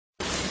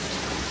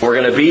We're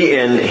going to be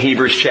in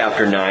Hebrews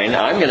chapter 9.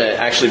 I'm going to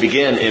actually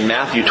begin in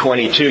Matthew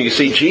 22. You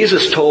see,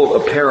 Jesus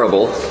told a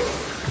parable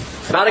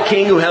about a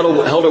king who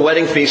held a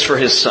wedding feast for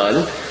his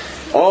son.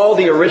 All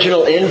the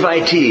original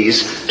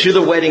invitees to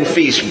the wedding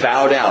feast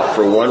bowed out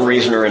for one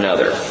reason or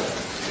another,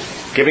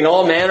 giving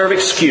all manner of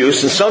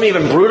excuse, and some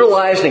even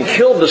brutalized and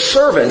killed the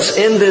servants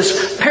in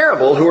this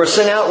parable who were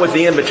sent out with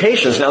the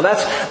invitations. Now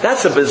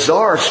that's a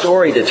bizarre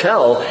story to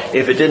tell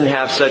if it didn't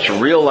have such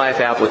real life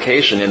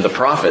application in the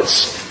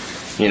prophets,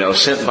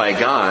 sent by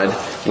God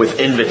with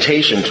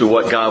invitation to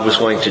what God was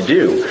going to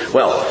do.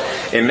 Well,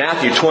 in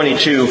Matthew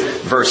 22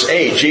 verse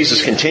 8,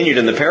 Jesus continued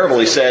in the parable.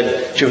 He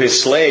said to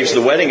his slaves,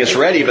 "The wedding is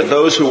ready, but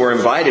those who were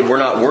invited were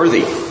not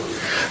worthy.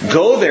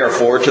 Go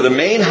therefore to the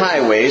main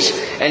highways,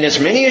 and as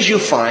many as you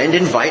find,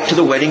 invite to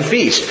the wedding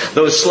feast."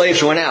 Those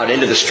slaves went out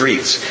into the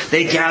streets.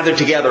 They gathered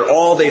together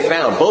all they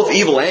found, both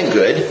evil and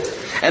good,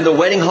 and the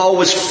wedding hall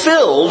was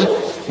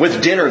filled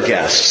with dinner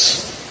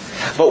guests.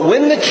 But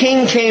when the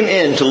king came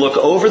in to look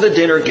over the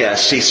dinner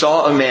guests, he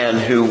saw a man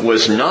who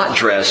was not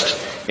dressed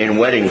in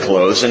wedding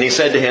clothes, and he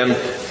said to him,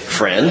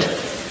 "Friend,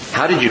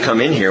 how did you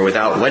come in here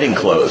without wedding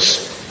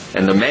clothes?"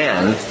 And the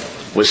man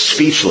was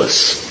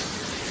speechless.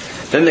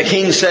 Then the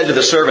king said to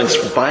the servants,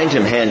 "Bind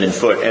him hand and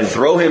foot and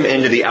throw him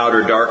into the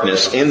outer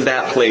darkness. In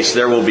that place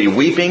there will be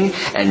weeping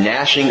and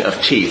gnashing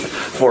of teeth.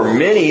 For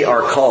many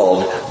are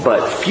called,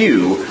 but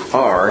few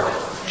are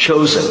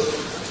chosen."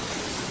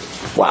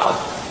 Wow.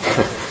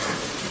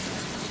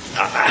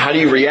 How do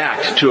you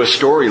react to a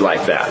story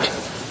like that?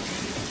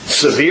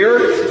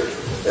 Severe,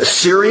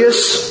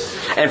 serious,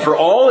 and for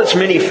all its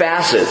many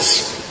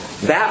facets,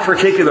 that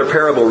particular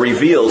parable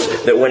reveals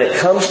that when it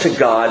comes to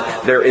God,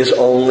 there is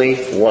only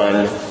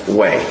one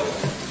way.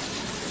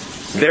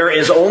 There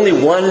is only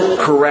one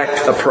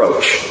correct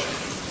approach.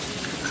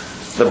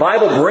 The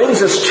Bible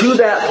brings us to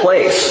that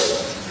place.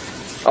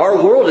 Our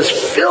world is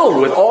filled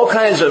with all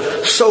kinds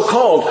of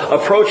so-called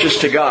approaches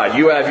to God.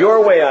 You have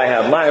your way, I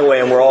have my way,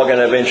 and we're all going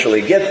to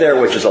eventually get there,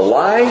 which is a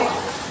lie.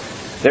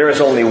 There is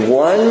only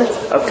one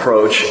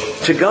approach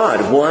to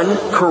God, one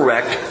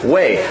correct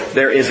way.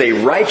 There is a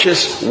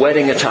righteous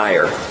wedding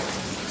attire.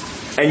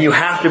 And you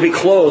have to be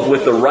clothed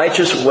with the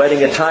righteous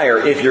wedding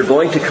attire if you're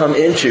going to come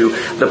into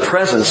the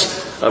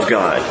presence of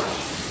God.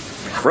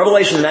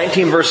 Revelation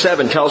 19 verse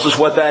 7 tells us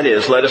what that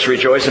is. "Let us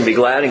rejoice and be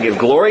glad and give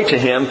glory to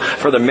Him,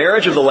 for the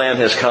marriage of the Lamb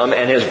has come,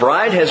 and His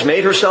bride has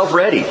made herself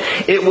ready.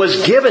 It was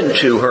given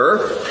to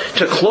her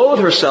to clothe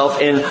herself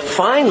in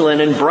fine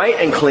linen, bright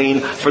and clean,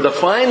 for the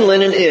fine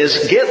linen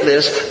is," get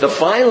this, "the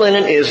fine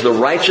linen is the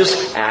righteous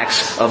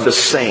acts of the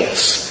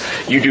saints."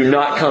 You do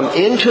not come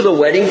into the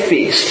wedding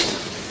feast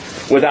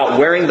without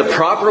wearing the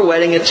proper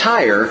wedding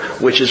attire,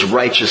 which is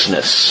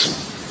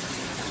righteousness.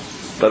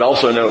 But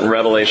also note in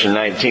Revelation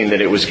 19 that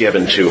it was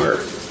given to her,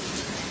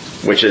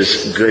 which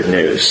is good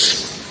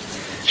news.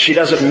 She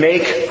doesn't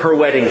make her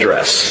wedding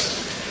dress.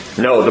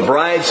 No, the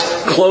bride's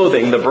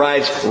clothing, the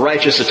bride's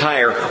righteous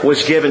attire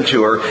was given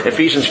to her.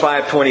 Ephesians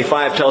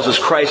 5:25 tells us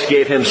Christ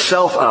gave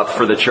Himself up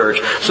for the church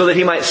so that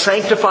He might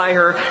sanctify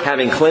her,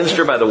 having cleansed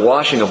her by the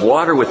washing of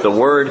water with the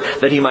Word,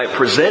 that He might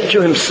present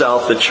to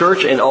Himself the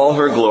church in all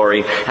her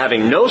glory,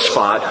 having no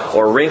spot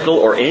or wrinkle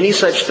or any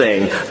such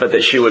thing, but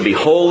that she would be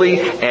holy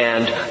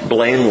and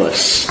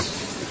blameless.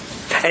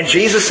 And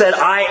Jesus said,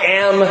 "I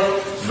am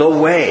the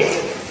way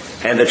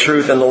and the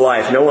truth and the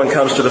life. No one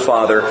comes to the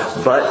Father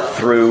but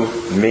through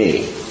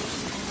me."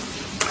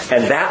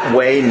 And that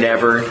way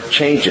never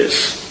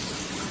changes.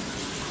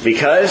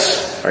 Because,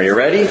 are you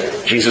ready?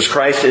 Jesus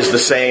Christ is the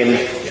same.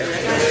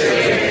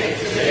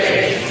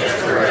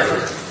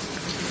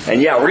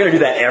 And yeah, we're going to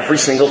do that every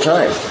single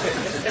time.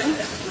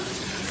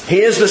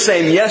 He is the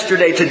same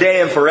yesterday,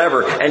 today, and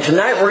forever. And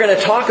tonight we're going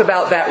to talk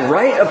about that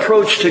right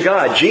approach to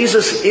God.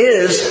 Jesus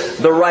is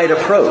the right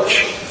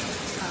approach.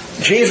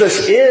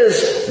 Jesus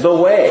is the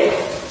way.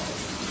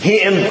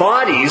 He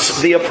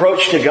embodies the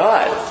approach to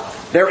God.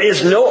 There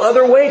is no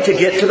other way to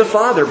get to the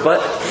Father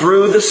but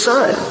through the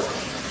Son.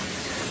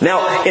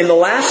 Now, in the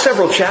last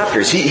several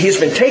chapters, he's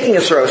been taking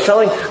us through. I was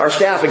telling our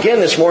staff again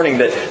this morning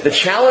that the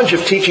challenge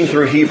of teaching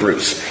through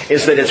Hebrews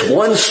is that it's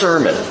one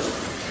sermon.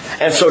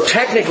 And so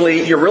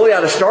technically, you really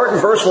ought to start in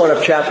verse 1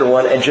 of chapter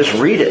 1 and just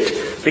read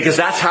it, because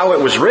that's how it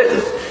was written.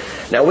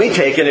 Now we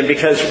take it, and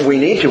because we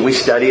need to, we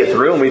study it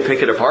through and we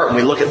pick it apart and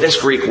we look at this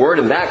Greek word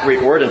and that Greek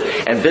word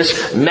and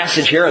this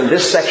message here and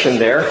this section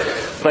there.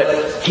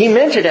 But he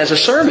meant it as a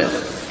sermon.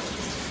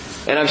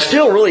 And I'm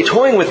still really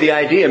toying with the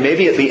idea,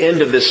 maybe at the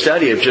end of this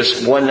study, of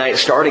just one night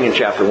starting in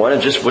chapter 1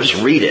 and we'll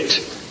just read it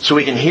so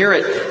we can hear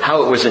it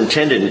how it was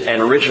intended and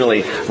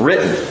originally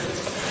written.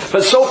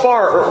 But so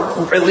far,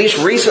 or at least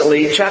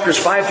recently, chapters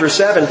 5 through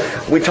 7,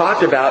 we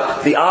talked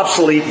about the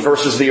obsolete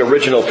versus the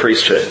original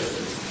priesthood.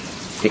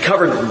 He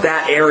covered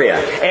that area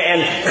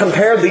and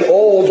compared the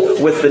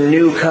old with the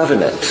new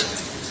covenant.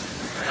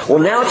 Well,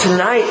 now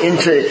tonight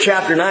into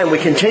chapter 9, we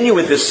continue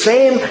with this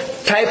same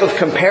type of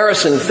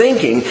comparison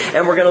thinking,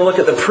 and we're going to look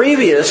at the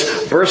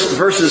previous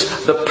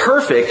versus the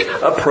perfect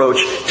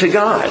approach to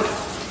God.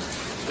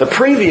 The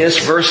previous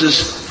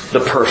versus the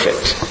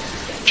perfect.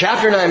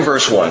 Chapter 9,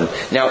 verse 1.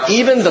 Now,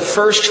 even the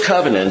first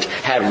covenant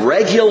had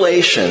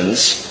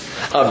regulations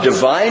of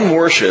divine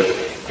worship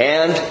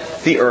and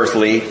the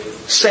earthly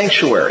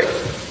sanctuary.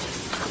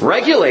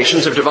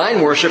 Regulations of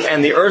divine worship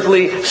and the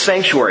earthly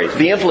sanctuary.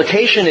 The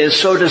implication is,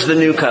 so does the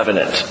new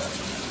covenant.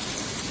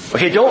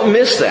 Okay, don't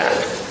miss that.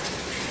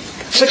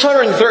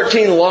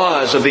 613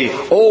 laws of the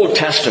Old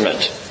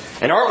Testament.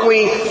 And aren't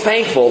we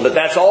thankful that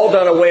that's all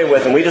done away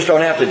with and we just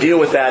don't have to deal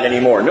with that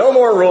anymore? No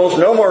more rules,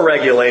 no more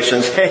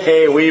regulations.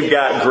 Hey, we've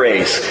got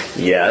grace.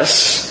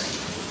 Yes,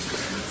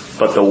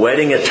 but the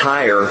wedding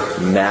attire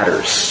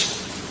matters.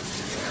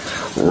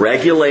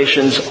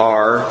 Regulations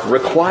are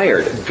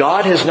required.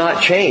 God has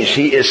not changed.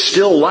 He is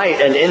still light,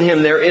 and in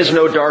Him there is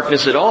no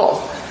darkness at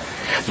all.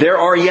 There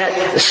are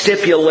yet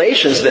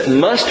stipulations that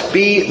must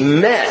be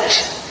met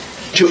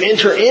to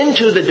enter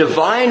into the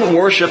divine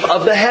worship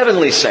of the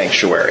heavenly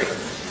sanctuary.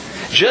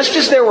 Just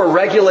as there were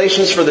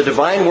regulations for the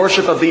divine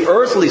worship of the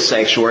earthly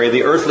sanctuary,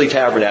 the earthly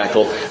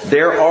tabernacle,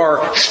 there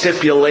are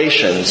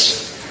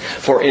stipulations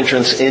for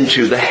entrance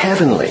into the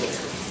heavenly.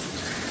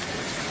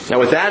 Now,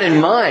 with that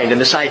in mind,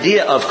 and this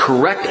idea of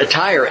correct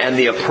attire and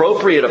the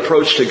appropriate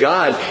approach to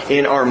God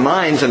in our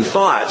minds and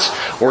thoughts,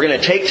 we're going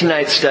to take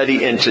tonight's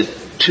study into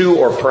 2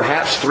 or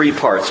perhaps 3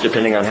 parts,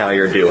 depending on how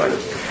you're doing.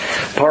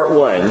 Part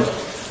 1,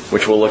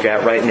 which we'll look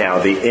at right now,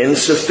 the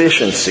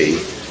insufficiency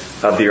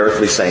of the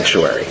earthly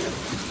sanctuary.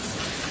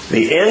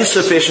 The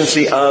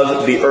insufficiency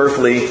of the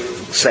earthly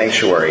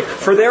sanctuary.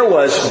 For there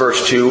was,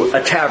 verse 2,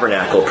 a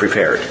tabernacle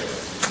prepared,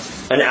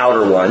 an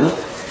outer one,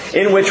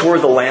 in which were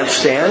the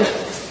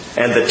lampstand,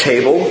 and the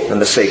table,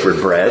 and the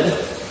sacred bread.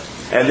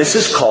 And this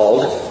is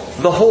called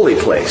the holy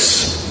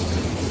place.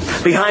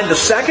 Behind the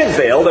second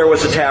veil there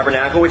was a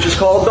tabernacle which is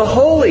called the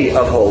Holy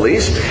of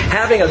Holies,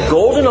 having a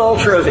golden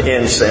altar of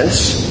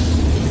incense,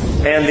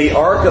 and the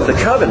Ark of the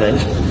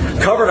Covenant,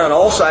 covered on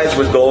all sides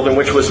with gold, in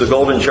which was the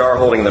golden jar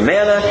holding the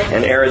manna,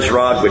 and Aaron's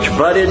rod which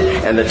budded,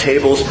 and the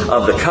tables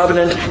of the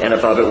covenant, and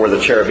above it were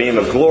the cherubim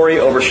of glory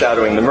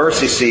overshadowing the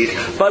mercy seat.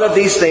 But of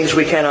these things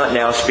we cannot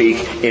now speak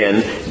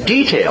in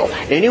detail.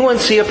 Anyone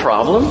see a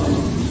problem?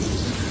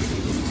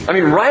 I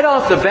mean, right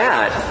off the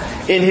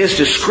bat, in his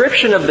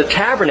description of the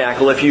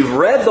tabernacle, if you've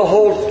read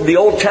the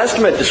Old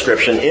Testament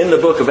description in the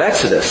book of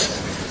Exodus,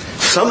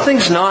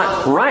 something's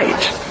not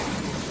right.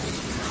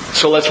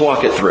 So let's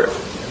walk it through.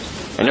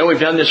 I know we've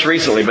done this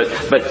recently, but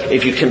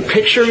if you can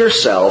picture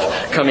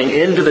yourself coming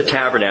into the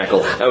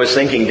tabernacle, I was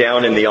thinking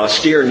down in the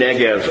austere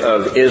Negev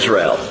of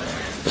Israel,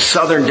 the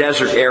southern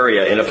desert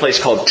area in a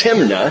place called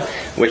Timnah,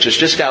 which is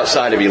just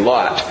outside of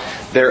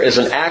Eilat. There is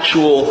an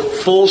actual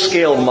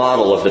full-scale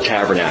model of the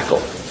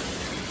tabernacle.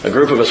 A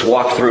group of us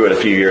walked through it a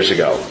few years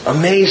ago.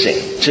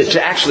 Amazing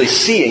to actually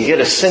see and get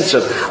a sense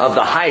of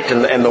the height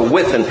and the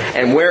width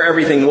and where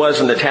everything was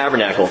in the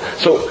tabernacle.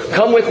 So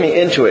come with me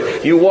into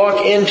it. You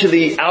walk into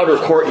the outer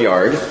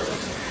courtyard,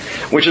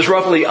 which is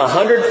roughly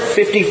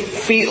 150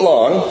 feet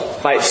long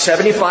by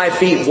 75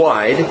 feet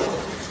wide,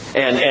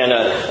 and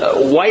a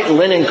white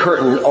linen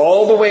curtain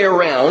all the way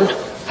around,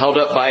 held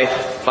up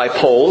by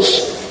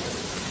poles.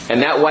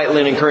 And that white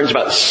linen curtain is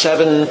about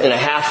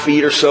 7.5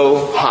 feet or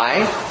so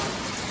high.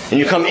 And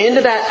you come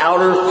into that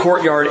outer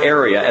courtyard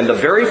area, and the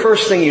very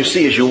first thing you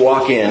see as you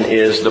walk in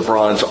is the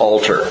bronze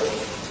altar.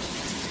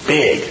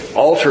 Big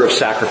altar of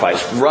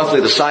sacrifice,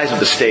 roughly the size of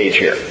the stage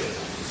here.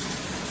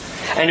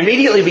 And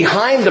immediately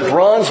behind the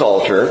bronze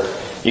altar,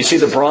 you see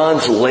the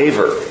bronze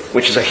laver,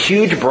 which is a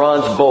huge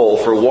bronze bowl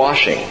for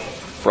washing,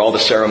 for all the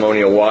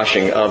ceremonial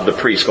washing of the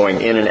priests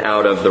going in and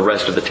out of the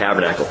rest of the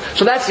tabernacle.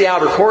 So that's the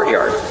outer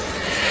courtyard.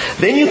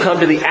 Then you come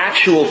to the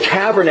actual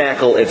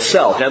tabernacle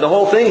itself. Now the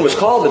whole thing was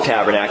called the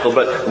tabernacle,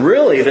 but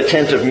really the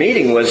tent of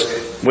meeting was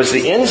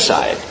the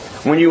inside.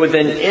 When you would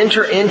then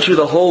enter into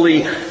the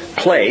holy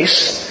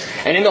place.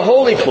 And in the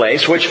holy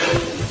place, which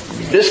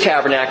this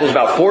tabernacle is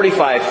about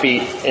 45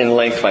 feet in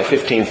length by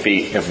 15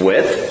 feet of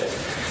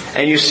width.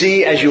 And you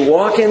see as you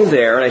walk in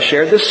there, and I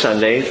shared this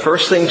Sunday,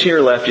 first thing to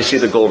your left you see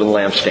the golden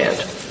lampstand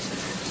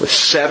with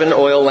 7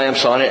 oil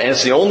lamps on it, and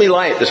it's the only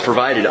light that's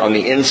provided on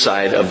the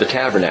inside of the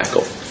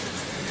tabernacle.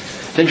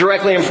 Then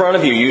directly in front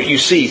of you, you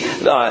see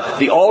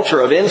the altar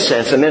of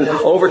incense, and then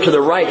over to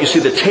the right, you see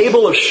the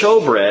table of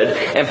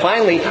showbread, and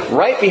finally,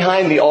 right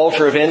behind the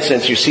altar of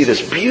incense, you see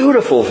this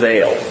beautiful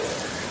veil.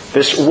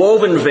 This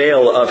woven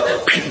veil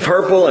of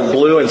purple and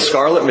blue and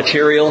scarlet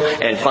material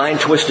and fine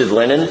twisted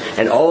linen,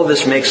 and all of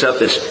this makes up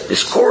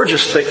this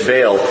gorgeous thick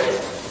veil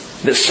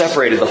that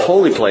separated the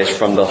holy place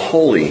from the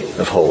Holy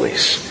of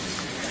Holies.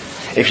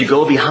 If you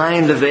go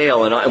behind the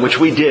veil, and which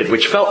we did,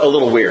 which felt a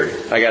little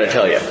weird, I gotta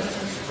tell you.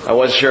 I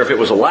wasn't sure if it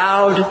was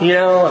allowed,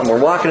 and we're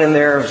walking in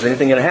there, is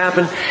anything going to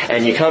happen?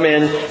 And you come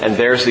in, and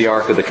there's the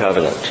Ark of the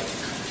Covenant.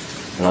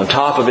 And on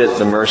top of it,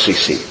 the mercy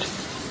seat.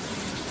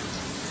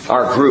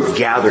 Our group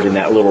gathered in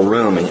that little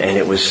room, and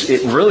it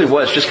really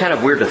was just kind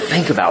of weird to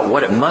think about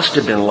what it must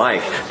have been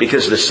like,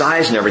 because the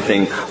size and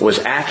everything was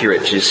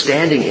accurate to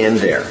standing in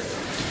there.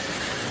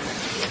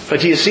 But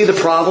do you see the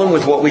problem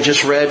with what we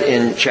just read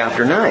in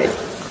chapter 9?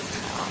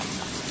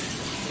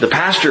 The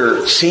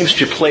pastor seems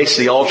to place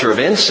the altar of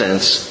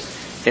incense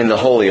in the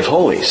Holy of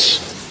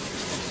Holies.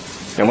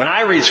 And when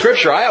I read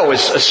Scripture, I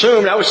always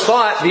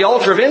thought the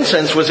altar of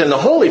incense was in the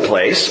holy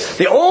place.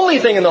 The only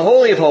thing in the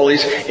Holy of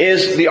Holies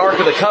is the Ark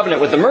of the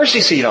Covenant with the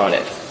mercy seat on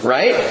it,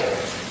 right?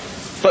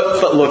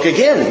 But look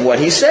again what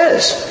he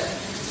says.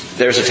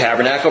 There's a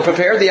tabernacle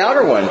prepared, the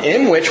outer one,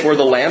 in which were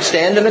the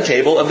lampstand and the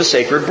table of the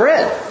sacred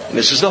bread.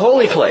 This is the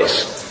holy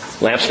place.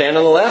 Lampstand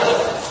on the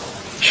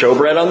left,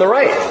 showbread on the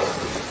right.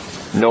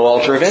 No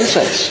altar of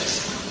incense.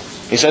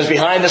 He says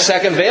behind the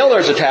second veil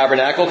there's a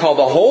tabernacle called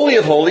the Holy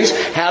of Holies,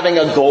 having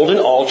a golden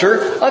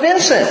altar of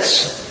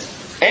incense.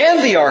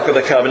 And the Ark of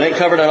the Covenant,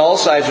 covered on all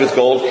sides with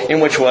gold,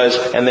 in which was,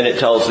 and then it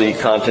tells the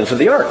contents of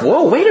the Ark.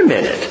 Whoa, wait a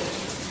minute.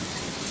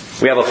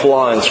 We have a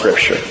flaw in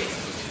Scripture.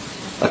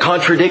 A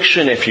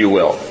contradiction, if you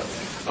will.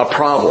 A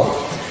problem.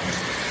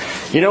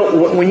 You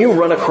know, when you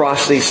run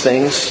across these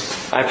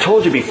things, I've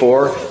told you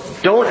before,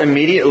 don't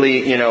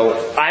immediately,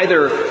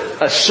 either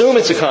assume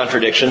it's a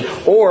contradiction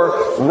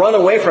or run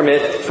away from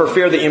it for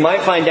fear that you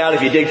might find out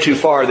if you dig too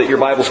far that your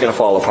Bible's going to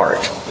fall apart.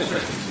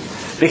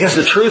 Because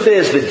the truth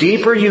is, the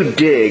deeper you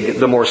dig,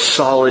 the more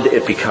solid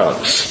it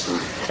becomes.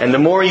 And the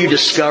more you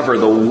discover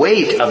the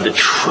weight of the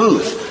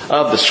truth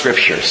of the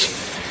Scriptures.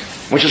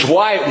 Which is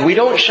why we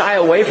don't shy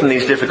away from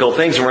these difficult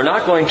things, and we're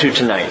not going to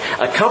tonight.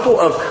 A couple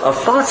of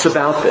thoughts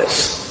about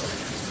this.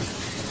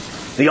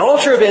 The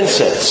altar of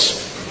incense,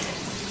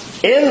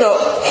 in the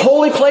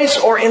holy place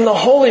or in the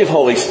Holy of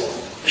Holies,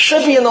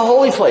 should be in the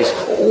holy place.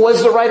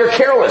 Was the writer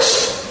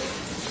careless?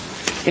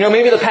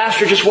 Maybe the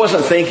pastor just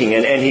wasn't thinking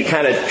and he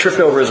kind of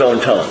tripped over his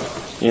own tongue.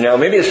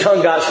 Maybe his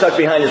tongue got stuck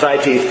behind his eye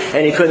teeth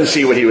and he couldn't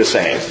see what he was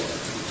saying.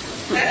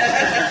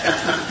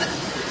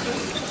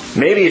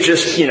 Maybe it's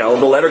just, the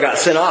letter got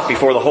sent off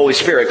before the Holy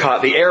Spirit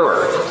caught the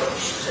error.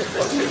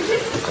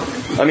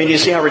 I mean, do you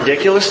see how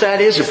ridiculous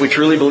that is? If we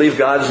truly believe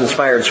God has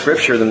inspired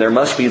Scripture, then there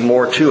must be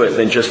more to it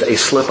than just a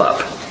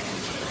slip-up.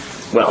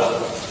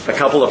 Well, a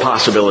couple of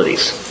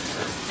possibilities.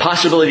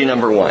 Possibility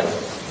number one.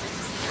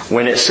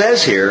 When it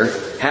says here,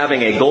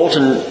 having a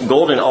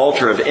golden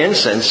altar of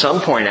incense,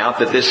 some point out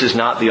that this is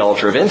not the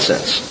altar of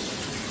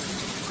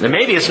incense. Then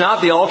maybe it's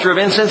not the altar of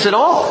incense at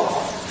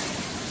all.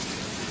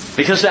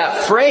 Because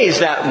that phrase,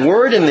 that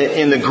word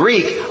in the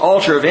Greek,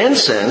 altar of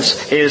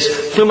incense, is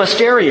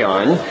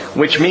thumasterion,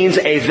 which means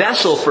a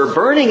vessel for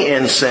burning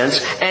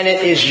incense, and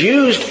it is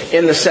used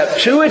in the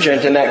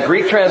Septuagint, in that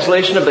Greek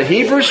translation of the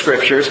Hebrew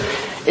Scriptures.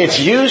 It's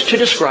used to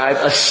describe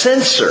a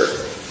censer,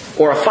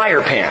 or a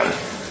fire pan,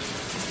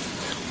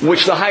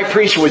 which the high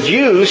priest would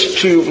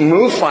use to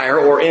move fire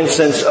or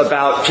incense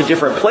about to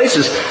different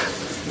places.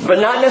 But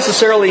not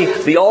necessarily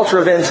the altar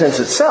of incense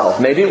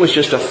itself. Maybe it was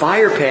just a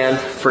fire pan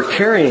for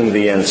carrying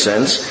the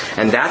incense,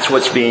 and that's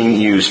what's being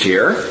used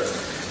here.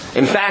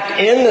 In fact,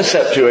 in the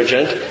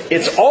Septuagint,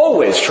 it's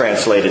always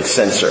translated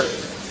censer.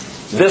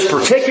 This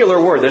particular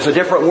word, there's a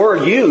different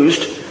word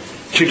used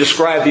to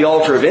describe the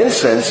altar of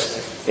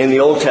incense in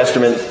the Old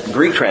Testament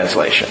Greek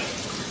translation.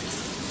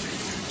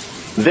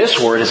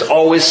 This word is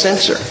always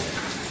censer.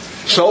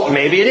 So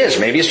maybe it is.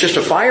 Maybe it's just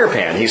a fire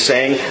pan. He's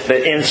saying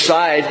that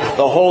inside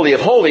the Holy of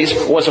Holies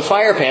was a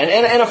fire pan,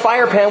 and a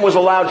fire pan was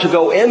allowed to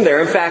go in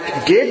there. In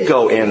fact, did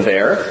go in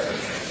there.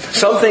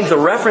 Some think the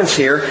reference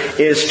here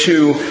is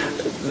to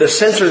the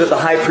censer that the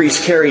high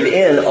priest carried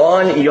in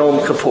on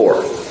Yom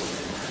Kippur.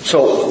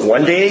 So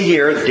one day a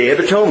year, the Day of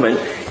Atonement,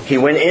 he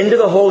went into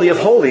the Holy of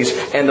Holies,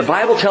 and the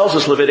Bible tells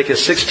us,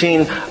 Leviticus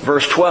 16,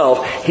 verse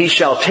 12, he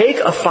shall take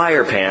a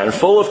fire pan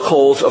full of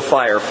coals of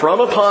fire from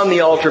upon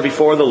the altar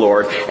before the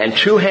Lord, and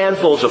 2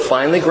 handfuls of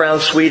finely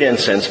ground sweet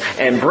incense,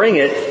 and bring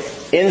it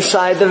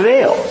inside the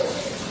veil.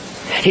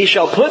 He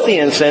shall put the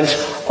incense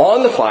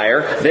on the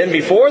fire, then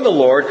before the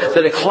Lord,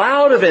 that a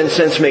cloud of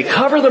incense may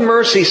cover the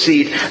mercy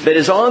seat that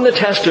is on the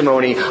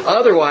testimony,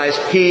 otherwise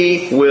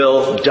he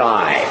will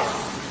die.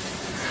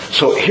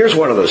 So here's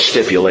one of those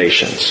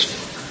stipulations.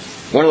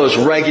 One of those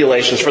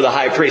regulations for the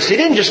high priest. He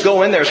didn't just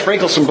go in there,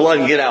 sprinkle some blood,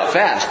 and get out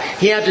fast.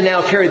 He had to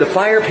now carry the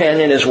fire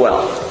pan in as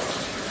well.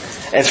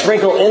 And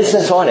sprinkle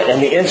incense on it.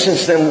 And the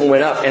incense then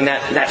went up. And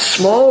that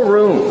small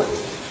room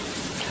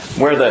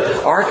where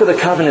the Ark of the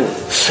Covenant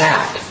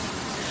sat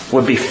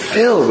would be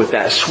filled with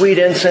that sweet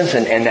incense.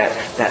 And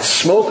that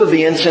smoke of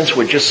the incense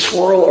would just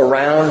swirl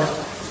around.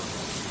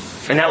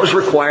 And that was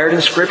required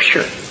in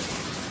Scripture.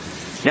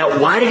 Now,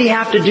 why did he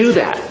have to do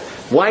that?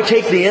 Why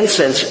take the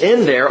incense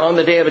in there on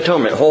the Day of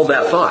Atonement? Hold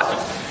that thought.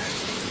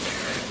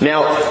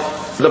 Now,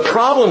 the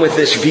problem with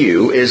this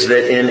view is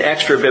that in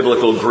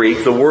extra-biblical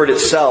Greek, the word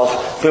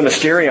itself,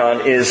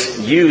 thumasterion,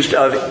 is used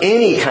of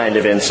any kind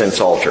of incense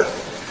altar.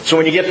 So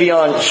when you get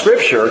beyond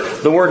Scripture,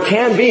 the word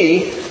can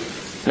be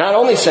not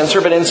only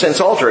censer, but incense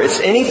altar. It's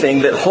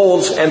anything that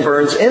holds and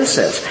burns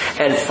incense.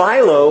 And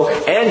Philo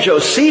and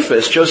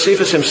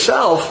Josephus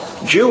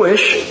himself,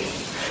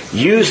 Jewish,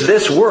 used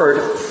this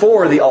word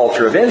for the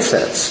altar of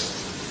incense.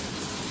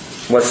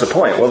 What's the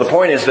point? Well, the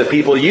point is that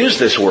people use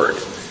this word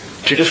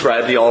to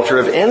describe the altar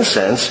of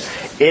incense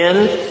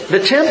in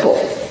the temple.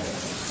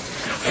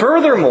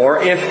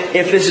 Furthermore,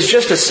 if this is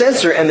just a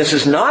censer and this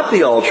is not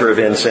the altar of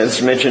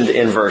incense mentioned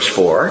in verse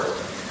 4,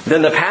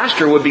 then the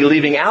pastor would be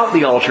leaving out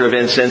the altar of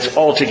incense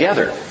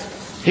altogether.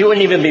 He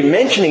wouldn't even be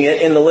mentioning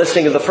it in the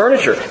listing of the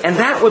furniture. And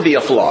that would be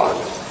a flaw.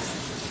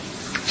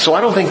 So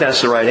I don't think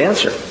that's the right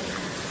answer.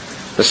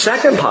 The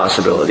second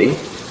possibility,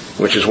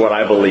 which is what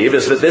I believe,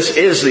 is that this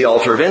is the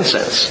altar of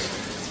incense.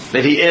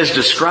 That he is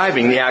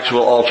describing the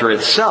actual altar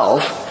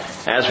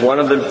itself as one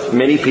of the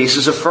many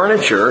pieces of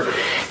furniture.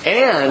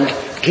 And,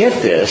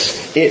 get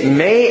this, it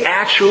may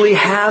actually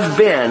have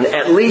been,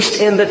 at least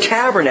in the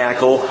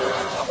tabernacle,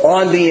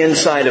 on the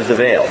inside of the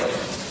veil.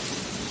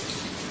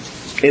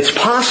 It's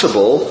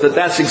possible that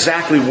that's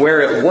exactly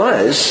where it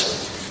was,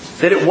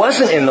 that it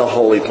wasn't in the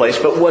holy place,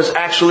 but was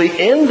actually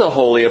in the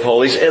Holy of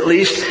Holies, at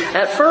least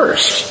at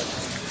first.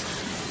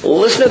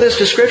 Listen to this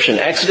description.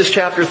 Exodus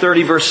chapter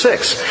 30, verse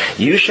 6.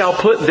 You shall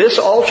put this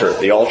altar,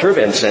 the altar of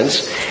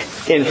incense,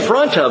 in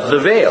front of the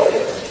veil.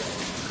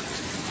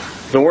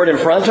 The word in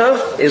front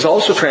of is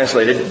also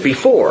translated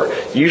before.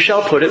 You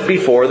shall put it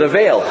before the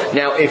veil.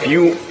 Now, if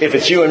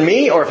it's you and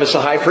me, or if it's the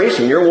high priest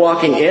and you're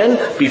walking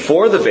in,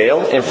 before the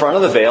veil, in front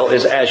of the veil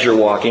is as you're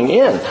walking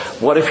in.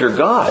 What if you're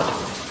God?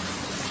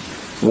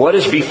 What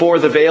is before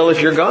the veil if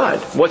you're God?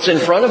 What's in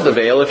front of the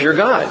veil if you're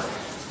God?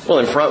 Well,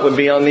 in front would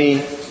be on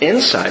the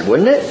inside,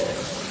 wouldn't it?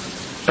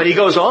 But he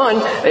goes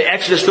on,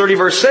 Exodus 30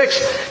 verse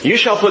 6, you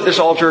shall put this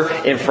altar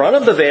in front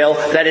of the veil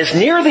that is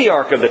near the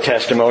ark of the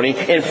testimony,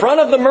 in front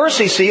of the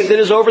mercy seat that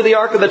is over the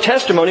ark of the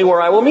testimony where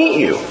I will meet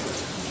you.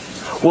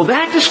 Well,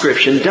 that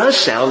description does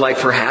sound like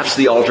perhaps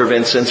the altar of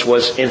incense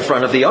was in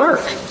front of the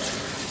ark.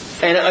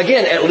 And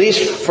again, at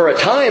least for a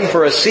time,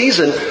 for a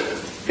season,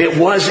 it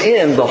was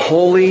in the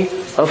Holy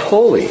of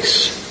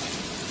Holies.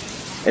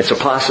 It's a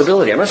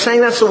possibility. I'm not saying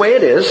that's the way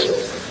it is,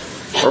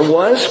 or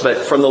was, but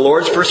from the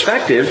Lord's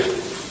perspective,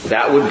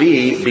 that would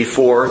be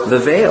before the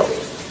veil.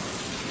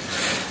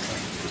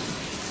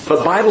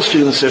 But Bible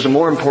students, there's a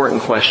more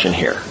important question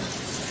here.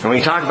 And when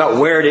you talk about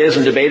where it is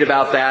and debate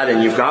about that,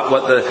 and you've got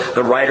what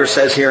the writer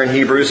says here in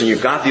Hebrews, and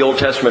you've got the Old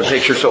Testament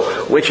picture, so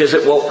which is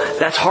it? Well,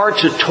 that's hard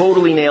to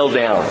totally nail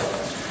down.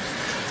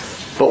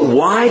 But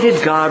why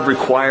did God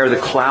require the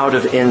cloud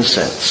of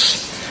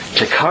incense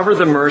to cover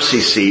the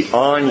mercy seat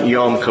on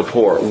Yom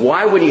Kippur?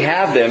 Why would He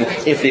have them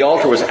if the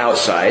altar was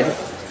outside?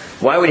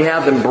 Why would He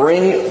have them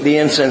bring the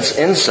incense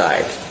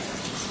inside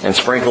and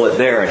sprinkle it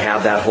there and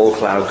have that whole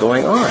cloud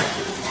going on?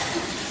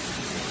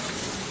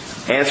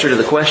 Answer to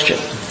the question.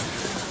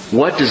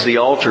 What does the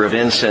altar of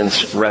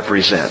incense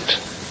represent?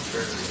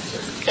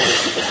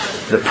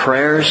 The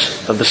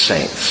prayers of the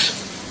saints.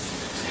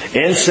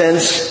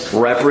 Incense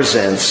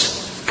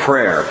represents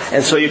prayer.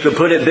 And so you could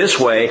put it this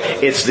way,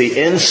 it's the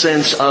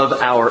incense of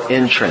our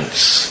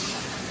entrance.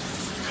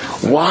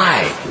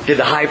 Why did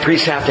the high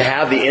priest have to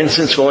have the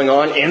incense going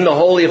on in the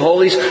Holy of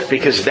Holies?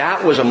 Because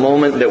that was a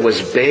moment that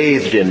was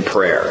bathed in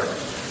prayer.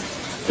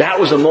 That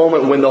was a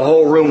moment when the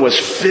whole room was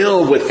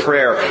filled with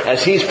prayer.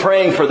 As he's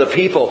praying for the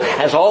people,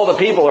 as all the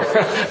people are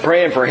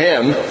praying for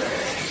him,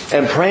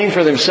 and praying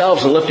for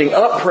themselves and lifting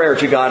up prayer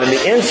to God. And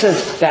the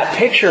incense, that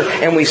picture,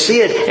 and we see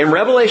it in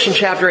Revelation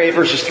chapter 8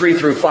 verses 3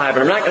 through 5.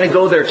 And I'm not going to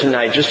go there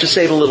tonight just to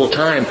save a little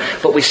time,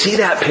 but we see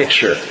that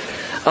picture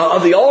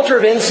of the altar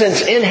of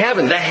incense in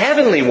heaven, the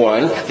heavenly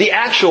one, the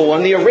actual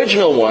one, the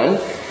original one,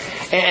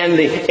 and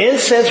the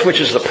incense, which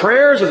is the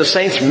prayers of the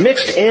saints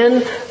mixed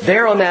in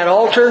there on that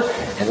altar,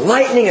 and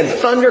lightning and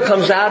thunder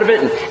comes out of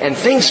it, and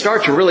things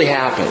start to really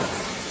happen,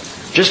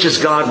 just as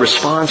God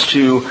responds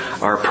to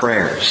our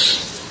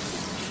prayers.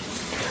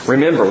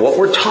 Remember, what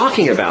we're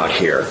talking about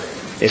here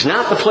is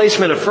not the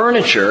placement of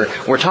furniture.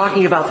 We're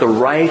talking about the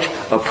right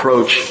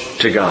approach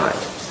to God.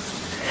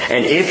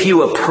 And if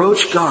you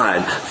approach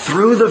God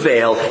through the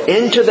veil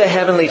into the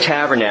heavenly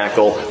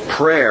tabernacle,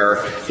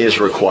 prayer is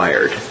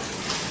required.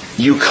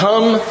 You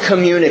come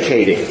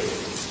communicating.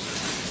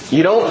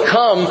 You don't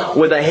come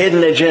with a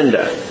hidden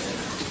agenda.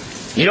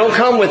 You don't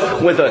come with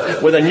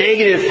a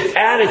negative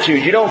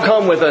attitude. You don't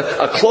come with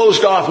a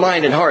closed off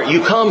mind and heart.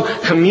 You come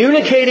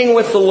communicating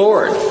with the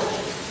Lord,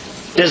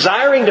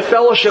 desiring to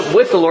fellowship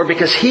with the Lord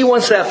because He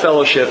wants that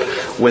fellowship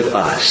with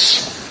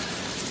us.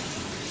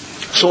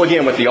 So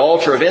again, with the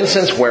altar of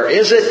incense, where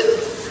is it?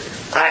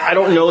 I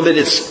don't know that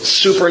it's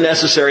super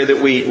necessary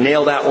that we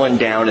nail that one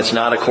down. It's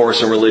not a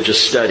course in religious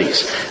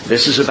studies.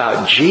 This is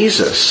about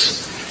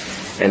Jesus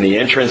and the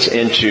entrance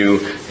into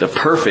the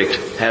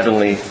perfect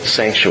heavenly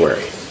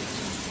sanctuary.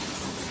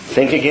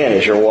 Think again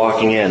as you're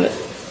walking in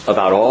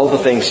about all the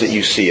things that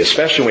you see,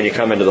 especially when you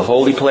come into the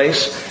holy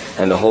place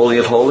and the Holy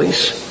of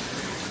Holies.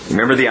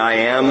 Remember the I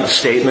am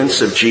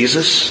statements of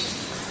Jesus?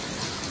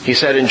 He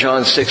said in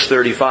John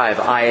 6:35,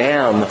 I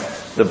am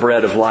the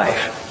bread of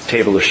life,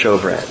 table of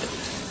showbread.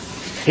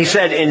 He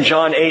said in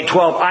John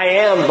 8:12, I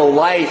am the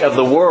light of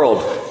the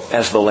world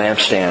as the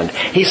lampstand.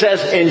 He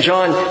says in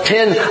John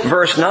 10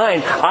 verse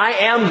 9, I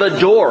am the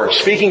door,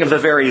 speaking of the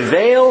very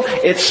veil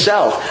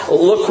itself.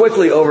 Look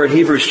quickly over at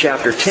Hebrews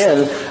chapter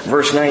 10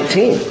 verse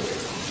 19.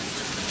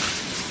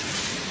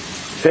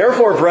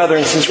 Therefore,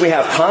 brethren, since we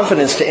have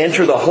confidence to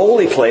enter the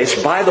holy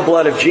place by the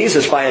blood of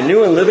Jesus, by a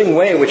new and living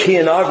way which He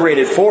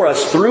inaugurated for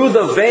us through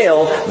the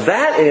veil,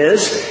 that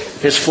is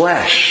His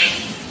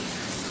flesh.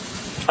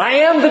 I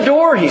am the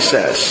door, he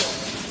says.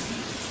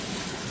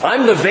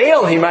 I'm the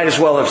veil, he might as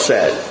well have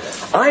said.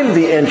 I'm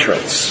the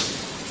entrance.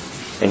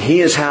 And he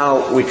is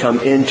how we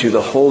come into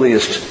the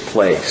holiest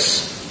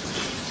place.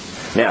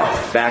 Now,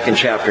 back in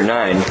chapter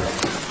 9,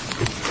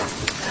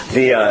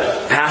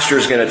 the pastor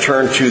is going to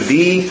turn to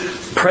the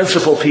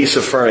principal piece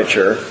of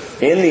furniture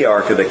in the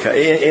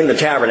in the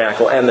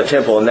tabernacle and the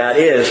temple, and that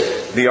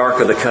is the Ark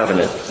of the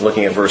Covenant.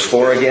 Looking at verse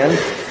 4 again.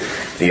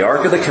 The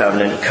Ark of the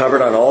Covenant,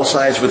 covered on all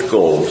sides with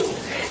gold,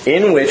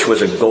 in which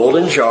was a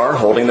golden jar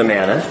holding the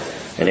manna,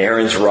 and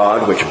Aaron's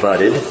rod which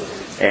budded,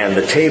 and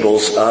the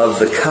tables of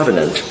the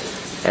covenant,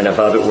 and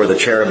above it were the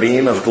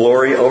cherubim of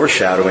glory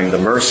overshadowing the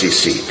mercy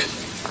seat.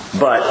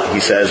 But, he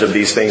says, of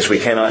these things we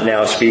cannot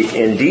now speak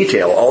in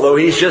detail. Although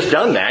he's just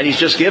done that, he's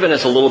just given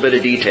us a little bit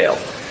of detail.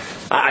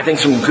 I think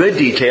some good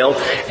detail.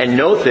 And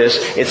note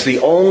this, it's the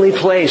only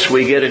place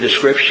we get a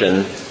description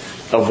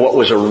of what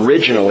was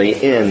originally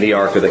in the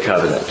Ark of the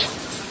Covenant.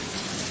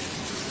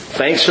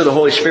 Thanks to the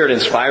Holy Spirit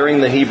inspiring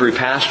the Hebrew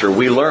pastor,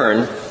 we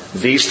learn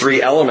these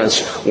three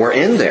elements were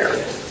in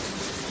there.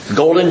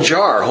 Golden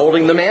jar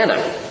holding the manna,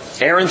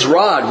 Aaron's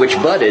rod which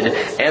budded,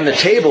 and the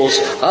tables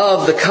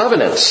of the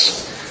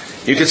covenants.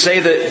 You could say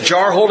the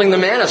jar holding the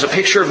manna is a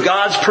picture of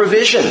God's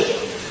provision.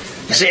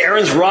 You say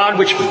Aaron's rod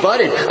which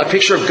budded, a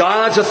picture of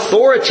God's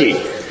authority.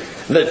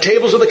 The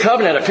tables of the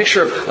covenant, a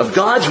picture of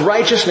God's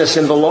righteousness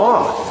in the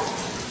law.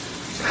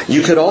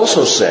 You could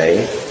also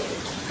say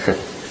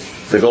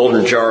the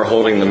golden jar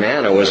holding the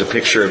manna was a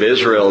picture of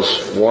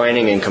Israel's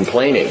whining and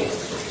complaining.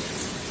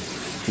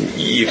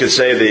 You could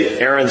say the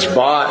Aaron's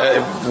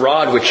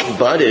rod which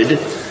budded,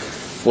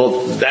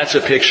 well, that's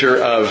a picture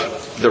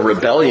of the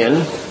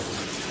rebellion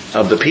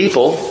of the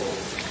people,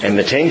 and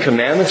the Ten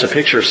Commandments, a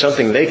picture of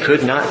something they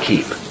could not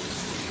keep.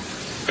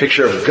 A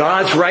picture of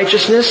God's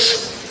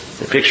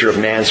righteousness, a picture of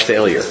man's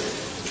failure.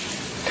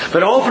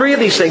 But all three of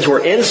these things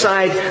were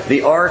inside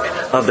the Ark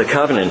of the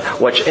Covenant.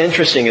 What's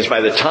interesting is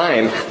by the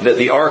time that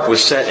the Ark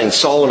was set in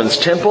Solomon's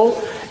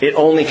temple, it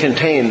only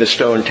contained the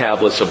stone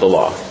tablets of the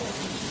law.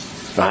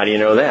 Now, how do you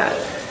know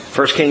that?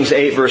 1 Kings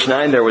 8 verse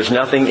 9, there was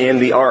nothing in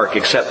the ark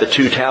except the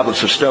 2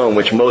 tablets of stone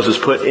which Moses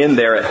put in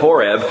there at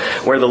Horeb,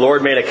 where the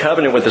Lord made a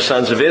covenant with the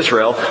sons of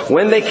Israel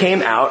when they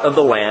came out of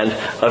the land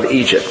of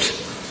Egypt.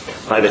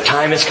 By the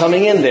time it's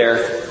coming in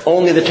there,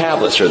 only the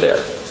tablets are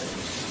there.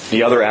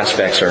 The other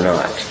aspects are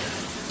not.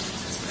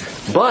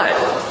 But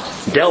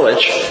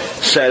Delich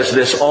says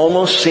this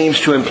almost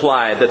seems to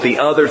imply that the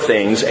other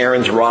things,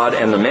 Aaron's rod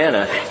and the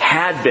manna,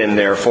 had been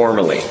there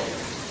formerly.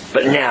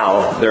 But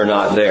now they're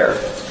not there.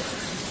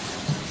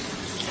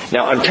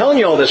 Now, I'm telling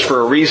you all this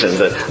for a reason.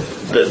 The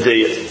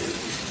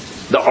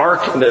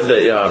ark,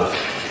 the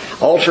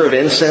altar of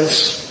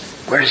incense,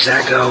 where does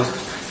that go?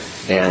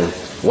 And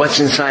what's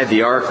inside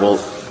the ark? Well,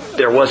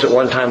 there was at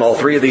one time all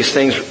three of these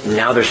things.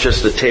 Now there's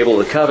just the table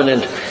of the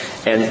covenant.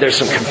 And there's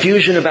some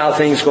confusion about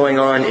things going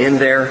on in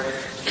there.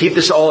 Keep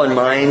this all in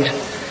mind.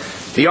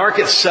 The ark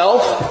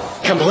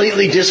itself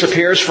completely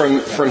disappears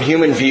from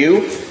human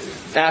view.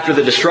 After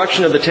the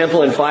destruction of the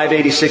temple in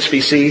 586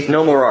 BC,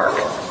 no more ark.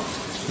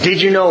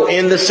 Did you know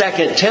in the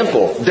second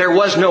temple, there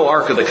was no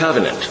Ark of the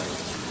Covenant?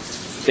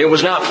 It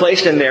was not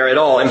placed in there at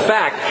all. In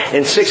fact,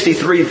 in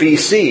 63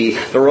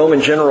 BC, the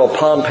Roman general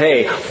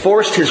Pompey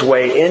forced his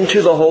way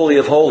into the Holy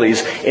of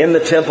Holies in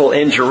the temple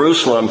in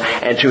Jerusalem,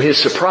 and to his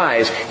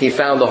surprise, he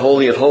found the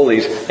Holy of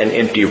Holies an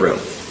empty room.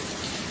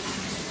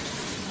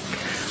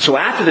 So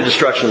after the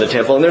destruction of the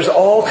temple, and there's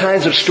all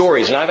kinds of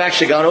stories, and I've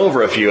actually gone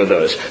over a few of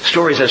those,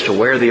 stories as to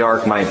where the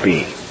ark might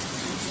be.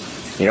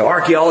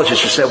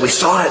 Archaeologists have said, we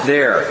saw it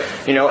there.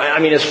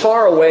 As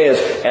far away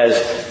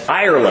as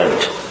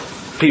Ireland,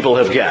 people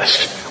have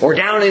guessed. Or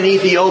down in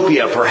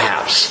Ethiopia,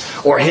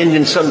 perhaps. Or hidden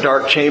in some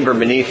dark chamber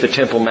beneath the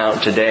Temple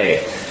Mount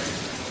today.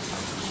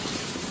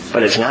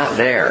 But it's not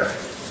there.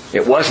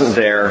 It wasn't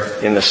there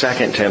in the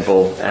second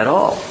temple at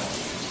all.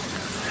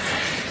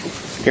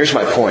 Here's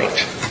my point.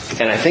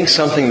 And I think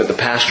something that the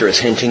pastor is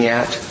hinting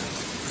at.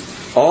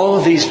 All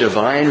of these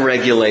divine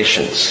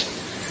regulations,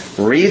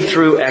 read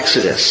through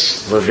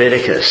Exodus,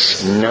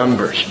 Leviticus,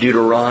 Numbers,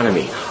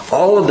 Deuteronomy,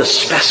 all of the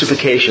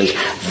specifications.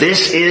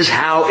 This is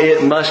how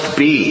it must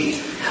be.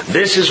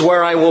 This is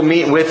where I will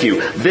meet with you.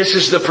 This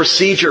is the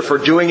procedure for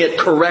doing it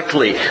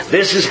correctly.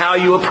 This is how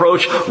you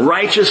approach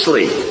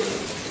righteously.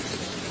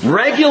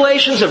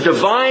 Regulations of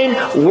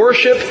divine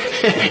worship,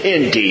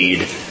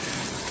 indeed.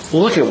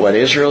 Look at what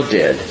Israel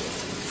did.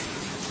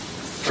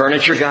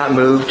 Furniture got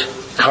moved.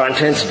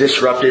 Contents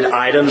disrupted,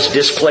 items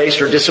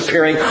displaced or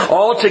disappearing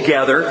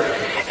altogether.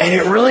 And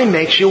it really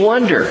makes you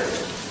wonder,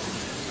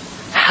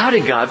 how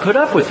did God put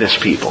up with this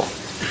people?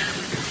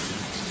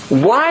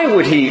 Why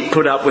would He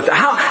put up with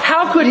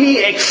how could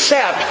He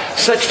accept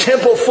such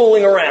temple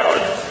fooling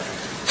around?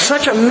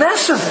 Such a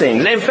mess of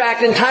things. In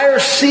fact, entire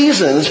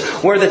seasons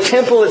where the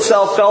temple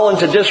itself fell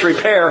into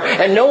disrepair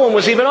and no one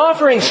was even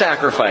offering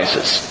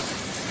sacrifices.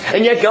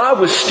 And yet God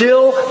was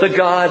still the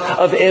God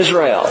of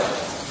Israel.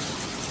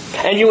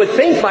 And you would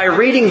think by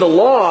reading the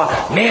law,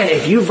 man,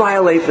 if you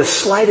violate the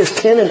slightest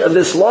tenet of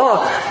this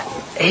law,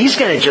 He's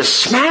going to just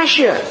smash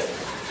you.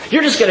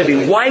 You're just going to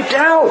be wiped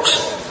out.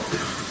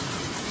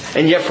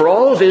 And yet for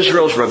all of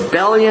Israel's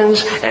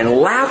rebellions and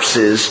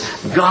lapses,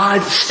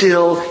 God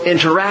still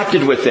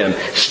interacted with them,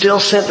 still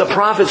sent the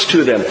prophets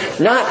to them.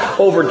 Not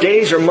over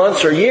days or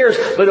months or years,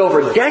 but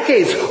over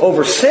decades,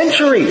 over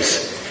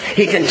centuries.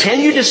 He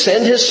continued to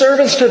send His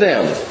servants to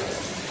them,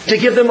 to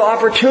give them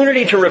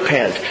opportunity to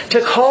repent, to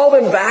call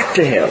them back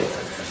to Him.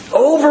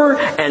 Over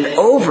and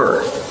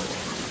over.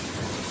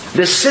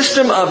 This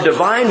system of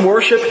divine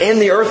worship in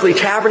the earthly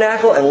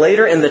tabernacle and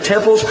later in the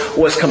temples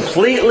was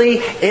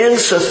completely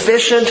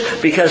insufficient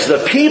because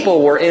the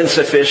people were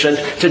insufficient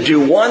to do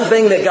one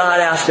thing that God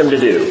asked them to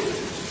do.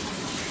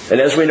 And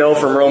as we know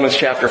from Romans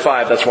chapter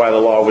 5, that's why the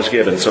law was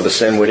given, so the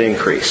sin would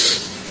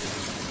increase.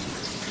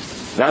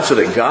 Not so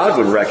that God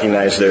would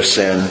recognize their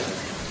sin,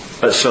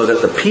 but so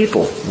that the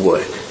people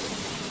would.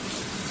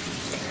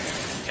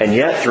 And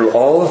yet through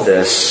all of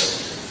this,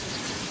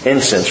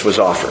 incense was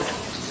offered.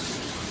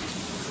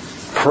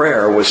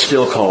 Prayer was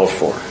still called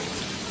for.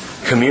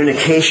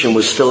 Communication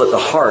was still at the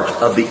heart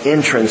of the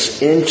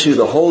entrance into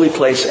the holy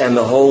place and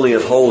the Holy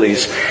of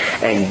Holies.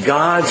 And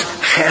God's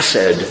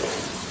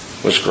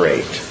chesed was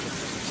great.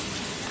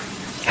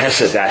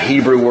 Hesed, that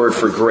Hebrew word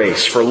for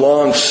grace, for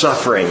long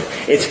suffering.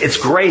 It's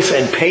grace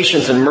and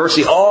patience and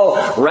mercy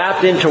all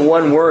wrapped into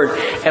one word.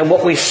 And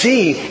what we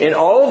see in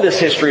all of this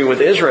history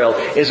with Israel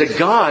is a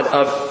God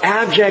of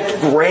abject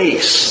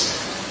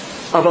grace.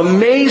 Of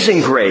amazing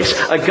grace.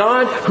 A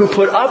God who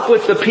put up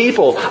with the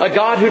people. A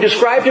God who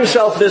described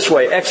Himself this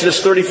way.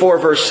 Exodus 34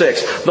 verse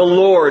 6. The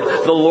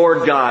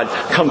Lord God,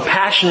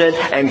 compassionate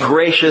and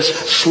gracious,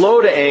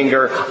 slow to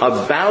anger,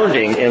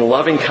 abounding in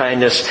loving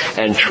kindness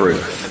and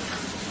truth.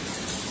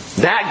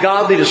 That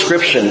godly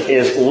description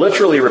is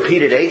literally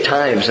repeated 8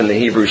 times in the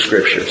Hebrew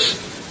Scriptures.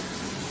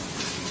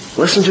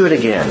 Listen to it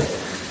again.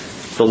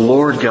 The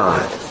Lord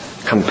God,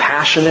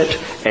 compassionate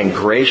and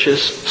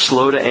gracious,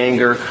 slow to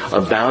anger,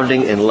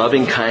 abounding in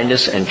loving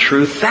kindness and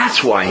truth.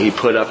 That's why He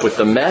put up with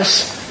the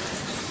mess.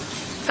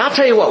 I'll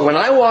tell you what, when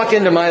I walk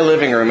into my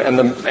living room and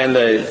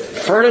the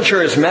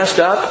furniture is messed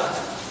up,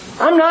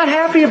 I'm not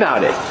happy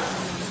about it.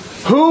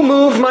 Who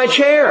moved my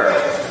chair?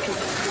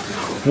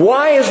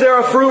 Why is there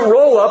a fruit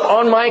roll-up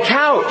on my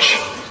couch?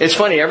 It's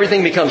funny,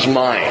 everything becomes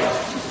mine.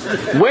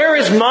 Where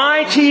is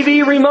my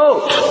TV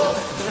remote?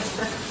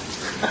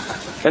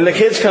 And the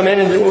kids come in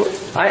and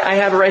I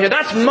have it right here.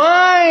 That's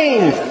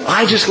mine!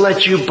 I just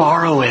let you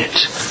borrow it.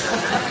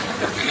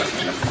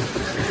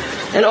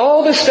 And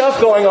all this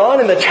stuff going on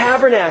in the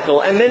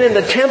tabernacle and then in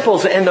the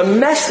temples and the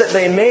mess that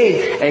they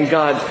made. And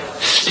God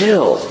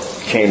still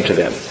came to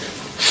them.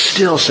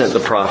 Still sent the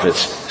prophets.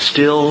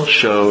 Still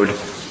showed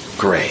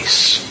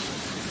grace.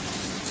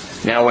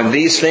 Now when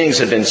these things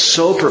had been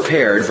so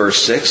prepared,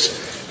 verse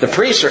 6, the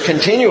priests are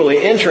continually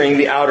entering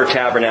the outer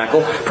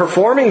tabernacle,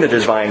 performing the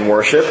divine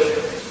worship.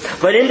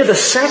 But into the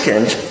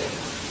second,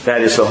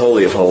 that is the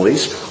Holy of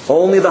Holies,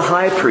 only the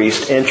high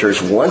priest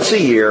enters once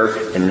a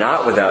year and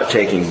not without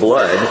taking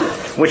blood,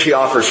 which he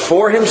offers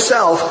for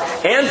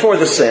himself and for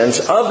the sins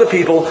of the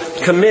people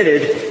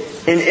committed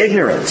in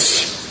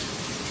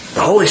ignorance.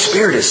 The Holy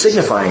Spirit is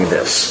signifying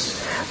this,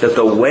 that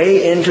the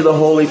way into the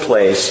holy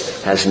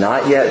place has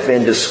not yet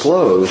been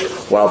disclosed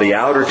while the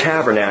outer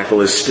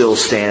tabernacle is still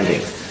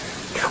standing,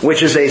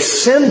 which is a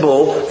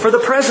symbol for the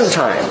present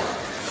time.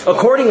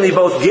 Accordingly,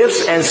 both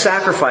gifts and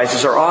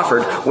sacrifices are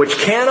offered, which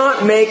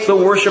cannot make the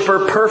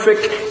worshiper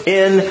perfect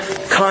in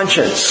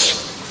conscience,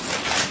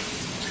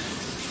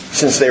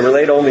 since they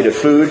relate only to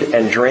food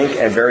and drink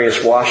and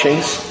various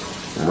washings,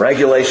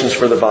 regulations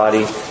for the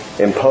body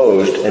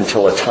imposed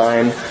until a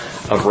time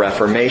of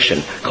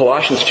reformation.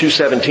 Colossians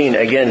 2:17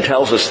 again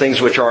tells us things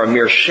which are a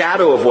mere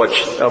shadow of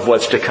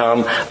what's to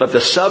come, but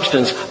the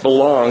substance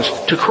belongs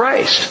to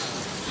Christ.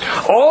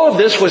 All of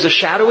this was a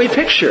shadowy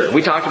picture.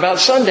 We talked about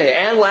Sunday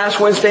and last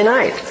Wednesday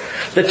night.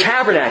 The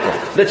tabernacle,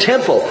 the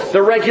temple,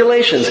 the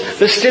regulations,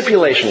 the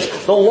stipulations,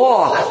 the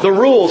law, the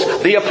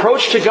rules, the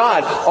approach to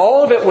God.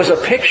 All of it was a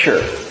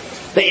picture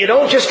that you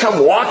don't just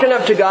come walking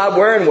up to God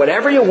wearing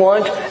whatever you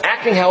want,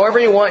 acting however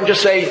you want, and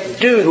just say,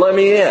 dude, let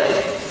me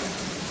in.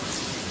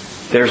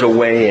 There's a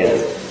way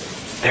in.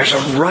 There's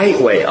a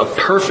right way, a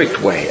perfect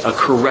way, a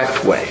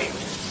correct way.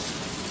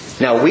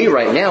 Now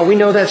we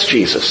know that's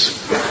Jesus.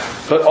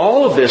 But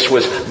all of this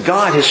was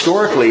God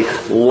historically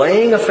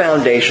laying a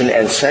foundation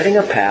and setting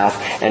a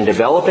path and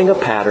developing a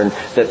pattern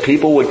that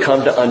people would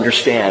come to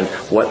understand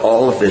what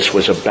all of this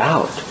was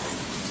about.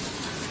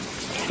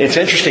 It's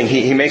interesting,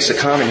 he makes a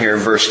comment here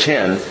in verse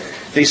 10.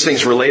 These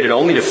things related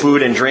only to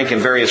food and drink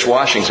and various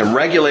washings and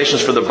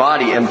regulations for the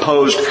body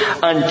imposed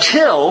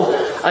until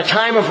a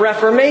time of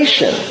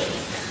reformation.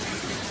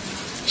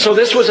 So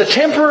this was a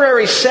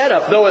temporary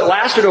setup, though it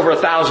lasted over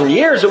 1,000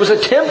 years. It was a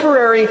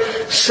temporary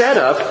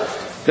setup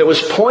that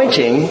was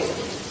pointing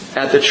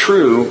at the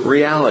true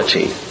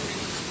reality.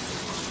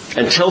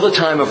 Until the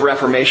time of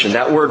Reformation.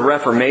 That word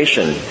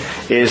Reformation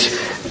is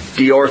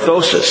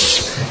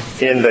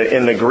diorthosis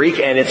in the Greek,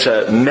 and it's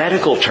a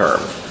medical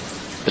term.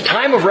 The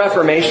time of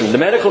Reformation, the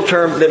medical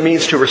term that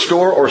means to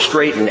restore or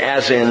straighten,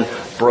 as in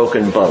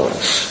broken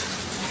bones.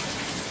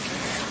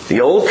 The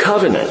old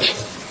covenant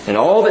and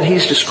all that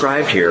he's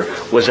described here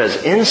was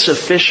as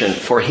insufficient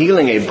for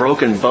healing a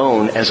broken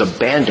bone as a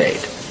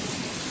Band-Aid.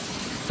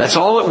 That's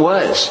all it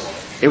was.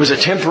 It was a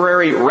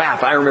temporary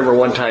wrap. I remember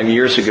one time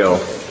years ago,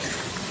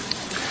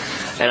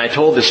 and I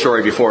told this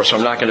story before, so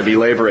I'm not going to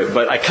belabor it,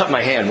 but I cut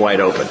my hand wide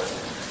open.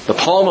 The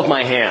palm of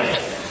my hand.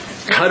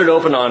 Cut it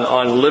open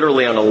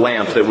literally on a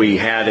lamp that we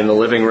had in the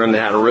living room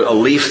that had a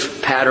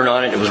leaf pattern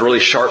on it. It was really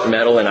sharp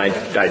metal, and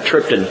I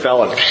tripped and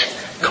fell and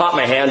caught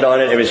my hand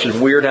on it. It was just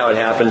weird how it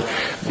happened.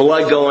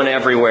 Blood going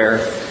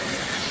everywhere.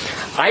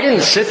 I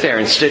didn't sit there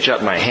and stitch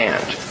up my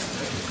hand.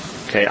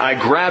 Okay, I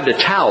grabbed a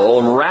towel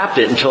and wrapped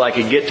it until I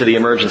could get to the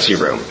emergency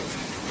room.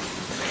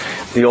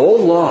 The old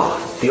law,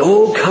 the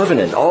old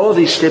covenant, all of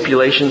these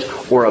stipulations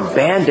were a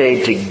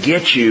Band-Aid to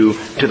get you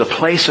to the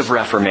place of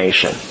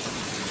reformation.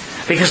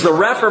 Because the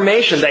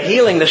reformation, the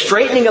healing, the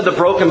straightening of the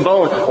broken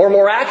bone, or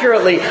more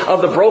accurately,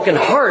 of the broken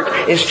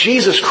heart, is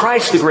Jesus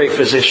Christ, the great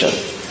physician.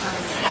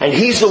 And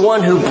He's the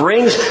one who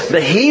brings the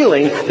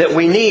healing that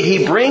we need.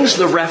 He brings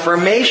the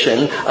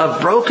reformation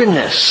of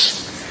brokenness.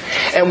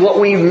 And what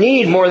we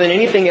need more than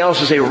anything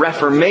else is a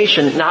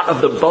reformation, not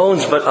of the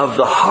bones, but of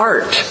the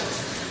heart.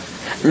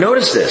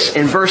 Notice this,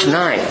 in verse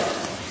 9,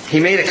 he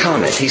made a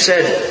comment. He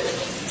said,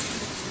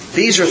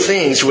 these are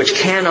things which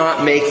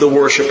cannot make the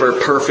worshiper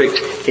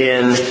perfect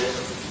in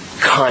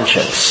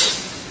conscience.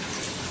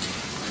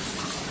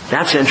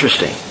 That's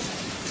interesting.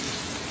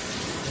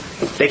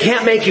 They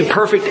can't make you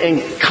perfect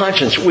in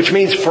conscience, which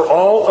means for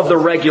all of the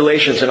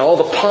regulations and all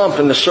the pomp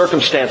and the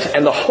circumstance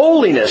and the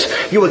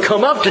holiness, you would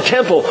come up to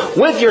temple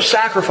with your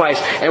sacrifice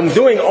and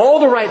doing all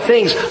the right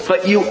things,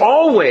 but you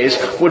always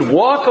would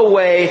walk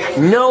away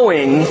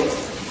knowing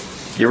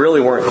you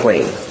really weren't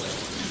clean.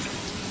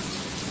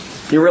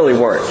 You really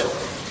weren't.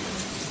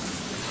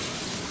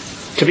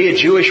 To be a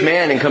Jewish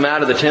man and come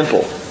out of the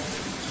temple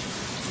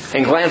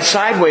and glance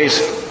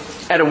sideways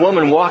at a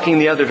woman walking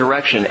the other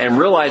direction and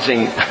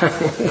realizing,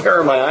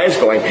 where are my eyes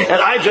going? And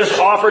I just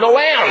offered a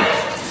lamb.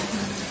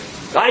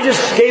 I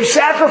just gave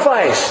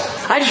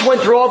sacrifice. I just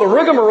went through all the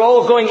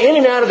rigmarole of going in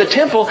and out of the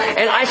temple,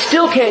 and I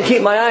still can't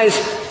keep my eyes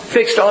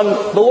fixed on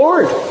the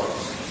Lord.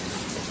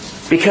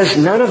 Because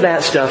none of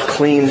that stuff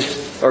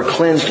cleansed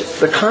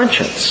the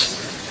conscience.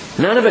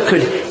 None of it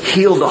could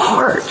heal the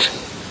heart.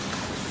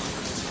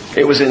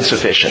 It was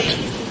insufficient.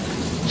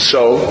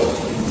 So,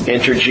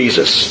 enter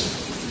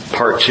Jesus.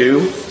 Part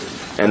 2.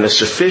 And the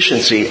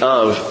sufficiency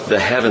of the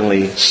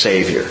heavenly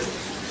Savior.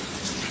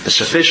 The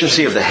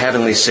sufficiency of the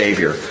heavenly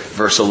Savior.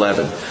 Verse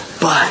 11.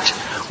 But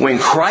when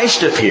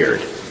Christ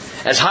appeared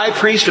as high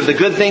priest of the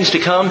good things to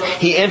come,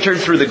 He entered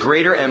through the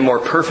greater and more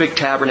perfect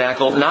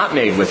tabernacle, not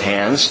made with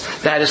hands,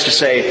 that is to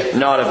say,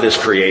 not of this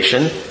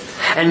creation,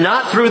 and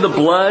not through the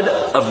blood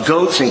of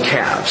goats and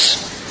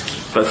calves,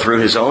 but through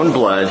His own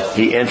blood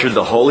He entered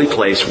the holy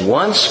place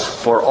once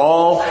for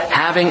all,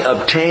 having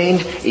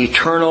obtained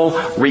eternal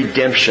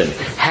redemption.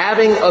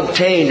 Having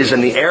obtained is in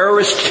the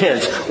aorist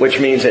tense, which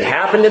means it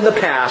happened in the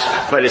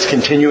past, but it's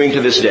continuing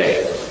to this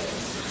day.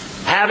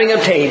 Having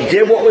obtained, He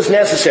did what was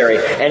necessary,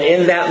 and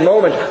in that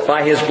moment,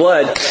 by His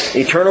blood,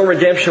 eternal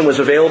redemption was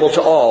available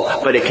to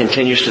all, but it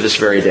continues to this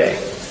very day.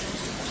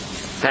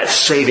 That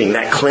saving,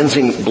 that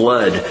cleansing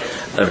blood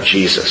of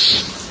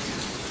Jesus.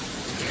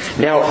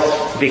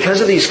 Now,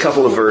 because of these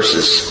couple of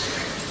verses,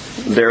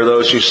 there are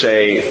those who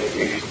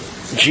say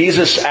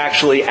Jesus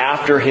actually,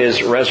 after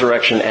His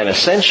resurrection and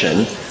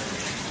ascension,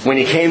 when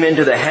He came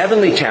into the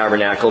heavenly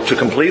tabernacle to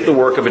complete the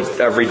work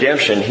of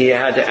redemption, He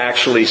had to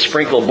actually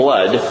sprinkle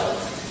blood,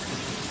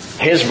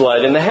 His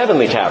blood, in the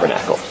heavenly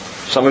tabernacle.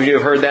 Some of you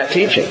have heard that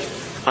teaching.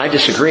 I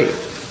disagree.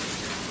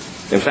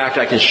 In fact,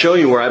 I can show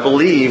you where I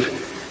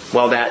believe,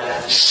 while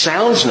that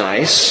sounds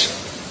nice,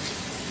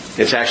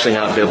 it's actually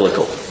not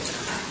biblical.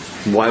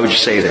 Why would you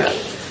say that?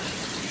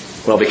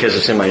 Well, because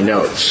it's in my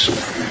notes.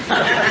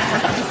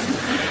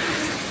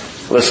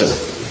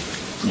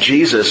 Listen,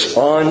 Jesus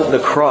on the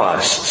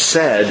cross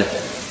said,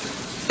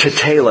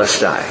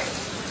 "Tetelestai."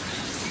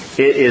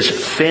 It is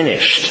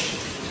finished.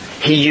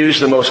 He used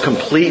the most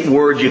complete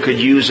word you could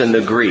use in the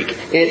Greek.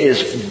 It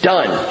is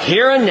done.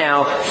 Here and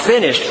now,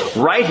 finished,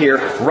 right here,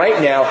 right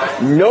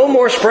now. No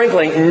more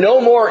sprinkling, no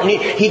more.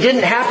 He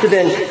didn't have to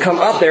then come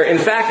up there. In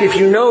fact, if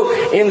you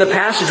note in the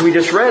passage we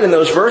just read in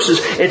those verses,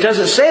 it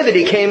doesn't say that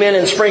He came in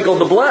and sprinkled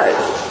the blood.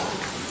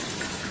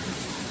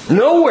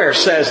 Nowhere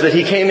says that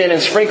He came in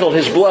and sprinkled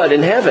His blood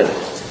in heaven.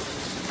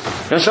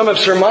 Now some have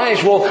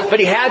surmised, well, but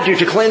He had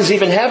to cleanse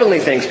even heavenly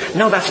things.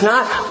 No, that's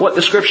not what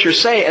the Scriptures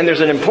say. And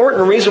there's an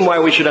important reason why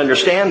we should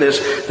understand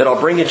this that I'll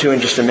bring you to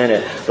in just a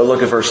minute. But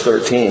look at verse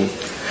 13.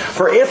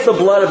 For if the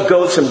blood of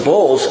goats and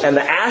bulls and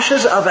the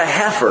ashes of a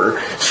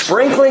heifer,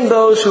 sprinkling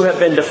those who have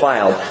been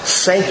defiled,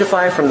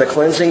 sanctify from the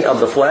cleansing of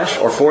the flesh,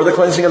 or for the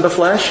cleansing of the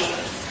flesh,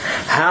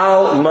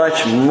 how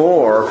much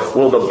more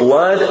will the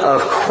blood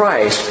of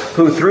Christ,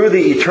 who through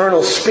the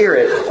eternal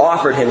Spirit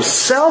offered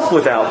Himself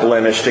without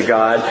blemish to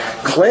God,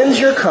 cleanse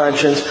your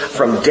conscience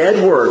from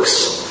dead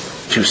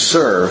works to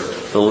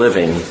serve the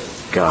living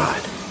God.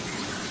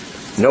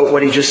 Note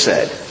what he just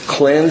said.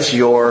 Cleanse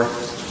your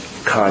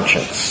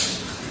conscience.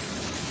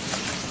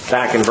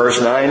 Back in verse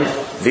 9,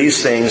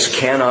 these things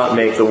cannot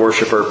make the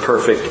worshiper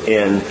perfect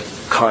in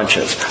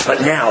conscience.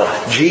 But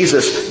now,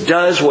 Jesus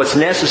does what's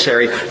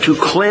necessary to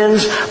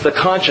cleanse the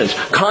conscience.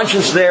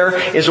 Conscience there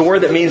is a word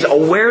that means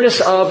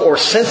awareness of or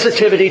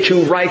sensitivity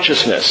to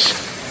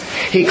righteousness.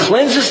 He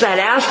cleanses that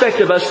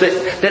aspect of us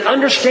that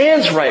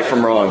understands right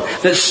from wrong,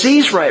 that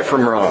sees right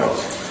from wrong.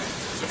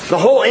 The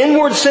whole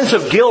inward sense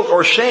of guilt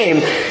or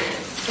shame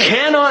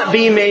cannot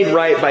be made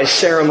right by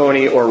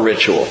ceremony or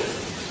ritual.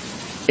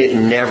 It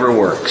never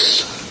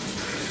works.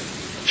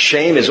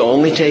 Shame is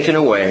only taken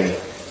away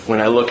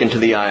when I look into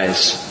the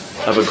eyes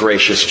of a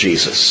gracious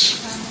Jesus.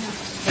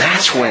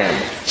 That's when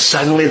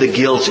suddenly the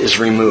guilt is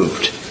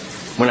removed.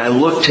 When I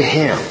look to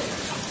Him.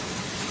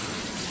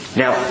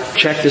 Now,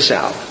 check this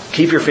out.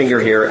 Keep your finger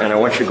here, and I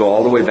want you to go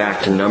all the way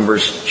back to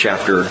Numbers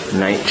chapter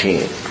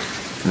 19.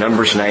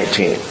 Numbers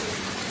 19.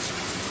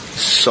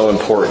 So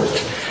important.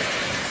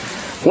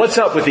 What's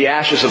up with the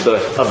ashes of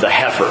the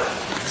heifer?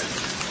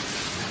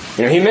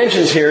 He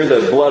mentions here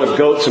the blood of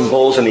goats and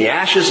bulls and the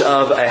ashes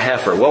of a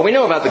heifer. Well, we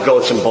know about the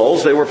goats and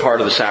bulls. They were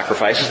part of the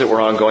sacrifices that were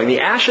ongoing.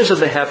 The ashes of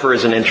the heifer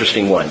is an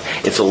interesting one.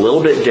 It's a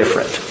little bit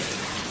different.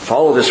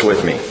 Follow this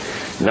with me.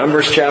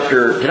 Numbers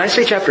chapter, did I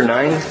say chapter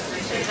 9?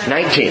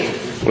 19.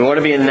 We want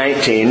to be in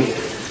 19,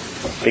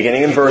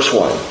 beginning in verse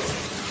 1.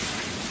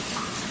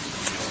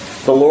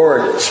 The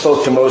Lord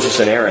spoke to Moses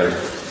and Aaron,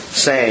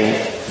 saying,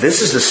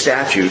 "This is the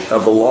statute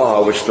of the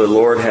law which the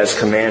Lord has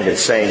commanded,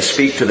 saying,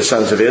 speak to the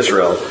sons of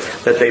Israel,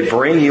 that they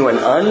bring you an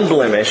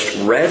unblemished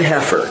red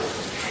heifer,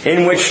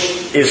 in which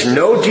is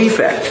no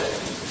defect,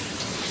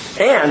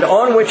 and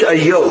on which a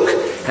yoke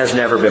has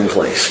never been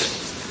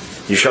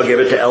placed. You shall give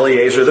it to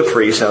Eleazar the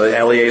priest." Now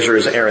Eleazar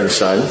is Aaron's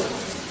son.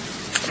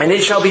 "And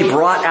it shall be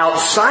brought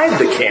outside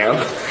the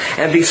camp,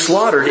 and be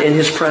slaughtered in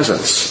his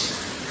presence.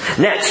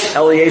 Next,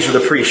 Eleazar the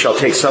priest shall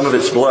take some of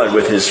its blood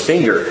with his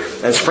finger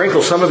and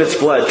sprinkle some of its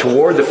blood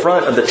toward the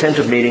front of the tent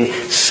of meeting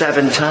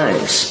 7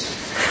 times.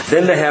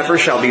 Then the heifer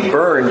shall be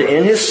burned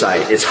in his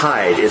sight, its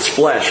hide, its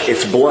flesh,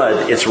 its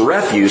blood, its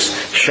refuse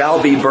shall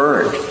be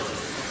burned.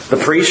 The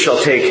priest shall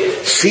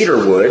take cedar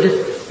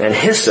wood and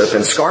hyssop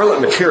and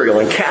scarlet material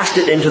and cast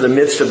it into the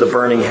midst of the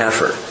burning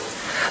heifer.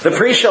 The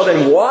priest shall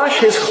then wash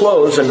his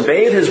clothes and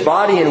bathe his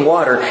body in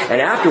water, and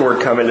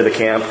afterward come into the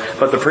camp,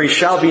 but the priest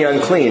shall be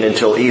unclean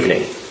until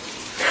evening.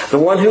 The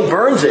one who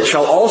burns it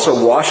shall also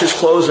wash his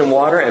clothes in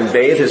water and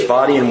bathe his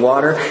body in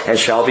water, and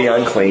shall be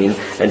unclean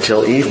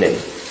until evening.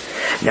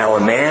 Now a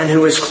man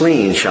who is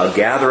clean shall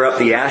gather up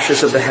the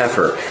ashes of the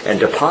heifer and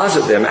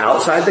deposit them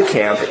outside the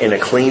camp in a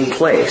clean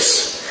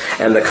place.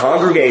 And the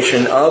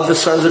congregation of the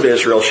sons of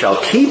Israel shall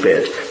keep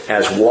it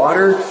as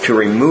water to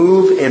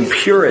remove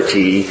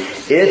impurity.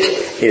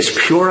 It is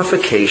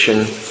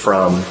purification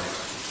from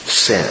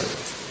sin."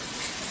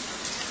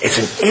 It's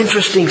an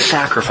interesting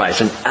sacrifice,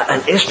 an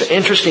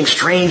interesting,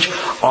 strange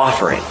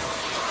offering.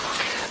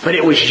 But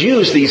it was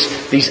used,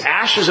 these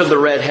ashes of the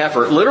red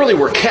heifer literally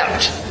were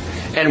kept.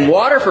 And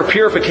water for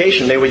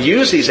purification, they would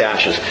use these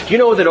ashes. Do you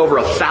know that over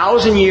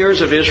 1,000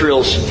 years of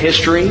Israel's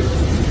history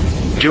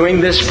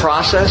doing this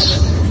process,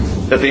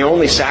 that they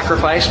only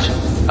sacrificed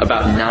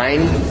about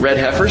 9 red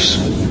heifers?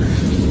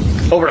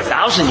 Over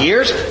 1,000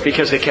 years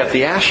because they kept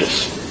the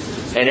ashes.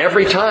 And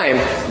every time,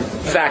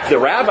 in fact, the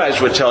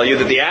rabbis would tell you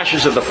that the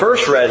ashes of the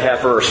first red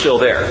heifer are still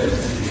there.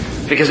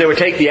 Because they would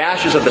take the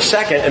ashes of the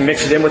second and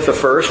mix it in with the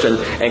first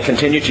and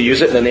continue to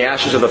use it. And then the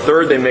ashes of the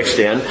third they mixed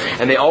in.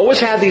 And they always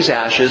had these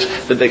ashes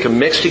that they could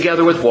mix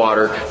together with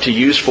water to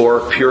use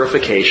for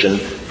purification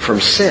from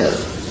sin.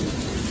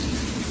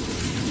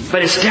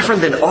 But it's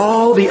different than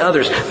all the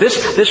others.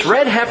 This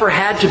red heifer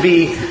had to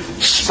be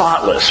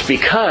spotless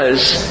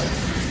because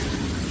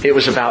it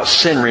was about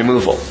sin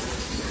removal.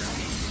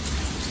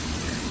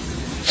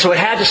 So it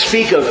had to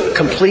speak of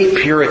complete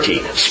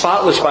purity.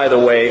 Spotless, by the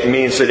way,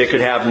 means that it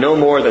could have no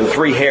more than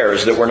 3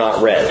 hairs that were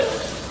not red.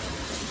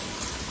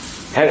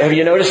 Have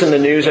you noticed in the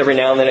news every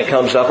now and then it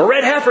comes up, a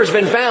red heifer has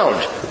been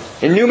found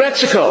in New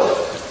Mexico.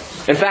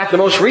 In fact, the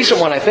most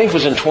recent one I think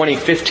was in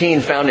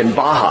 2015, found in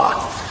Baja.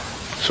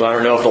 So I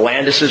don't know if the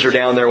Landises are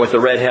down there with the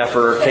red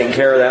heifer taking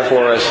care of that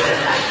for us.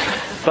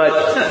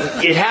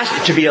 But it has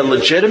to be a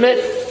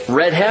legitimate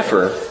red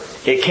heifer.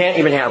 It can't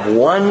even have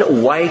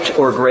 1 white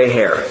or gray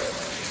hair.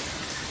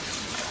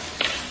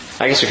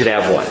 I guess it could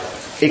have 1.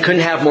 It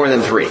couldn't have more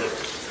than 3.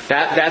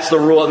 That's the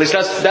rule. At least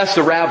that's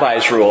the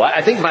rabbi's rule.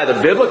 I think by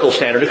the biblical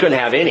standard, it couldn't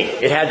have any.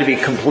 It had to be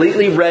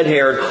completely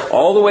red-haired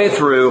all the way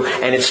through,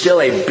 and it's still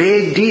a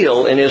big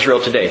deal in Israel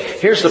today.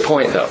 Here's the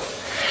point, though.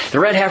 The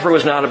red heifer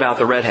was not about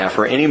the red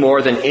heifer any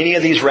more than any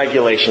of these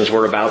regulations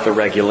were about the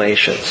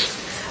regulations.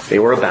 They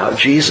were about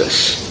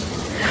Jesus.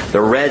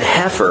 The red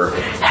heifer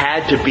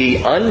had to be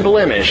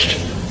unblemished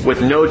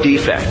with no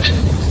defect,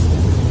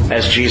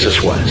 as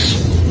Jesus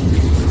was.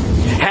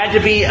 had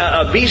to be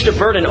a beast of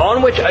burden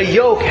on which a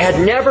yoke had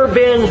never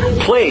been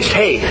placed.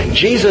 Hey,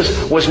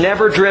 Jesus was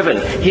never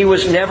driven. He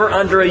was never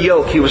under a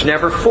yoke. He was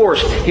never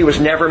forced. He was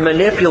never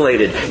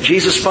manipulated.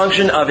 Jesus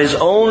functioned of His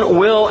own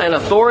will and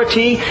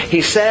authority.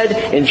 He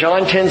said in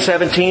John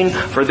 10:17,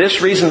 "For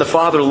this reason the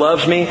Father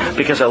loves me,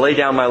 because I lay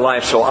down my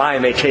life so I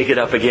may take it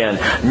up again.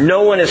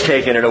 No one has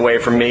taken it away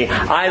from me.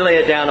 I lay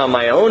it down on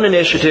my own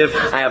initiative.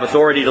 I have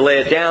authority to lay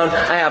it down.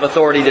 I have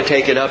authority to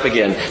take it up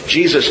again."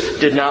 Jesus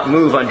did not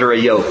move under a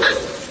yoke.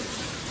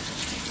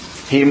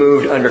 He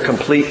moved under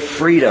complete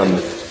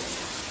freedom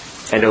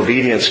and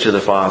obedience to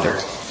the Father.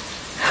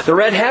 The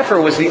red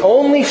heifer was the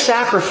only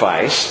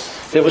sacrifice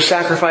that was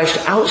sacrificed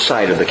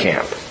outside of the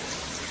camp.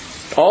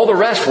 All the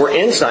rest were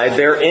inside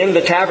there in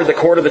the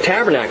court of the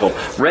tabernacle.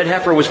 Red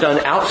heifer was done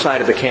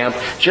outside of the camp,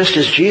 just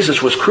as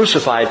Jesus was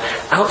crucified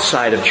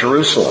outside of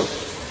Jerusalem.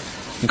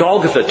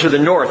 Golgotha to the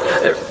north.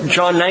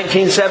 John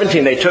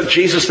 19:17. They took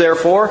Jesus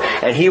therefore,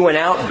 and He went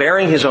out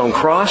bearing His own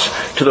cross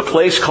to the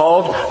place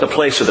called the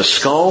place of the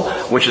skull,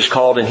 which is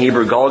called in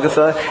Hebrew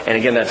Golgotha. And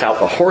again, that's out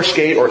the horse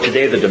gate, or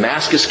today the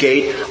Damascus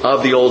gate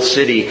of the old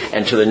city,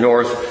 and to the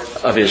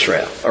north of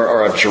Israel,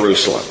 or of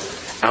Jerusalem,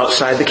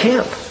 outside the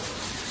camp.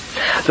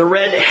 The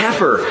red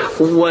heifer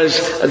was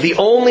the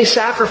only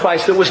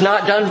sacrifice that was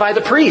not done by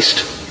the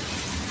priest.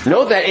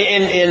 Note that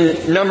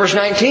in Numbers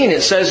 19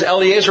 it says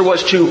Eleazar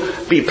was to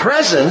be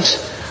present,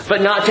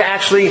 but not to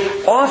actually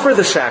offer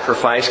the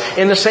sacrifice,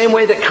 in the same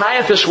way that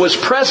Caiaphas was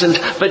present,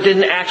 but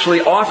didn't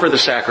actually offer the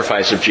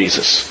sacrifice of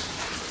Jesus.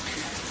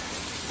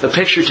 The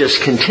picture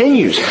just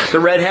continues. The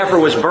red heifer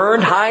was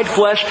burned, hide,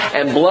 flesh,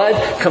 and blood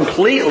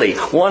completely,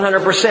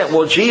 100%.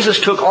 Well,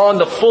 Jesus took on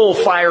the full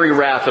fiery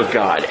wrath of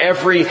God.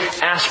 Every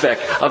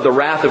aspect of the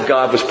wrath of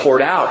God was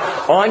poured out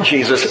on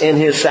Jesus in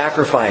His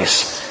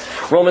sacrifice.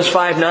 Romans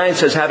 5:9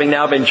 says, "Having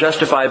now been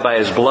justified by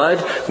His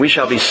blood, we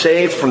shall be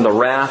saved from the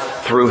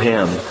wrath through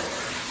Him."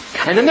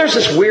 And then there's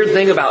this weird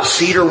thing about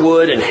cedar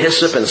wood and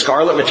hyssop and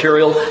scarlet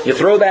material. You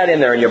throw that in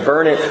there and you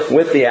burn it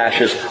with the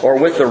ashes or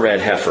with the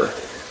red heifer.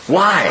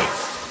 Why?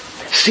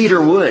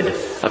 Cedar wood,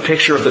 a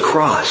picture of the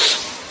cross.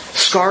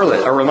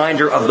 Scarlet, a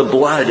reminder of the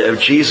blood of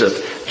Jesus.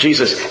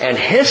 And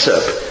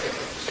hyssop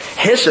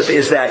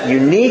is that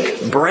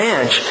unique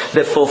branch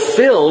that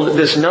fulfilled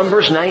this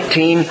Numbers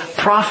 19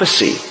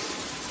 prophecy.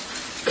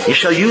 You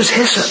shall use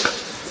hyssop.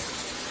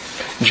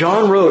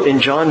 John wrote in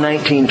John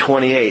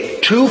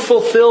 19:28, to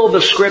fulfill the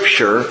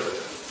Scripture,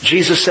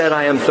 Jesus said,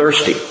 "I am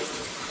thirsty."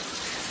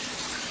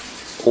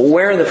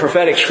 Where in the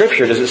prophetic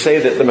Scripture does it say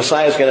that the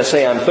Messiah is going to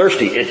say, "I'm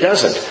thirsty"? It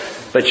doesn't.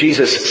 But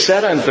Jesus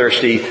said, "I'm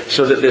thirsty,"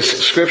 so that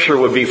this Scripture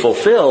would be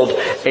fulfilled.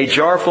 A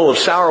jar full of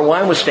sour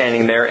wine was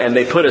standing there, and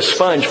they put a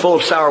sponge full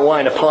of sour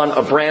wine upon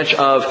a branch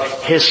of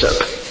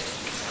hyssop.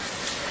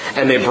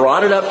 And they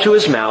brought it up to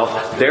His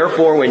mouth.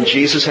 Therefore, when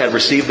Jesus had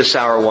received the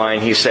sour wine,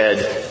 He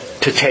said,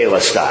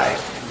 "Tetelestai."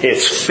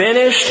 It's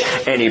finished.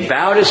 And He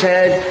bowed His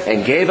head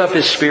and gave up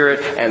His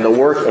spirit, and the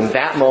work in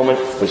that moment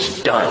was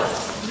done.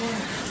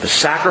 The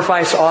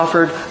sacrifice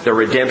offered, the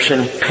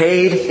redemption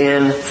paid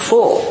in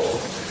full.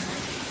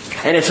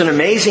 And it's an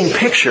amazing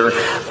picture,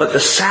 but the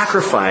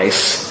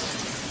sacrifice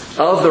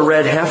of the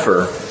red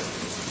heifer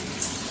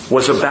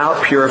was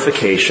about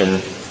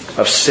purification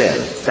of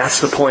sin. That's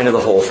the point of the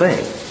whole thing.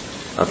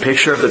 A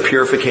picture of the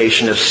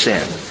purification of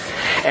sin.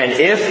 And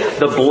if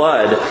the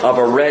blood of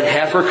a red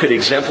heifer could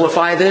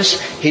exemplify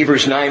this,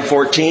 Hebrews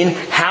 9:14,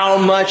 how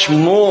much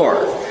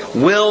more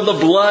will the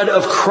blood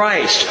of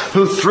Christ,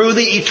 who through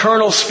the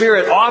eternal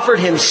Spirit offered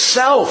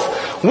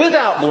Himself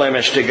without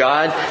blemish to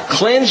God,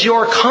 cleanse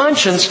your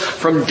conscience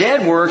from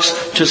dead works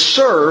to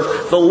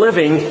serve the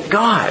living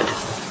God?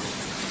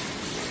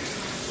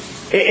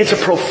 It's a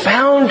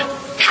profound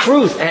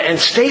truth and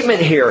statement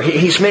here.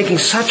 He's making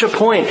such a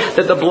point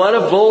that the blood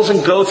of bulls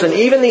and goats and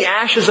even the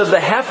ashes of the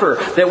heifer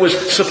that was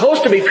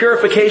supposed to be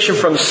purification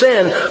from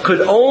sin could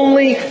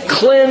only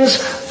cleanse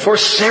for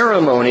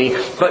ceremony,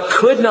 but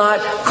could not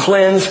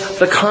cleanse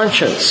the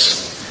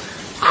conscience.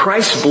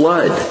 Christ's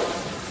blood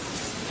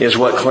is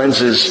what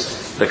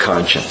cleanses the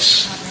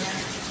conscience.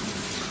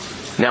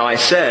 Now, I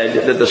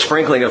said that the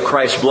sprinkling of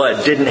Christ's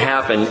blood didn't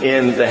happen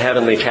in the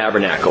heavenly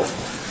tabernacle.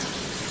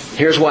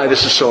 Here's why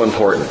this is so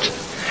important.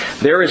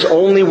 There is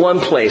only one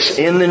place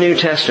in the New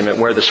Testament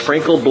where the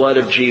sprinkled blood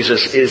of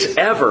Jesus is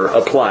ever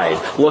applied.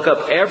 Look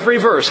up every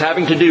verse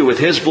having to do with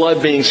His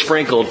blood being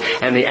sprinkled,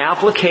 and the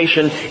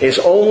application is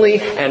only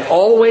and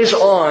always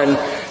on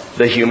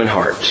the human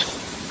heart.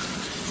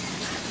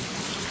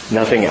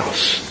 Nothing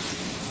else.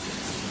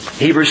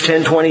 Hebrews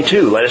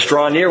 10:22, let us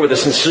draw near with a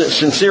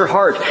sincere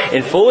heart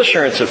in full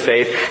assurance of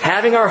faith,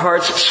 having our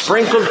hearts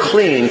sprinkled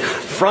clean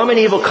from an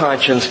evil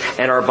conscience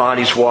and our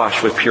bodies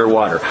washed with pure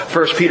water.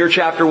 1 Peter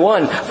chapter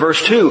 1,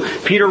 verse 2,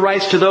 Peter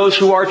writes to those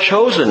who are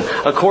chosen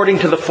according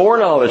to the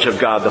foreknowledge of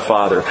God the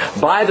Father,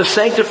 by the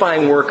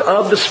sanctifying work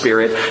of the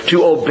Spirit,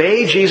 to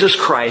obey Jesus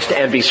Christ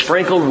and be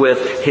sprinkled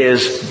with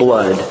His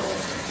blood.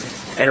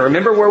 And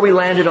remember where we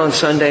landed on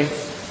Sunday?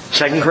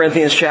 2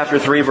 Corinthians chapter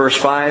 3 verse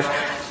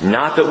 5,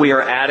 not that we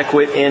are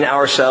adequate in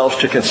ourselves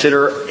to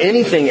consider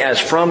anything as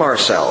from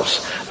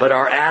ourselves, but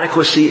our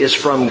adequacy is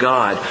from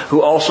God,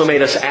 who also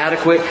made us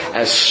adequate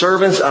as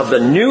servants of the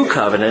new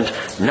covenant,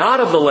 not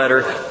of the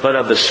letter, but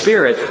of the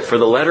Spirit, for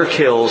the letter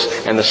kills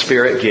and the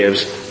Spirit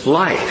gives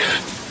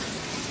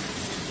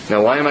life.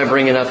 Now why am I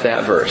bringing up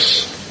that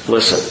verse?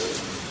 Listen,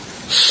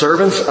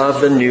 servants of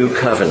the new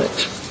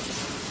covenant.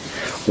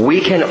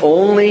 We can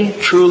only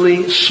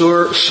truly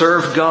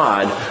serve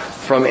God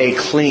from a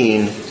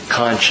clean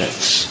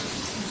conscience.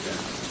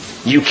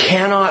 You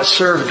cannot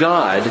serve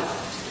God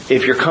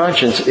if your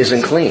conscience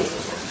isn't clean.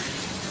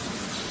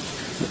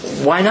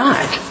 Why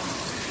not?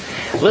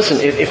 Listen,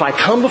 if I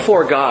come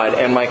before God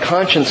and my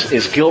conscience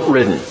is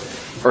guilt-ridden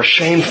or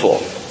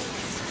shameful,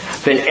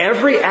 then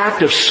every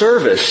act of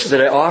service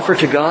that I offer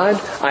to God,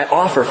 I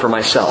offer for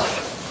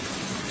myself.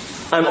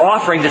 I'm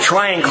offering to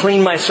try and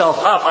clean myself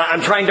up.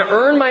 I'm trying to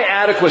earn my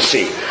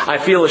adequacy. I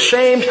feel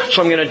ashamed,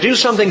 so I'm going to do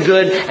something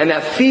good, and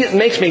that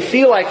makes me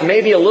feel like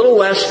maybe a little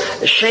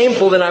less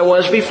shameful than I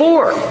was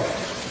before.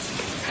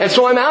 And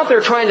so I'm out there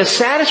trying to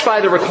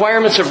satisfy the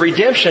requirements of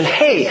redemption.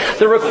 Hey,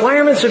 the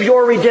requirements of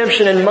your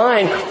redemption and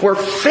mine were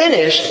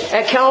finished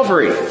at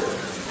Calvary.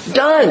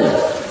 Done.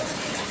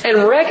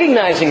 And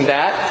recognizing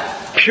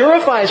that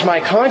purifies my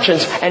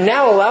conscience and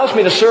now allows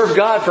me to serve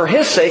God for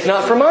His sake,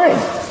 not for mine.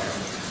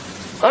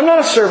 I'm not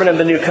a servant of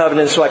the new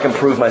covenant so I can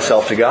prove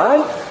myself to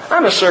God.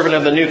 I'm a servant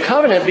of the new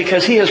covenant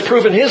because He has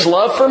proven His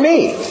love for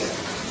me.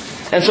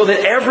 And so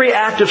that every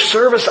act of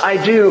service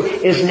I do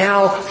is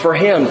now for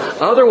Him.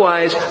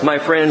 Otherwise, my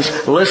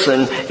friends,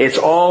 listen, it's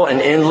all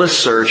an endless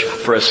search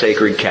for a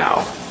sacred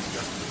cow.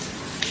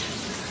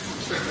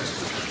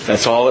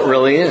 That's all it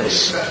really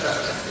is.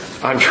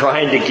 I'm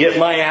trying to get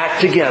my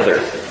act together.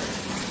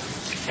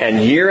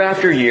 And year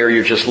after year,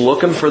 you're just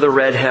looking for the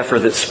red heifer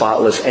that's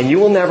spotless, and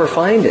you will never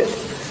find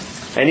it.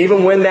 And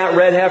even when that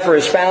red heifer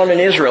is found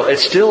in Israel, it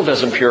still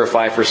doesn't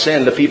purify for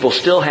sin. The people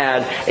still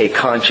had a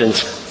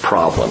conscience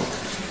problem.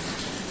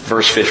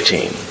 Verse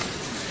 15.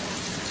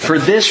 For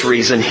this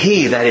reason,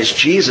 He, that is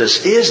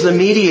Jesus, is the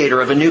mediator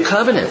of a new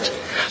covenant.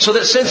 So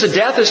that since a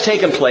death has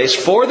taken place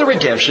for the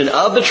redemption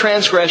of the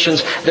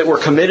transgressions that were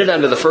committed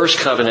under the first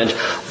covenant,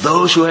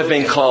 those who have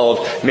been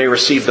called may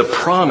receive the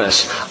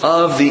promise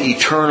of the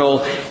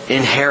eternal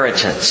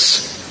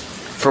inheritance.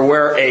 For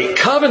where a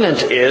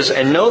covenant is,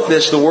 and note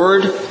this, the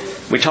word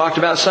we talked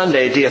about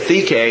Sunday,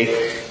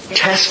 diatheke,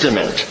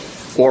 testament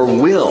or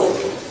will.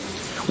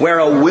 Where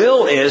a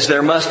will is,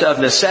 there must of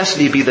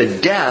necessity be the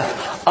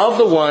death of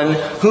the one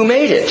who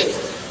made it.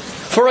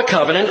 For a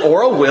covenant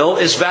or a will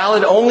is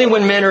valid only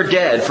when men are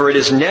dead, for it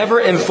is never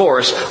in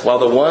force while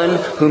the one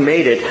who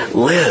made it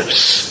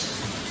lives.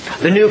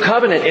 The new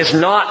covenant is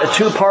not a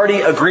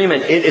two-party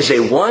agreement. It is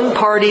a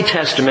one-party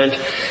testament.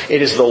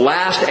 It is the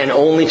last and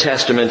only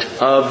testament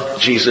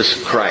of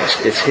Jesus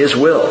Christ. It's His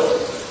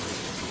will.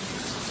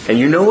 And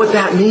you know what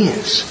that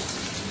means.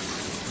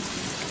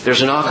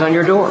 There's a knock on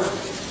your door.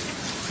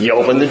 You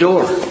open the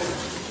door.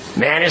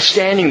 Man is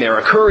standing there,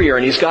 a courier,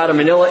 and he's got a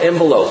manila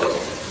envelope.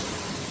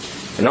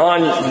 And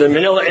on the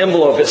manila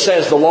envelope it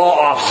says the law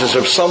offices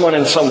of someone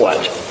and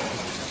somewhat.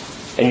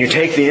 And you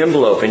take the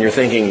envelope and you're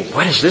thinking,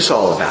 what is this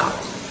all about?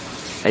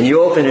 And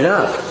you open it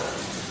up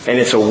and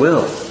it's a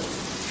will.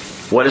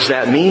 What does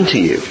that mean to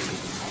you?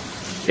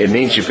 It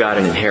means you've got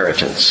an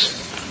inheritance.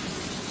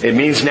 It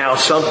means now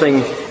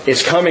something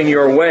is coming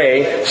your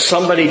way.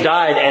 Somebody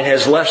died and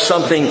has left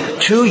something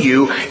to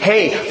you.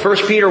 Hey, 1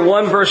 Peter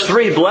 1 verse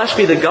 3, blessed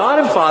be the God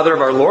and Father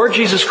of our Lord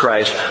Jesus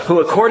Christ,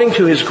 who according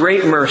to His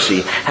great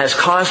mercy has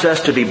caused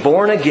us to be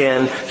born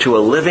again to a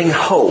living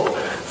hope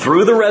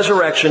through the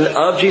resurrection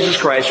of Jesus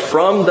Christ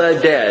from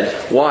the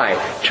dead. Why?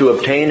 To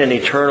obtain an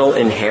eternal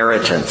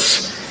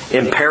inheritance,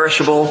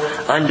 imperishable,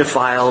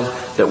 undefiled,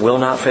 that will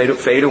not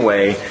fade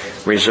away,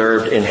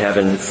 reserved in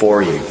heaven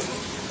for you.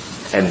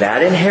 And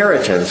that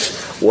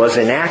inheritance was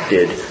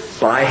enacted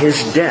by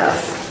His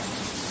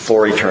death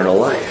for eternal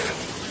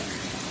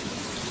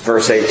life.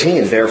 Verse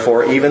 18,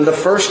 therefore even the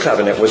first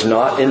covenant was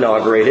not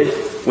inaugurated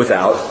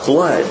without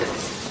blood.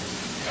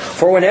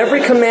 For when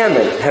every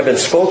commandment had been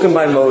spoken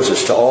by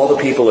Moses to all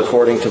the people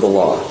according to the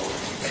law,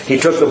 he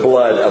took the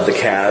blood of the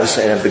calves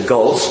and of the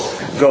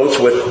goats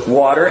with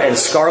water and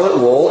scarlet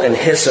wool and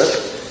hyssop,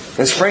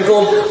 and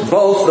sprinkled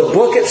both the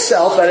book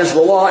itself, that is the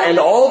law, and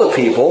all the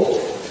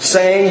people,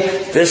 saying,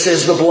 this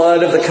is the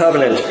blood of the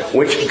covenant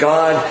which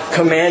God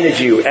commanded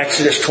you.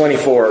 Exodus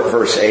 24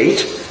 verse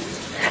 8.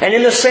 And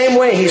in the same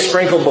way He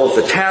sprinkled both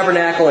the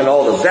tabernacle and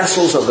all the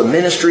vessels of the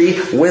ministry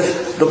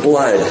with the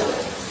blood.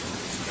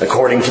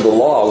 According to the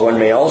law, one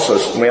may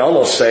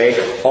almost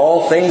say,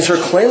 all things are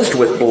cleansed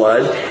with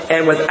blood,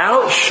 and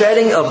without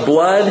shedding of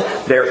blood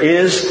there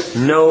is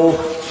no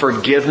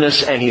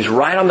forgiveness. And he's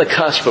right on the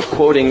cusp of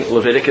quoting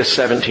Leviticus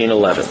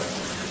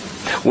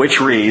 17:11, which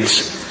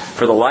reads,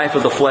 for the life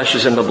of the flesh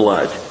is in the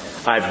blood.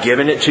 I've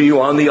given it to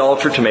you on the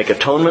altar to make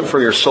atonement for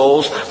your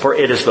souls, for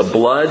it is the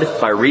blood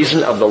by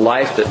reason of the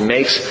life that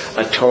makes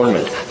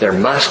atonement. There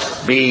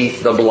must be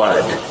the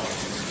blood.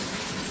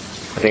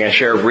 I think I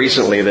shared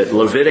recently that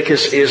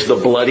Leviticus is the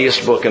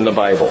bloodiest book in the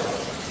Bible.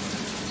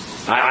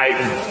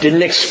 I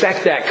didn't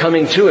expect that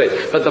coming to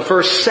it, but the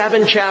first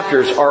 7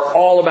 chapters are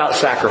all about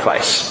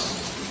sacrifice.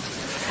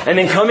 And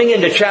then coming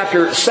into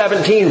chapter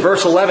 17,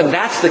 verse 11,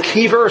 that's the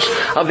key verse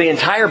of the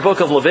entire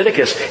book of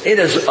Leviticus. It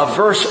is a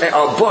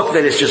book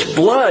that is just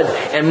blood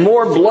and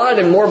more blood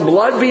and more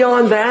blood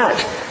beyond that.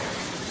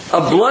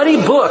 A bloody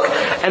book.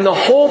 And the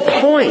whole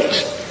point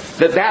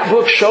that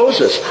book shows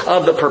us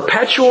of the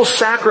perpetual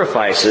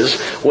sacrifices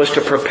was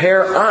to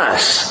prepare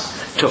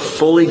us to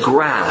fully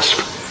grasp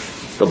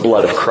the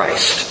blood of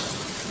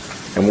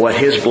Christ and what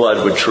His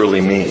blood would truly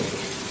mean.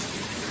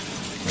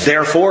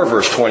 Therefore,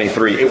 verse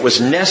 23, it was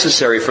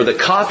necessary for the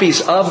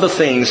copies of the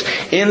things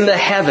in the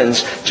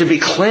heavens to be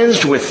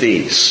cleansed with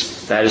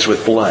these, that is,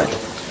 with blood.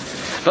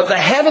 But the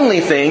heavenly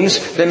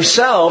things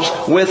themselves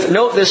with,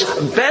 note this,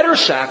 better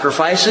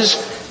sacrifices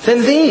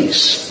than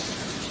these.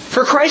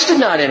 For Christ did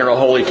not enter a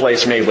holy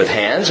place made with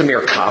hands, a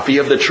mere copy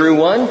of the true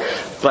one,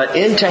 but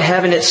into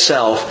heaven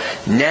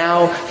itself,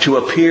 now to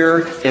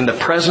appear in the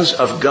presence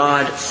of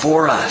God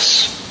for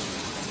us.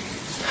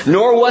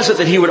 Nor was it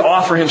that He would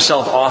offer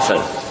Himself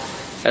often,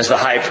 as the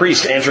high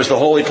priest enters the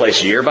holy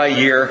place year by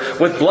year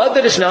with blood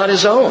that is not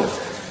his own.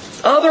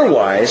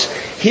 Otherwise,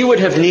 He would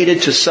have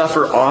needed to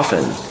suffer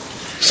often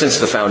since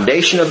the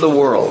foundation of the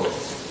world.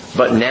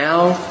 But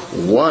now,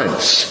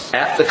 once,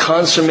 at the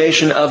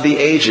consummation of the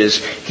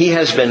ages, He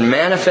has been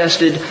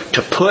manifested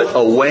to put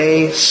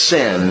away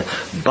sin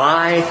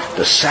by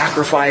the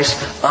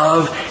sacrifice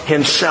of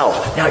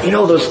Himself. Now,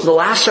 the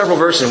last several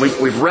verses,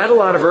 and we've read a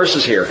lot of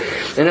verses here.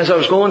 And as I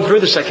was going through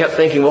this, I kept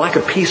thinking, well, I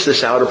could piece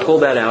this out or pull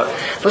that out.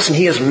 Listen,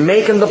 He is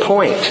making the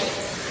point.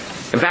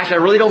 In fact, I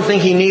really don't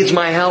think He needs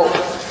my help.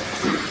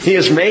 He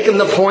is making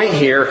the point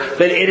here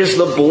that it is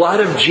the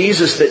blood of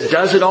Jesus that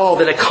does it all,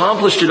 that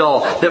accomplished it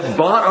all, that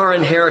bought our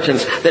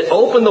inheritance, that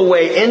opened the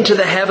way into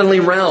the heavenly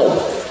realm.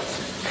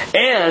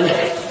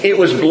 And it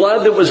was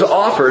blood that was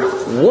offered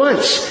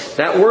once.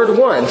 That word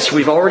once,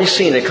 we've already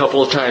seen a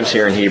couple of times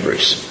here in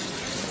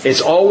Hebrews.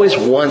 It's always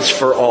once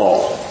for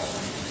all.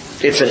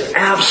 It's an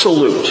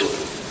absolute.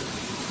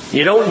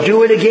 You don't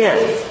do it again.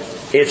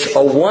 It's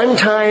a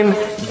one-time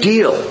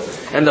deal.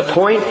 And the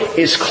point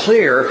is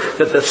clear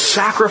that the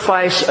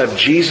sacrifice of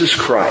Jesus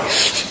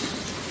Christ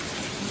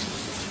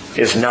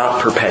is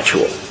not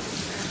perpetual.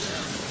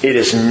 It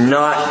is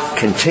not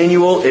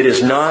continual. It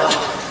is not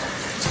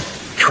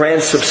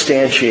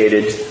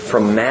transubstantiated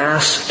from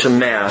Mass to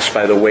Mass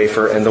by the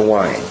wafer and the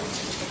wine,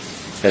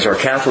 as our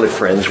Catholic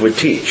friends would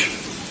teach.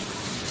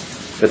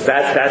 But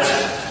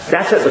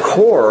that's at the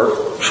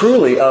core,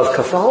 truly, of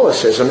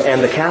Catholicism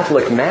and the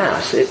Catholic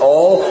Mass. It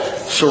all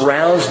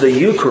surrounds the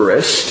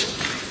Eucharist,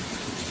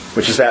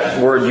 which is that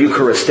word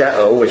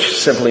Eucharisteo, which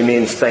simply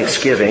means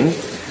thanksgiving.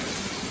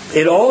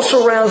 It all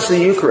surrounds the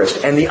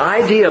Eucharist. And the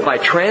idea by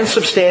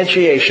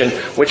transubstantiation,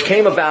 which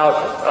came about,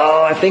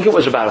 I think it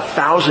was about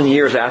 1,000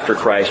 years after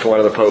Christ, one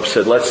of the popes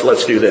said,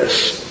 let's do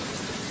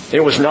this.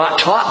 It was not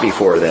taught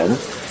before then.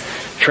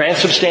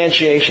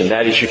 Transubstantiation,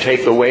 that is, you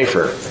take the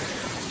wafer,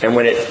 and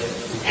when it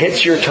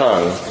hits your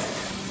tongue,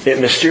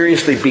 it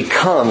mysteriously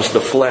becomes the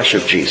flesh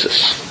of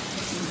Jesus.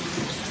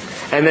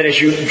 And then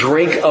as you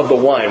drink of the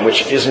wine,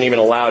 which isn't even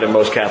allowed in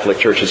most Catholic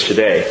churches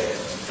today,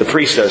 the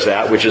priest does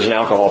that, which is an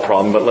alcohol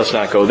problem, but let's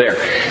not go there.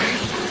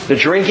 The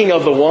drinking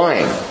of the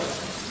wine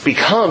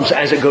becomes,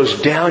 as it goes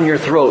down your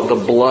throat, the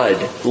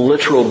blood,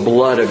 literal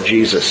blood of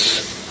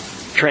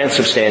Jesus.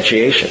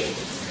 Transubstantiation.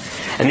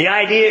 And the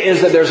idea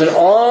is that there's an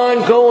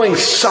ongoing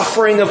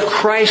suffering of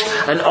Christ,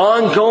 an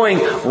ongoing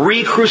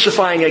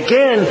re-crucifying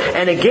again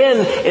and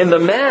again in the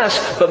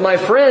Mass. But my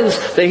friends,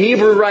 the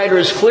Hebrew writer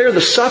is clear,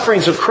 the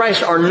sufferings of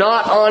Christ are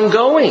not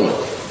ongoing.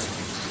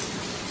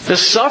 The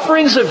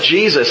sufferings of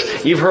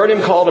Jesus, you've heard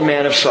Him called a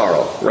man of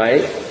sorrow,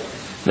 right?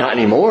 Not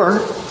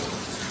anymore.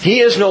 He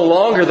is no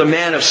longer the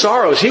man of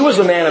sorrows. He was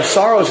the man of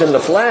sorrows in the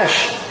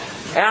flesh.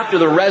 After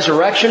the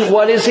resurrection,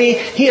 what is He?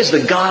 He is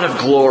the God of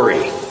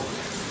glory.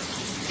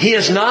 He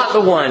is not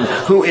the one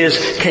who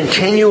is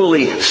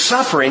continually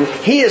suffering.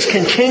 He is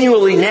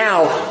continually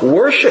now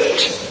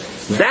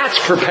worshipped. That's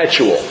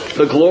perpetual,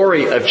 the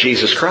glory of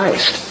Jesus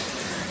Christ.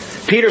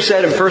 Peter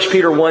said in 1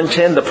 Peter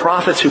 1:10, the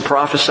prophets who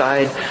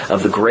prophesied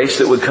of the grace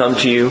that would come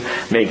to you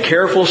made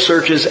careful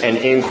searches and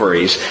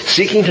inquiries,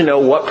 seeking to know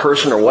what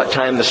person or what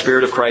time the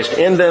Spirit of Christ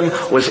in them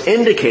was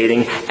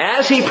indicating,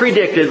 as He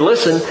predicted,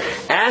 listen,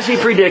 as He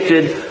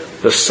predicted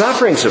the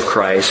sufferings of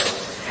Christ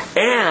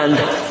and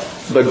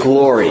the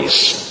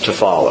glories to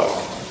follow.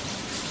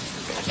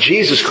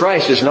 Jesus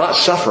Christ is not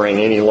suffering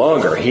any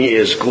longer. He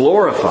is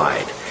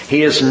glorified.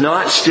 He is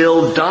not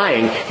still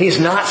dying. He's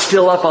not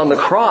still up on the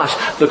cross.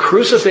 The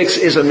crucifix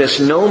is a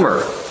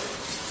misnomer.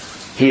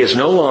 He is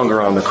no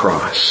longer on the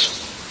cross.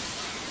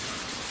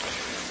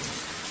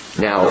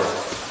 Now,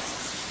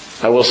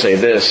 I will say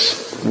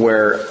this,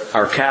 where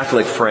our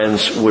Catholic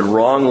friends would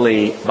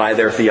wrongly, by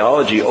their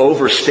theology,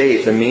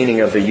 overstate the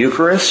meaning of the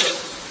Eucharist,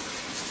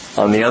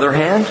 on the other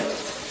hand,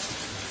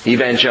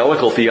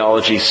 evangelical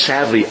theology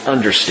sadly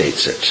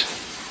understates it.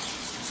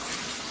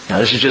 Now,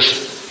 this is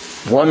just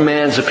One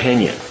man's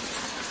opinion.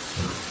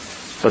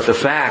 But the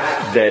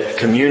fact that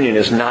communion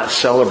is not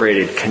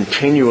celebrated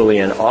continually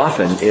and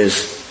often is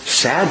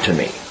sad to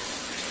me.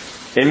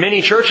 In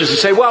many churches they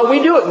say, well,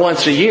 we do it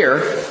once a year.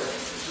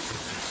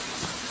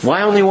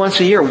 Why only once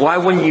a year? Why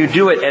wouldn't you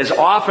do it as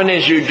often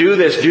as you do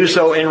this? Do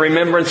so in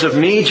remembrance of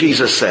me,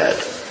 Jesus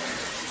said.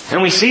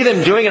 And we see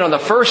them doing it on the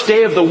first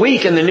day of the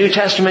week in the New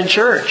Testament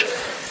church.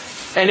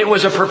 And it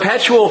was a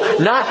perpetual,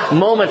 not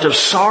moment of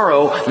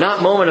sorrow,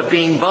 not moment of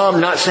being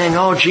bummed, not saying,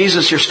 oh,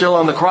 Jesus, you're still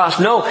on the cross.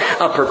 No,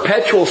 a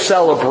perpetual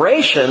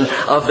celebration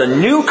of the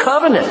new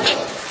covenant.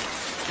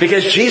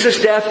 Because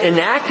Jesus' death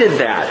enacted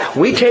that.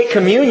 We take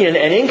communion,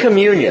 and in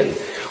communion,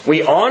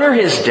 we honor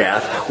His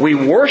death, we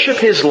worship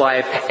His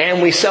life,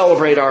 and we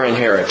celebrate our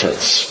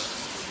inheritance.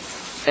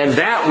 And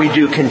that we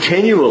do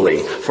continually.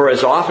 For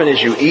as often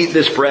as you eat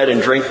this bread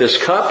and drink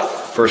this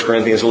cup, 1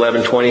 Corinthians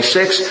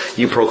 11:26,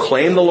 you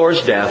proclaim the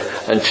Lord's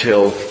death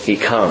until He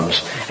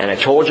comes. And I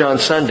told you on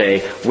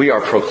Sunday, we are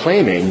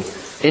proclaiming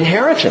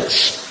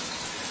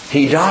inheritance.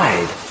 He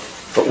died,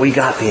 but we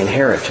got the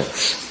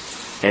inheritance.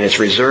 And it's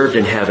reserved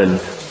in heaven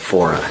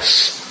for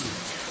us.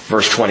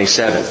 Verse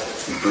 27.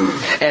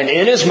 And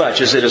inasmuch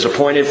as it is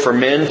appointed for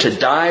men to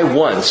die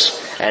once,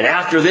 and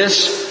after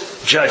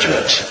this,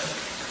 judgment,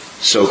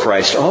 so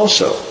Christ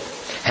also,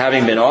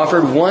 having been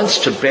offered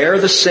once to bear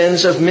the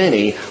sins of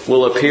many,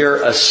 will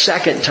appear a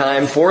second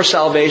time for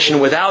salvation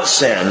without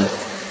sin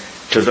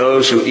to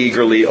those who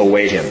eagerly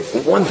await Him.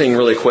 One thing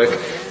really quick,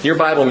 your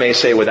Bible may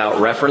say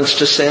without reference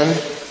to sin,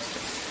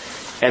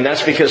 and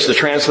that's because the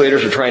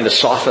translators are trying to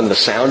soften the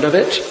sound of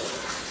it,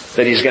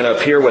 that He's going to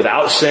appear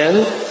without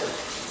sin,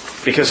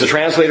 because the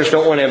translators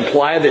don't want to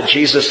imply that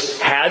Jesus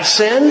had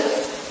sin.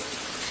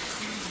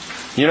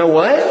 You know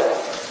what?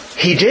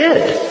 He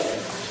did.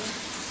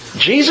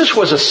 Jesus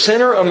was a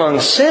sinner among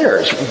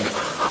sinners.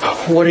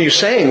 What are you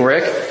saying,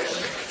 Rick?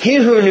 He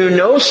who knew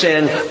no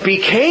sin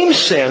became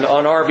sin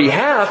on our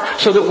behalf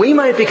so that we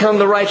might become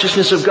the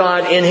righteousness of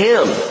God in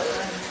Him.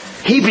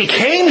 He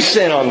became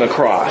sin on the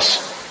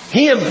cross.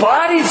 He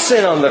embodied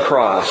sin on the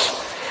cross.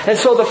 And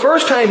so the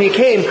first time He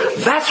came,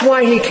 that's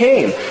why He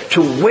came.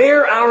 To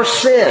wear our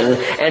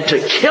sin and to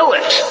kill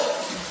it.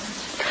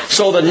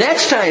 So the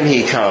next time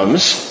He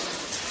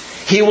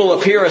comes, He will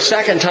appear a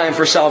second time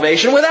for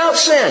salvation without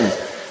sin.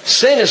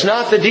 Sin is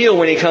not the deal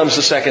when He comes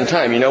the second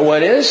time. You know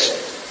what is?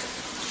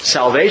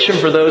 Salvation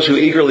for those who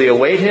eagerly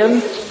await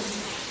Him.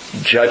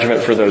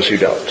 Judgment for those who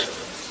don't.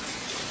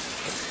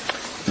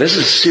 This is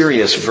a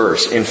serious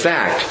verse. In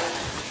fact,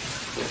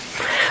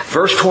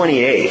 verse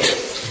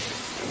 28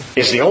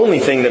 is the only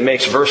thing that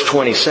makes verse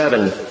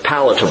 27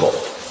 palatable.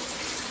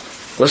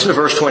 Listen to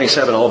verse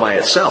 27 all by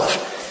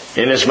itself.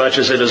 Inasmuch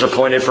as it is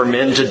appointed for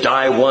men to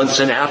die once,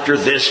 and after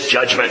this,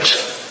 judgment.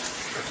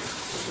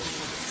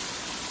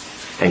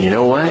 And you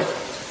know what?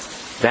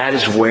 That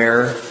is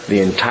where the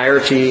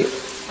entirety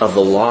of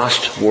the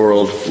lost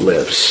world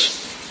lives.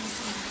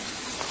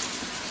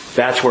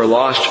 That's where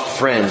lost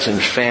friends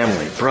and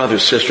family,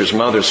 brothers, sisters,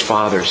 mothers,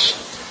 fathers,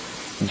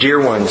 dear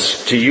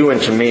ones to you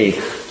and to me,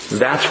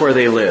 that's where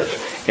they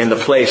live. In the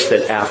place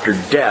that after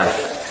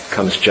death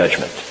comes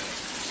judgment.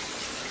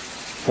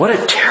 What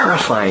a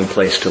terrifying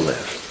place to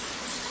live.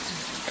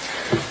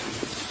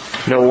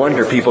 No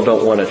wonder people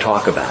don't want to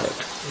talk about it.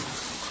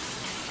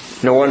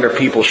 No wonder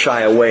people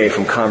shy away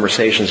from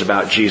conversations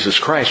about Jesus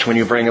Christ when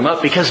you bring Him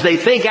up, because they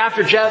think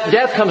after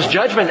death comes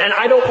judgment, and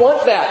I don't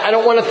want that. I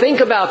don't want to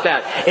think about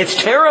that.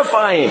 It's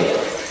terrifying.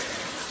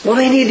 Well,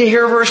 they need to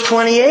hear verse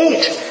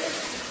 28.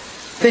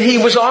 That He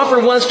was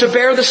offered once to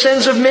bear the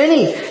sins of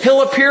many.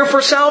 He'll appear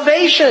for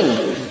salvation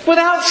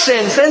without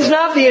sin. Sin's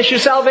not the issue.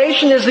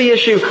 Salvation is the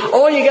issue.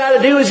 All you got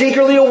to do is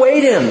eagerly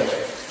await Him.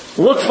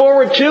 Look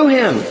forward to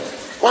Him.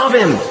 Love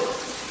Him.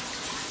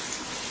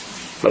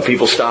 But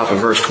people stop in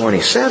verse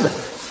 27.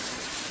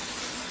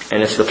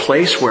 And it's the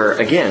place where,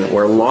 again,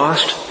 where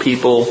lost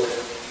people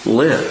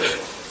live.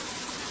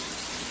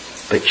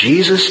 But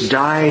Jesus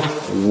died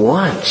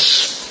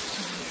once.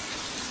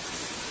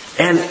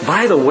 And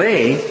by the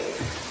way,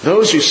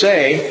 those who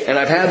say, and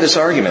I've had this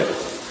argument,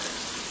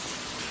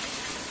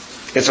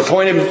 it's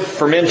appointed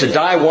for men to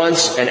die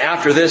once, and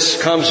after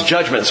this comes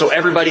judgment, so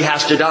everybody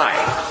has to die.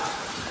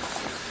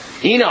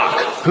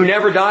 Enoch, who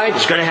never died,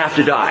 is going to have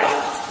to die.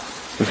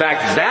 In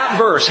fact, that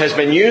verse has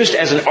been used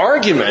as an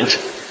argument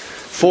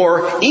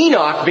for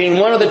Enoch being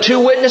one of the two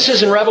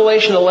witnesses in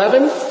Revelation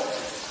 11.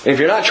 And if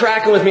you're not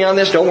tracking with me on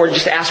this, don't worry,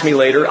 just ask me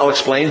later, I'll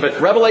explain.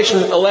 But Revelation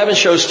 11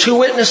 shows two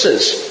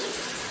witnesses.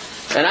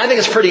 And I think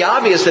it's pretty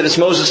obvious that it's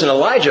Moses and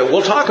Elijah.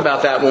 We'll talk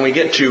about that when we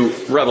get to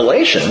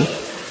Revelation.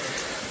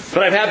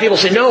 But I've had people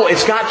say, no,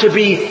 it's got to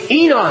be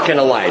Enoch and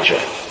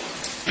Elijah.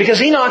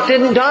 Because Enoch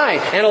didn't die,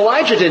 and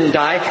Elijah didn't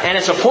die, and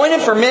it's appointed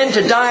for men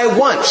to die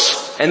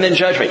once, and then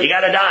judgment. You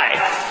gotta die.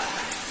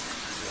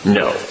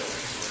 No.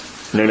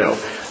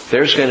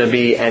 There's going to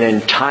be an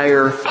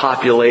entire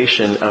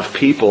population of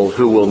people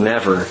who will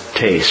never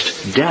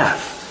taste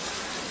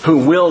death.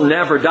 Who will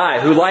never die.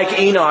 Who, like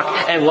Enoch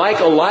and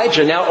like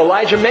Elijah, now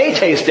Elijah may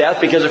taste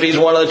death because if he's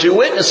one of the two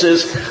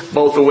witnesses,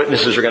 both the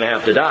witnesses are going to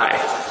have to die.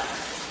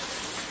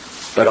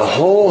 But a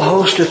whole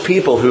host of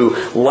people who,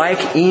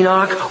 like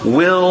Enoch,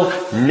 will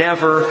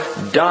never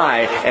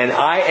die. And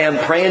I am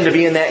praying to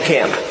be in that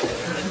camp.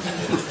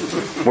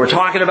 We're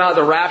talking about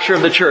the rapture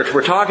of the church.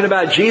 We're talking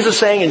about Jesus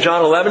saying in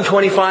John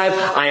 11:25,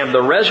 I am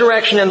the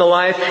resurrection and the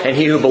life, and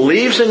he who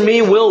believes in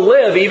me will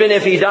live even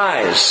if he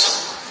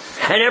dies.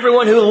 And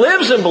everyone who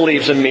lives and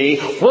believes in me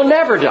will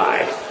never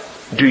die.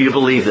 Do you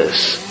believe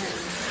this?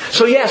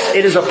 So yes,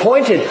 it is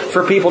appointed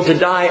for people to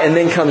die, and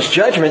then comes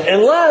judgment,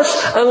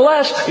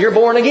 unless you're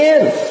born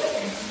again.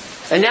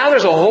 And now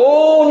there's a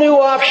whole new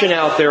option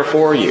out there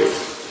for you.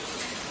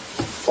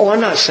 Oh,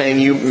 I'm not saying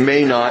you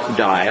may not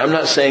die. I'm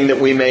not saying that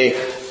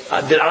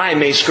that I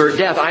may skirt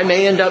death. I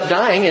may end up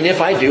dying, and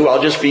if I do,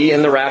 I'll just be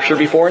in the rapture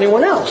before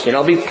anyone else.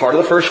 I'll be part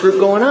of the first group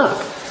going up.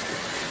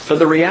 But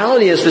the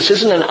reality is, this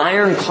isn't an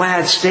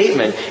ironclad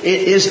statement.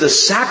 It is the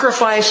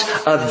sacrifice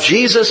of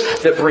Jesus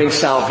that brings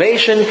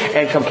salvation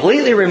and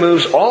completely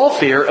removes all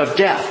fear of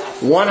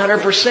death.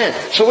 100%.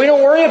 So we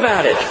don't worry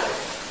about it.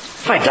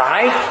 If I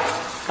die,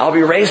 I'll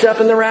be raised up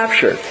in the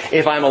rapture.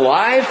 If I'm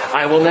alive,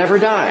 I will never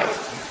die.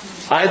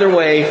 Either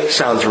way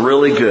sounds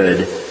really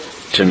good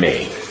to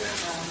me.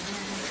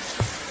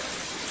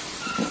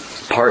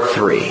 Part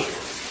 3.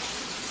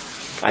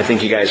 I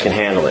think you guys can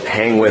handle it.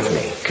 Hang with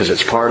me, because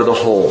it's part of the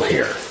whole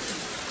here.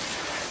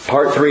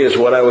 Part 3 is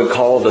what I would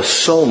call the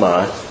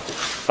soma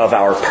of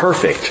our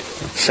perfect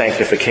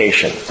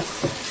sanctification.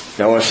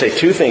 Now I want to say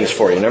 2 things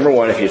for you. Number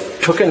 1, if you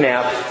took a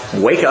nap,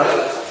 wake up,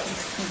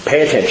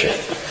 pay attention.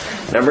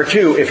 Number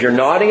 2, if you're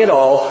nodding at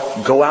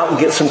all, go out and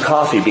get some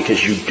coffee,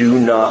 because you do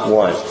not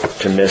want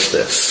to miss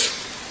this.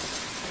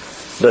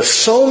 The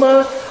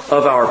soma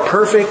of our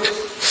perfect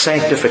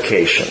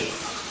sanctification.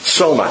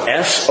 Soma,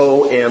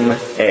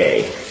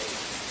 S-O-M-A.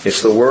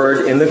 It's the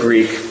word in the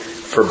Greek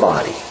for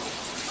body.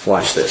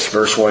 Watch this.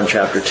 Verse 1,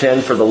 chapter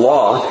 10. For the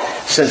law,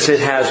 since it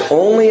has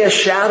only a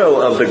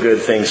shadow of the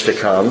good things to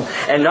come,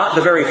 and not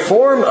the very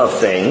form of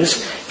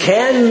things,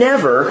 can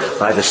never,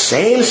 by the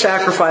same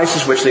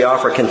sacrifices which they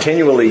offer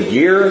continually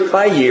year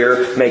by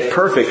year, make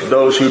perfect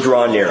those who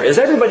draw near. Is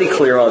everybody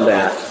clear on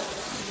that?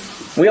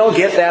 We all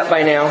get that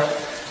by now?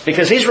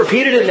 Because he's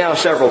repeated it now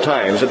several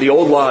times, that the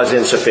old law is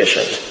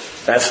insufficient.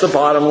 That's the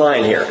bottom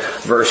line here.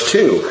 Verse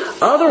 2.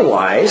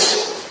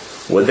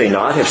 Otherwise, would they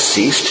not have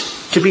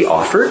ceased to be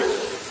offered?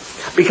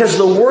 Because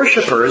the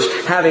worshippers,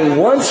 having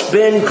once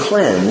been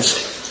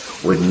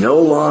cleansed, would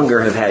no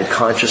longer have had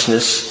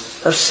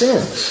consciousness of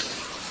sins.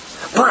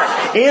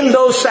 But in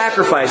those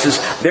sacrifices,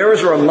 there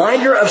is a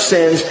reminder of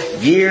sins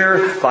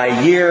year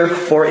by year,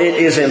 for it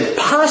is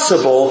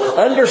impossible,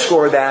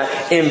 underscore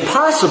that,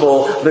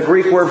 impossible, the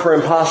Greek word for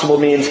impossible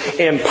means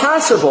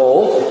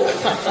impossible,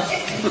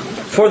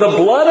 for the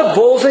blood of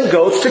bulls and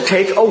goats to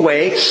take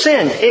away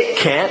sin. It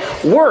can't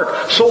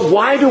work. So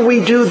why do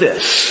we do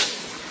this?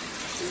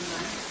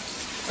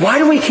 Why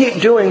do we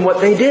keep doing what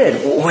they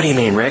did? What do you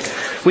mean, Rick?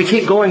 We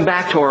keep going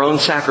back to our own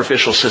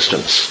sacrificial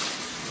systems.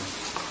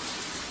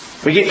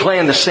 We keep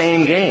playing the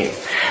same game.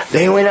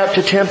 They went up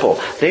to temple.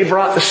 They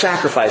brought the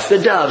sacrifice, the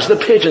doves, the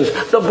pigeons,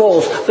 the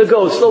bulls, the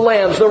goats, the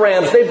lambs, the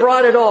rams. They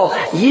brought it all.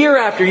 Year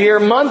after year,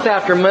 month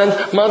after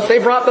month, they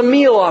brought the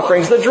meal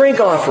offerings, the drink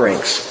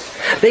offerings.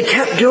 They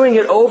kept doing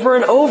it over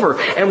and over.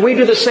 And we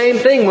do the same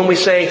thing when we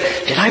say,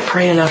 did I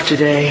pray enough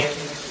today?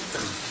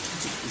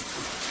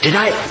 Did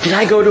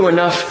I go to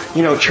enough,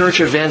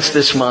 church events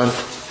this month?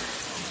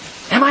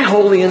 Am I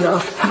holy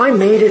enough? Have I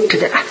made it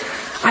today?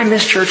 I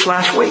missed church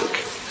last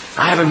week.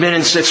 I haven't been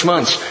in 6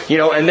 months.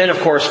 And then of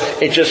course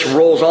it just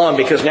rolls on,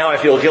 because now I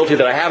feel guilty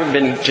that I haven't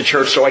been to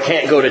church, so I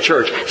can't go to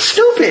church.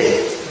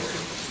 Stupid!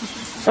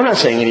 I'm not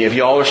saying any of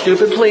y'all are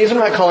stupid, please. I'm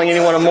not calling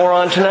anyone a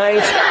moron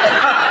tonight.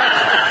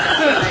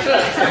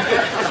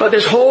 But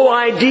this whole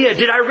idea,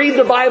 did I read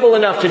the Bible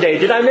enough today?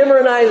 Did I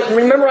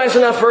memorize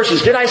enough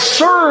verses? Did I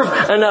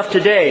serve enough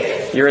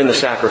today? You're in the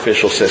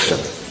sacrificial system.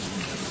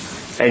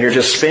 And you're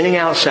just spinning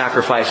out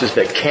sacrifices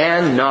that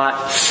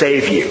cannot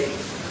save you.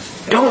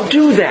 Don't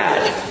do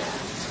that.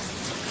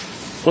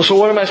 Well, so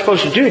what am I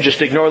supposed to do?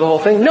 Just ignore the whole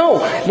thing? No.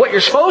 What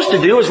you're supposed to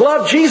do is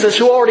love Jesus,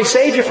 who already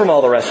saved you from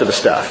all the rest of the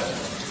stuff.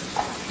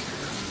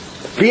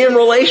 Be in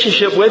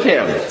relationship with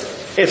Him.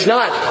 It's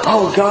not,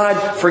 oh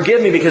God,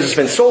 forgive me because it's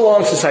been so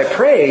long since I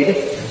prayed,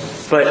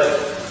 but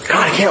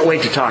God, I can't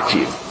wait to talk to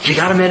you. You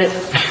got a minute?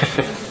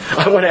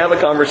 I want to have a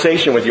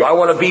conversation with you. I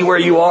want to be where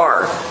you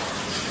are.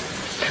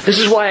 This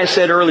is why I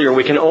said earlier,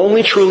 we can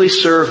only truly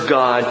serve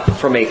God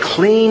from a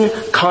clean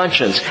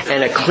conscience.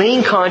 And a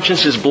clean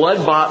conscience is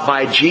blood bought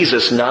by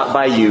Jesus, not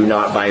by you,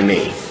 not by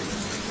me.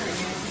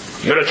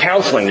 You go to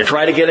counseling to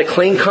try to get a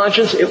clean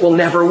conscience, it will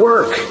never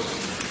work.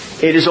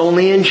 It is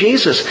only in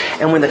Jesus.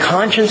 And when the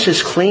conscience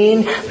is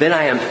clean, then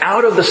I am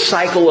out of the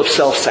cycle of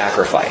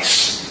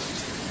self-sacrifice.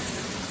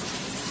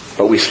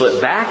 But we slip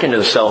back into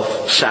the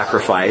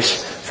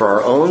self-sacrifice for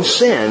our own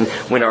sin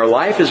when our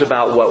life is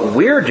about what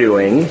we're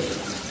doing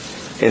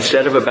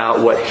instead of about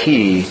what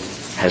He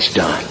has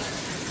done.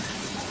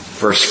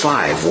 Verse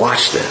 5,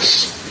 watch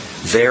this.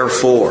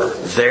 Therefore,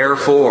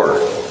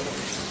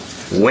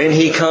 when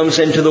He comes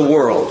into the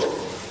world,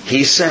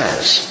 He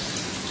says,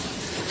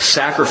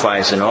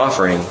 sacrifice and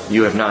offering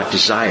you have not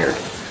desired,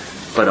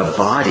 but a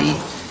body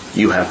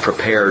you have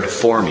prepared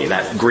for me.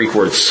 That Greek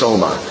word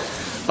soma.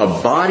 A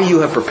body you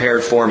have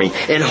prepared for me.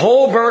 In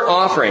whole burnt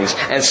offerings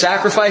and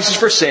sacrifices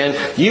for sin,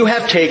 you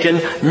have taken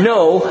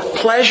no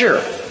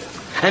pleasure.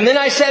 And then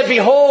I said,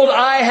 behold,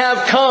 I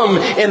have come.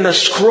 In the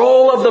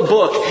scroll of the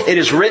book, it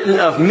is written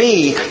of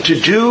me to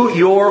do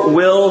your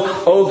will,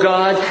 O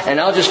God. And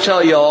I'll just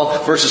tell you all,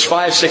 verses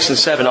 5, 6, and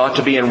 7 ought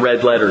to be in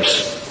red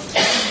letters.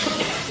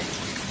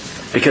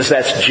 Because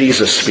that's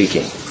Jesus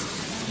speaking.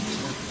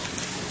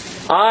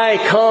 I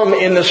come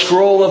in the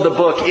scroll of the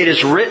book. It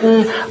is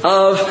written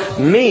of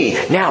me.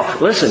 Now,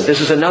 listen,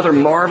 this is another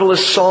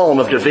marvelous psalm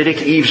of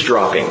Davidic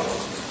eavesdropping.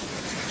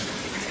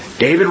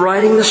 David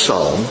writing the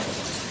psalm,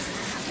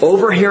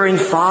 overhearing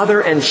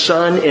father and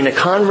son in a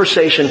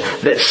conversation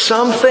that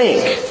some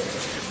think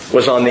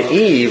was on the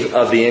eve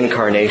of the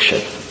incarnation.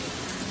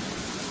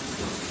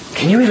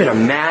 Can you even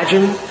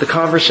imagine the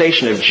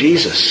conversation of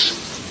Jesus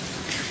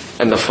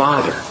and the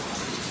Father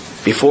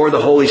before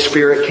the Holy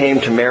Spirit came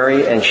to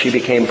Mary and she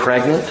became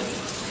pregnant?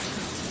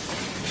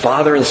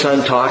 Father and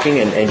Son talking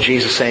and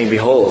Jesus saying,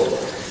 behold,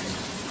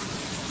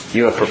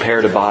 you have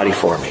prepared a body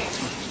for me.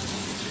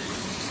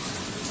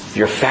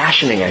 You're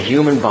fashioning a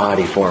human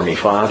body for me,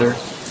 Father.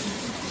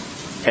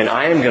 And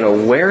I am going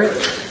to wear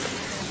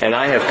it, and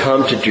I have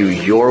come to do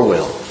your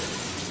will.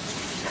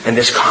 And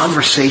this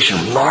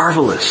conversation,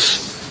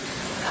 marvelous.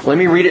 Let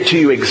me read it to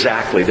you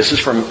exactly. This is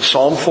from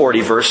Psalm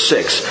 40, verse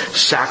 6.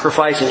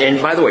 Sacrifice,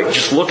 and by the way,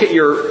 just look at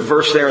your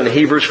verse there in the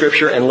Hebrew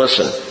Scripture and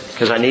listen,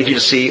 because I need you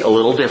to see a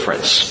little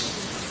difference.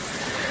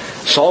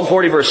 Psalm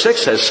 40, verse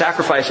 6 says,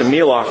 sacrifice and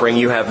meal offering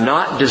you have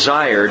not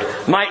desired.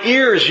 My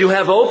ears you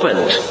have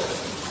opened.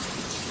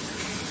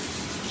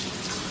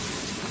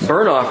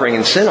 Burnt offering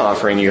and sin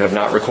offering you have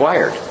not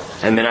required.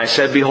 And then I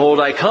said, behold,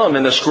 I come.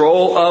 In the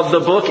scroll of the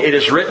book it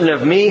is written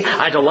of me,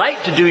 I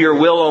delight to do your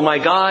will, O my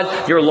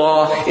God. Your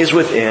law is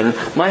within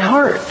my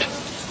heart.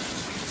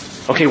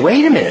 Okay,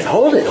 wait a minute.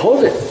 Hold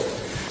it.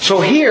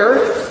 So here,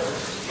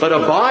 but a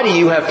body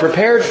you have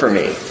prepared for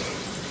me.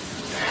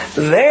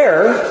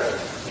 There,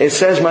 it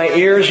says, my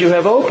ears you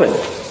have opened.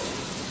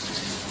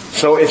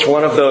 So it's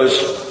one of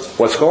those,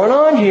 what's going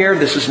on here?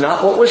 This is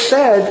not what was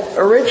said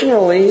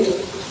originally.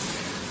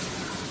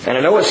 And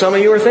I know what some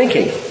of you are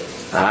thinking.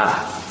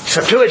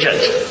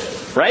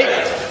 Septuagint, right?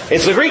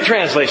 It's the Greek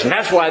translation.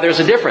 That's why there's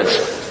a difference.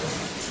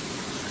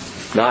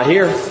 Not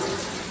here.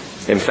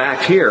 In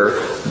fact,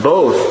 here,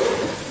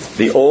 both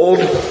the Old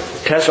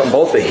Testament,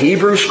 both the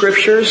Hebrew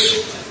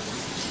Scriptures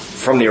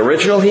from the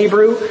original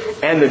Hebrew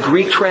and the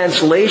Greek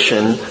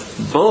translation,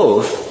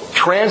 both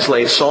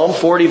translate Psalm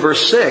 40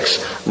 verse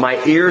 6,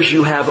 my ears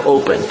you have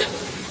opened.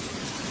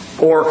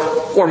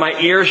 Or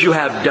my ears you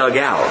have dug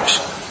out.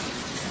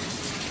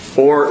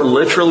 Or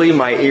literally,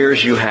 my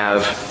ears you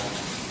have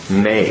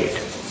made.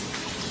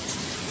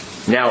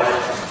 Now,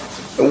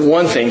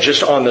 one thing,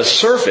 just on the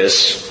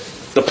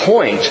surface, the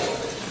point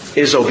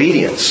is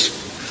obedience.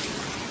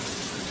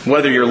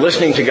 Whether you're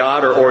listening to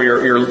God or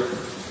you're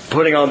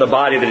putting on the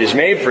body that is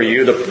made for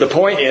you, the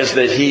point is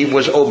that He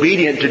was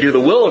obedient to do the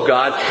will of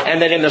God,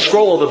 and that in the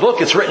scroll of the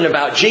book it's written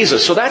about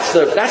Jesus. So that's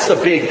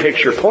the big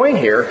picture point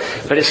here,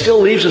 but it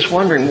still leaves us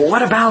wondering, well,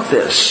 what about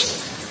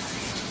this?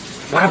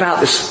 What about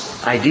this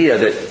idea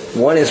that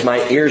one is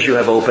my ears you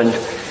have opened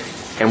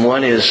and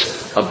one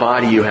is a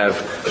body you have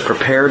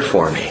prepared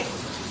for me?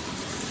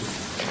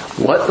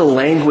 What the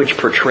language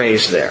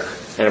portrays there,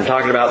 and I'm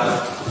talking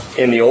about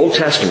in the Old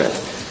Testament,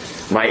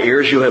 my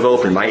ears you have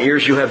opened, my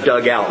ears you have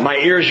dug out, my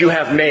ears you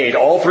have made.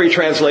 All three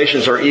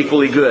translations are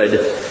equally good.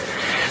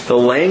 The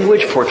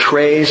language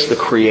portrays the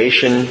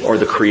creation or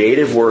the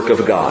creative work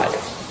of God.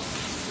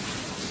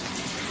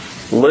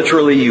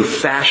 Literally, you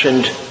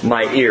fashioned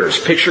my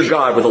ears. Picture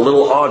God with a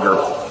little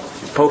auger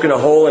poking a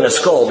hole in a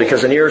skull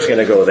because an ear is going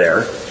to go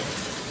there.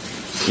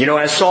 You know,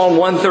 as Psalm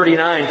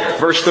 139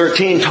 verse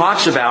 13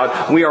 talks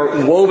about, we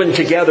are woven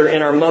together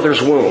in our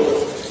mother's womb.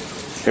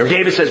 And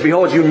David says,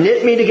 behold, you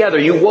knit me together.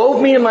 You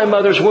wove me in my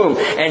mother's womb.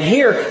 And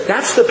here,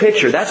 that's the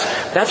picture.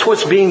 That's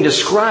what's being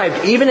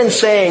described. Even in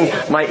saying,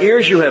 my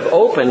ears you have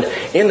opened,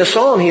 in the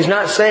psalm, he's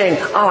not saying,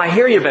 oh, I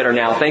hear you better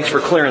now. Thanks for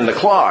clearing the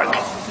clog.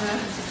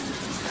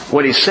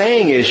 What he's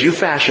saying is, you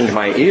fashioned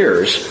my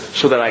ears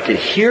so that I could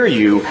hear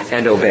you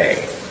and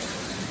obey.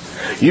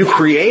 You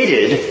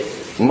created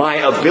my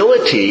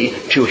ability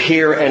to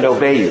hear and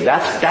obey you.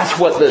 That's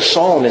what the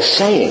psalm is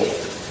saying.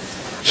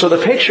 So the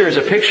picture is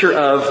a picture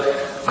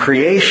of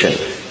creation.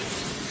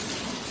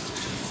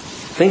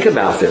 Think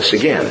about this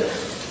again.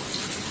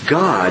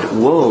 God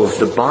wove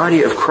the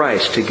body of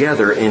Christ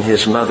together in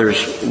His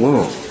mother's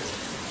womb.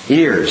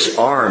 Ears,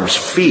 arms,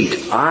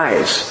 feet,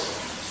 eyes.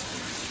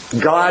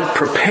 God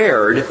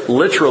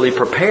literally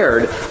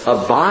prepared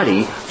a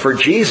body for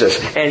Jesus.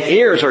 And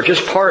ears are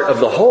just part of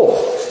the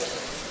whole.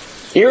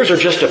 Ears are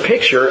just a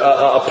picture,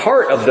 a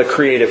part of the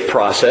creative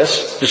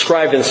process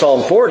described in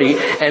Psalm 40.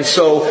 And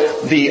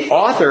so the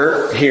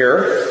author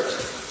here,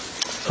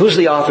 who's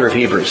the author of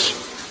Hebrews?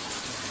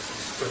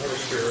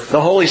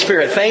 The Holy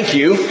Spirit. Thank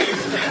you.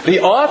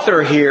 The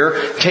author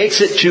here takes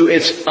it to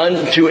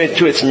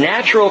its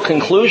natural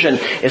conclusion.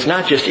 It's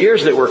not just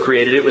ears that were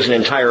created, it was an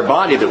entire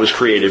body that was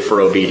created for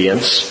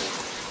obedience.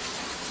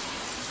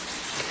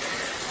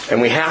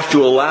 And we have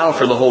to allow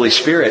for the Holy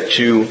Spirit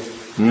to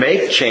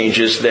make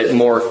changes that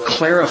more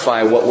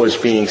clarify what was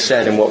being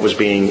said and what was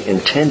being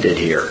intended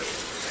here.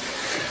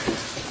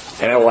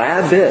 And I will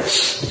add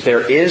this.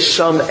 There is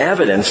some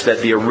evidence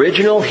that the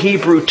original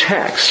Hebrew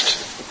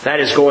text,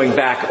 that is going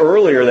back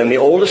earlier than the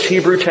oldest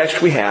Hebrew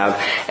text we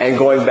have, and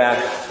going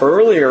back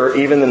earlier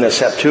even than the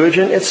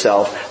Septuagint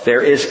itself,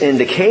 there is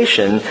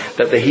indication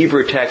that the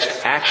Hebrew text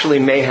actually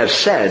may have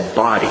said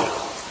body.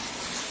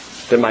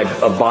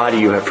 That a body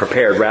you have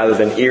prepared rather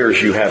than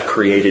ears you have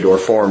created or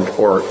formed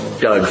or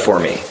dug for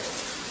me.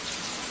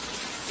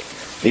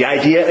 The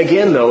idea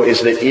again though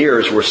is that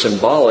ears were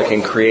symbolic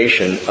in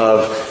creation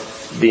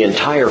of the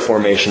entire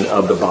formation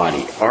of the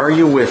body. Are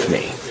you with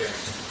me?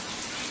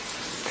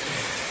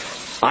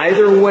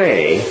 Either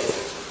way,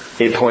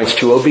 it points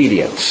to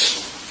obedience.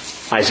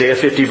 Isaiah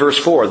 50 verse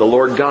 4, the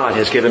Lord God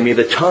has given me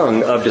the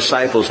tongue of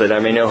disciples that I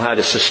may know how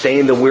to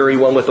sustain the weary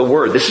one with the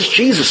word. This is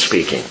Jesus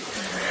speaking.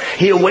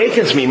 He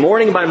awakens me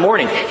morning by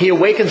morning. He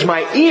awakens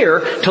my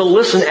ear to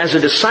listen as a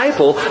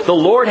disciple. The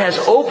Lord has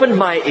opened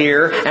my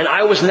ear, and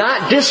I was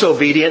not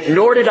disobedient,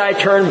 nor did I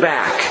turn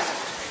back.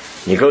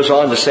 He goes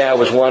on to say I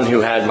was one who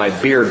had my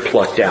beard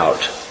plucked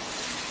out.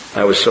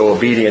 I was so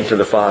obedient to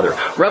the Father.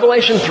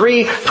 Revelation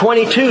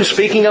 3:22,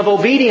 speaking of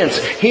obedience,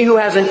 he who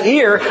has an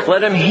ear,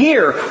 let him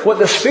hear what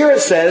the Spirit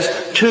says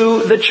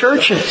to the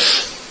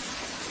churches.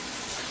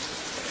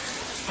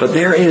 But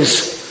there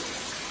is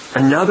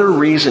another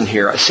reason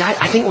here. See,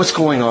 I think what's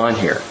going on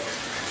here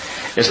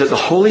is that the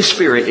Holy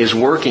Spirit is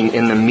working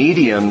in the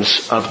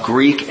mediums of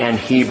Greek and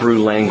Hebrew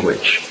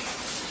language.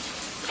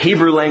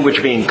 Hebrew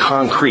language being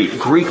concrete,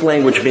 Greek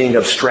language being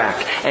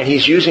abstract. And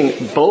He's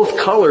using both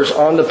colors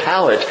on the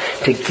palette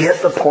to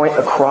get the point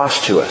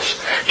across to us,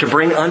 to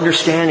bring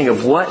understanding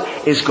of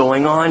what is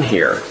going on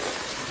here.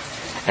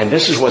 And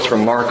this is what's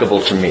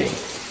remarkable to me.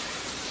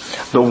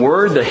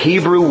 The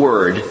Hebrew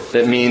word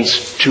that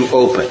means to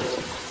open,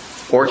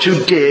 or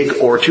to dig,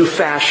 or to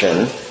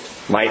fashion.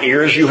 My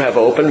ears you have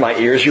opened, my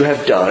ears you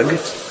have dug.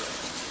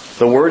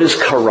 The word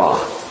is kara.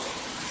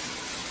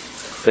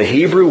 The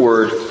Hebrew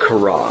word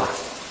kara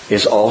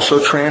is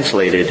also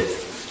translated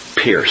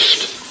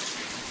pierced.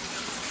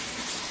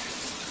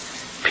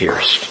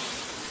 Pierced.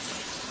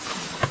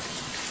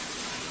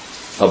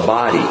 A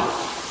body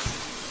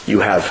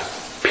you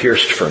have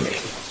pierced for me.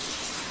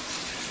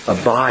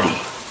 A body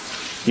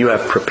you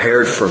have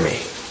prepared for me.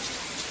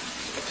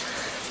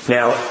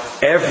 Now,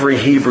 every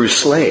Hebrew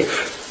slave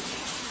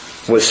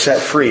was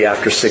set free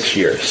after 6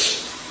 years.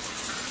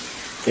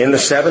 In the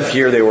 7th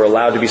year, they were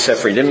allowed to be set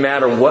free. It didn't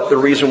matter what the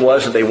reason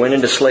was that they went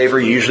into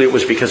slavery. Usually it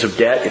was because of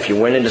debt. If you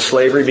went into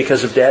slavery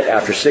because of debt,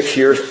 after 6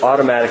 years,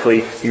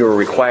 automatically you were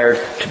required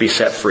to be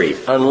set free.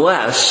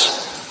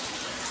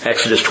 Unless,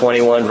 Exodus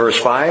 21 verse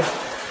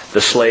 5, the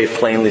slave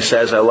plainly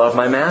says, I love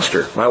my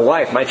master, my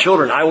wife, my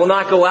children. I will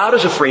not go out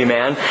as a free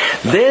man.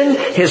 Then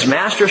his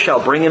master shall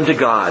bring him to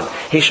God.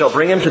 He shall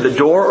bring him to the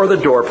door or the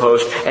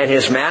doorpost, and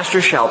his master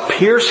shall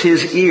pierce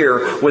his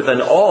ear with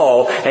an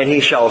awl, and he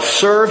shall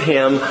serve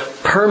him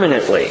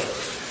permanently.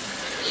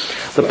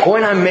 The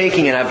point I'm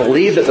making, and I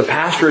believe that the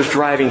pastor is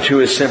driving to,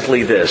 is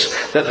simply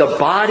this: that the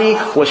body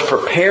was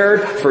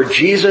prepared for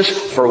Jesus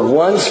for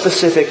one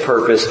specific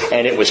purpose,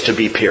 and it was to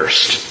be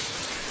pierced.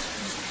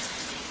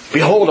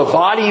 Behold, a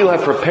body you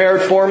have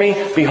prepared for me.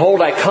 Behold,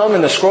 I come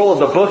in the scroll of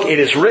the book. It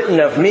is written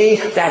of me.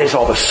 That is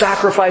all the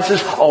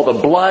sacrifices, all the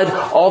blood,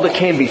 all that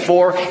came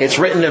before. It's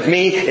written of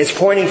me. It's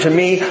pointing to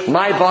me.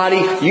 My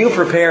body you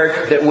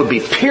prepared that would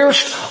be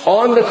pierced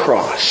on the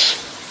cross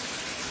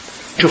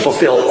to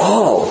fulfill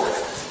all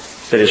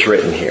that is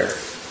written here.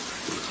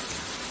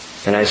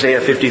 And Isaiah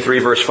 53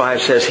 verse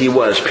 5 says, He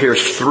was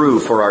pierced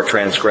through for our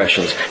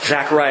transgressions.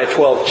 Zechariah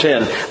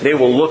 12:10, they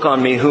will look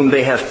on me whom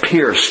they have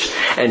pierced.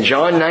 And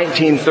John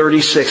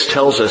 19:36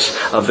 tells us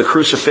of the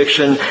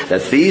crucifixion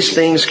that these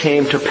things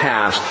came to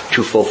pass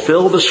to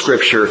fulfill the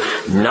scripture,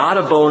 not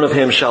a bone of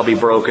him shall be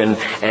broken.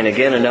 And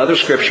again another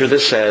scripture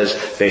that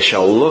says, they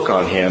shall look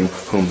on him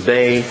whom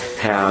they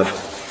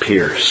have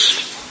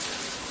pierced.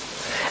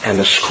 And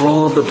the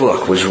scroll of the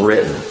book was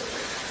written,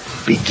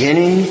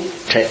 beginning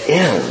to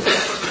end,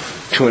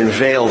 to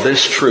unveil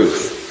this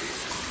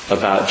truth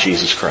about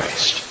Jesus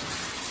Christ.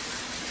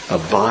 A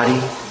body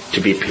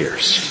to be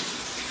pierced.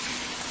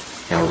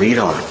 Now read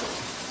on.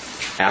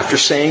 After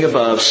saying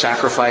above,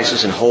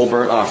 sacrifices and whole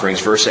burnt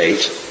offerings, verse 8,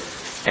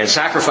 and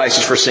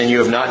sacrifices for sin you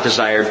have not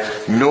desired,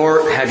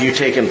 nor have you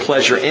taken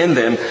pleasure in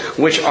them,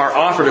 which are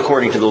offered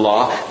according to the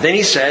law. Then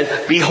he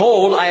said,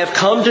 Behold, I have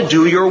come to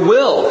do your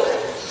will.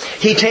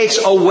 He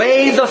takes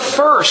away the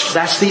first,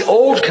 that's the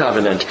old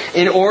covenant,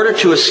 in order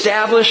to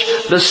establish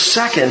the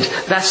second,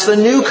 that's the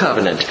new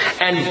covenant.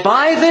 And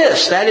by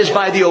this, that is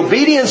by the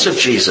obedience of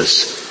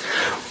Jesus,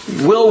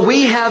 will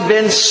we have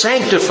been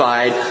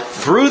sanctified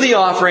through the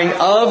offering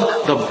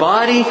of the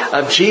body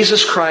of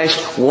Jesus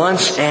Christ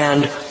once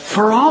and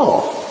for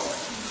all.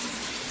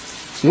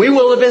 We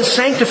will have been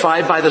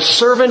sanctified by the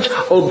servant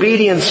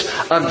obedience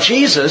of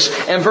Jesus.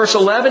 And verse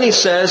 11 he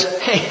says,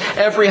 hey,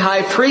 every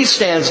high priest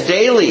stands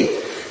daily,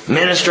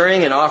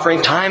 ministering and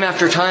offering time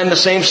after time the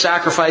same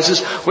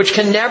sacrifices which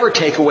can never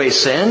take away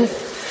sin.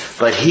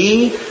 But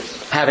he,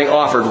 having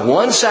offered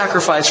one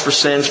sacrifice for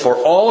sins for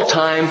all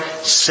time,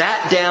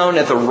 sat down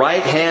at the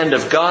right hand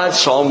of God,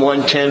 Psalm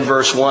 110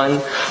 verse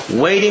 1,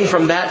 waiting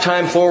from that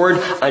time forward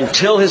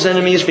until his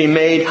enemies be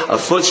made a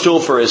footstool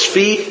for his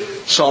feet,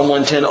 Psalm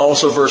 110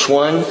 also verse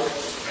 1.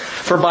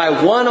 For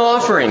by one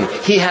offering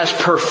he has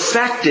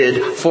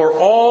perfected for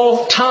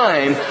all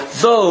time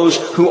those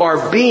who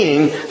are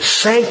being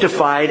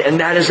sanctified. And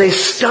that is a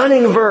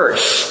stunning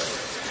verse.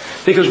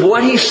 Because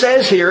what he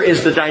says here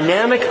is the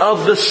dynamic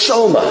of the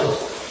soma,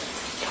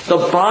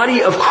 the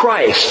body of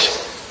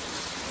Christ,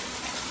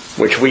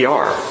 which we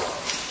are,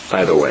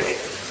 by the way.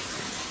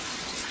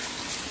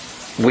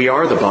 We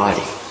are the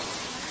body.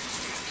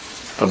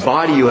 A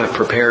body you have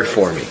prepared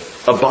for me.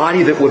 A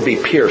body that would be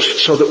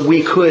pierced so that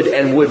we could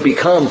and would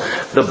become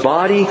the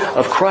body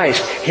of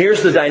Christ.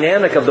 Here's the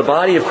dynamic of the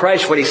body of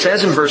Christ. What he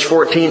says in verse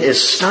 14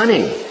 is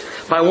stunning.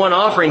 By one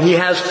offering he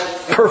has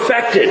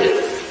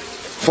perfected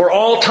for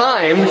all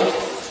time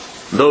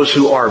those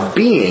who are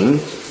being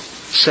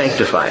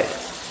sanctified.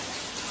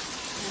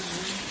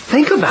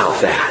 Think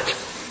about that.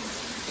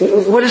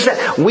 What is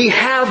that? We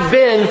have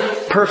been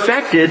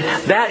perfected.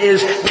 That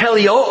is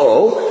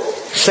teleoo.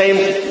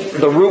 Same,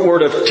 the root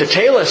word of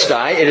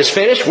tetelestai. It is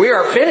finished. We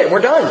are finished.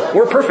 We're done.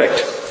 We're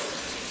perfect.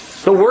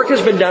 The work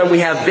has been done. We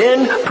have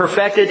been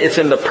perfected. It's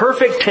in the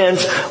perfect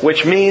tense,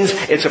 which means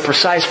it's a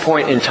precise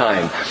point in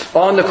time.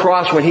 On the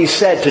cross, when he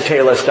said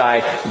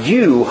tetelestai,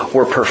 you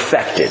were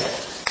perfected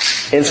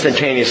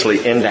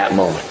instantaneously in that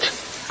moment.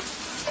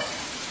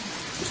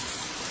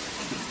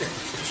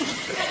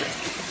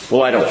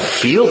 Well, I don't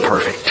feel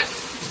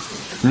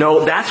perfect.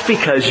 No, that's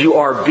because you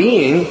are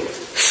being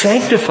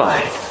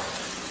sanctified.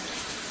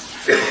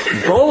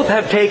 Both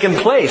have taken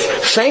place.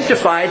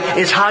 Sanctified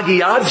is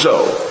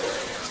hagiadzo.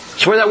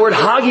 It's where that word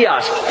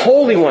hagios,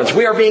 holy ones.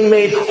 We are being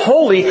made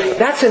holy.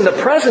 That's in the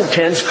present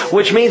tense,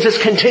 which means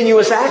it's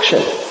continuous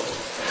action.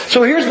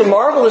 So here's the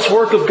marvelous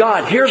work of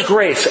God. Here's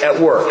grace at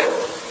work.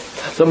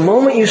 The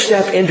moment you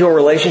step into a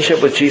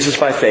relationship with Jesus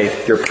by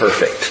faith, you're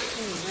perfect.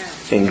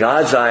 In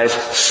God's eyes,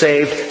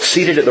 saved,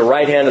 seated at the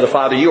right hand of the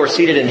Father. You are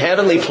seated in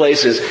heavenly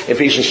places,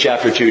 Ephesians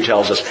chapter 2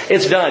 tells us.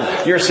 It's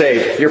done. You're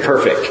saved. You're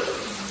perfect.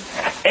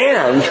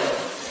 And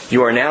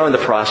you are now in the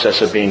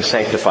process of being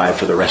sanctified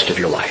for the rest of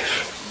your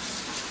life.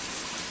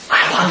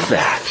 I love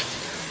that.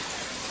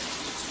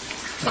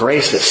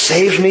 Grace that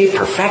saves me,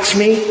 perfects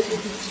me,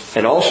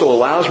 and also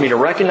allows me to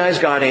recognize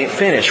God ain't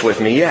finished with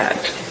me yet.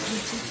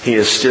 He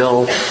is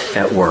still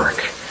at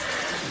work.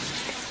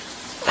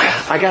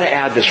 I got to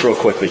add this real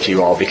quickly to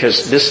you all,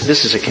 because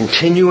this is a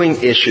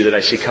continuing issue that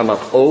I see come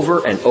up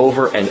over and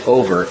over and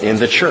over in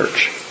the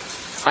church.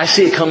 I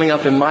see it coming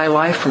up in my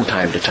life from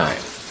time to time.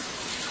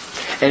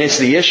 And it's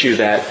the issue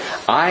that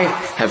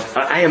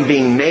I am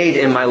being made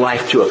in my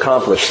life to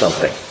accomplish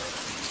something.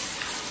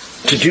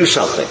 To do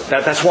something.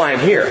 That's why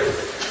I'm here.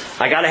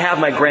 I got to have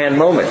my grand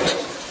moment.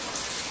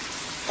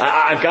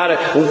 I've got to,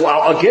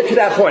 I'll get to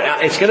that point.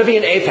 It's going to be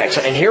an apex.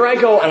 And here I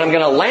go, and I'm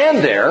going to land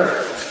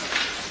there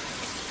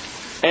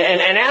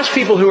and ask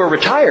people who are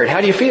retired,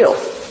 how do you feel?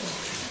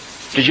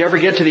 Did you ever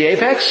get to the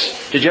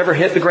apex? Did you ever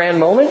hit the grand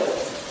moment?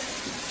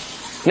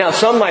 Now,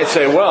 some might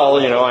say, well,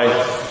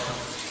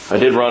 I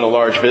did run a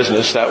large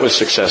business. That was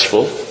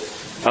successful.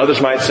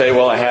 Others might say,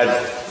 well, I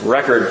had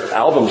record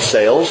album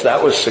sales.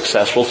 That was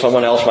successful.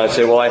 Someone else might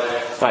say, well,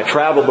 I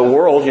traveled the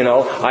world.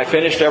 I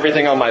finished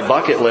everything on my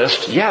bucket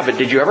list. Yeah, but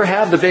did you ever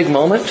have the big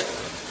moment?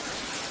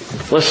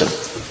 Listen,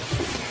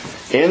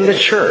 in the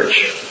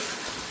church,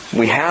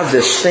 we have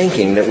this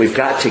thinking that we've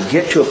got to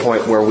get to a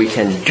point where we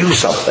can do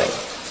something.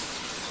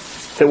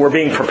 That we're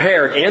being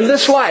prepared in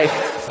this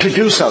life to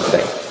do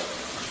something.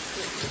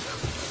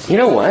 You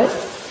know what?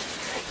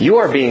 You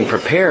are being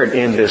prepared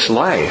in this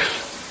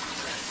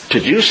life to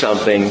do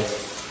something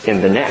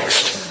in the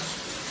next.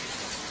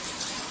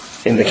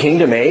 In the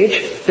kingdom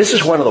age, this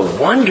is one of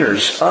the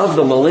wonders of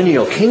the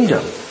millennial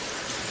kingdom.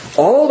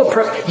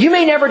 You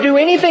may never do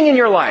anything in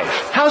your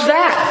life. How's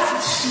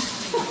that?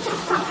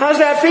 How's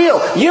that feel?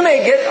 You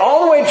may get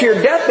all the way to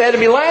your deathbed and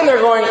be lying there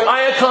going,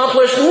 I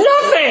accomplished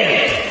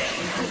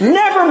nothing.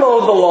 Never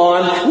mowed the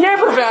lawn,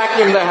 never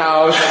vacuumed the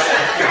house.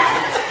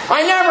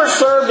 I never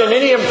served in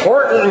any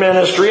important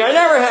ministry. I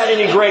never had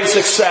any great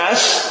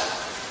success.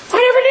 I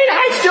never did.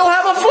 I still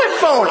have a flip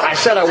phone. I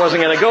said I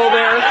wasn't going to go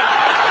there.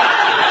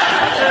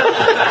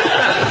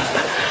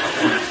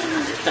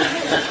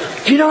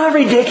 Do you know how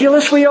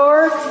ridiculous we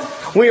are?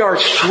 We are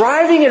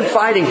striving and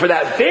fighting for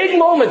that big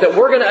moment that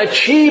we're going to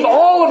achieve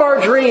all of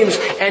our dreams,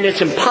 and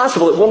it's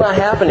impossible. It will not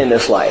happen in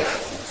this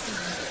life.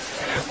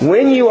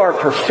 When you are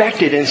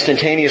perfected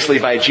instantaneously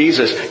by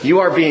Jesus, you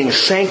are being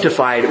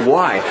sanctified.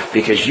 Why?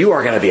 Because you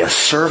are going to be a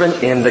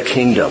servant in the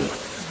kingdom.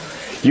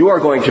 You are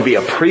going to be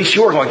a priest.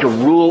 You are going to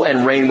rule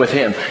and reign with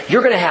Him.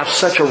 You're going to have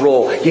such a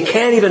role you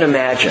can't even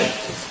imagine.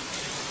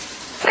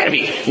 It's going to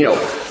be,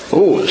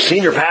 Ooh,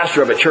 senior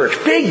pastor of a church.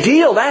 Big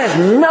deal. That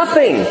has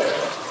nothing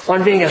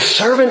on being a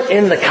servant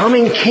in the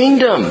coming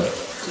kingdom.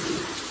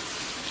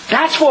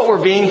 That's what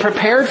we're being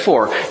prepared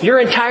for. Your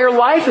entire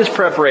life is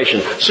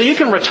preparation. So you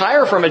can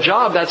retire from a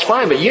job, that's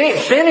fine, but you ain't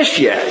finished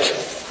yet.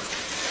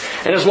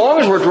 And as long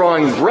as we're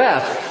drawing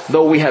breath,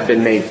 though we have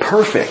been made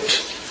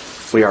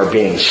perfect, we are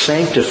being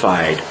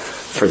sanctified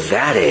for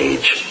that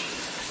age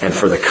and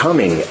for the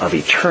coming of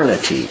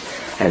eternity.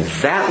 And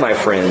that, my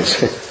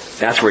friends,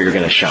 that's where you're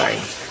going to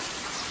shine.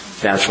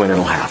 That's when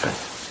it'll happen.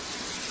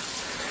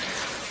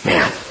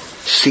 Man,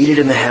 seated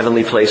in the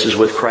heavenly places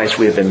with Christ,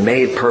 we have been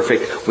made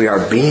perfect. We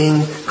are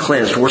being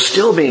cleansed. We're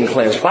still being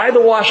cleansed by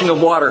the washing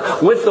of water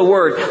with the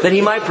Word, that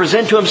He might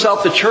present to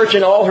Himself the church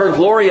in all her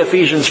glory,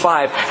 Ephesians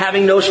 5,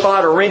 having no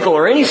spot or wrinkle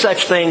or any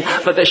such thing,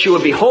 but that she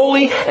would be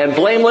holy and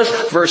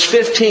blameless. Verse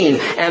 15,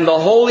 and the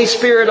Holy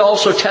Spirit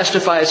also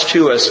testifies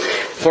to us.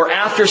 For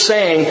after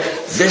saying,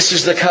 this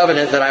is the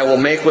covenant that I will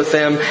make with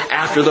them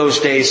after those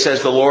days,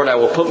 says the Lord, I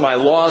will put my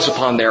laws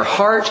upon their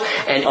heart,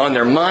 and on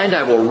their mind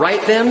I will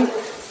write them.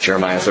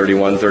 Jeremiah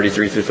 31,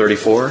 33 through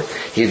 34.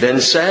 He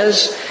then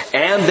says,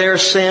 and their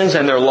sins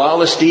and their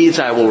lawless deeds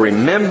I will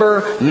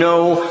remember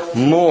no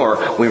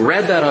more. We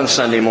read that on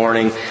Sunday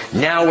morning.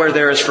 Now where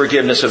there is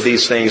forgiveness of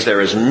these things, there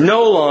is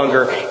no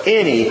longer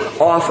any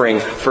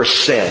offering for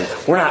sin.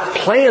 We're not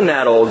playing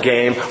that old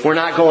game. We're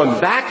not going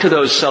back to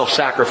those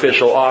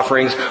self-sacrificial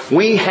offerings.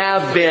 We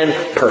have been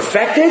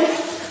perfected,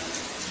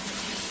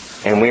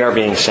 and we are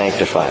being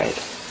sanctified.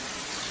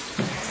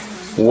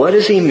 What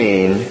does he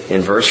mean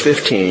in verse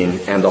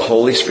 15, and the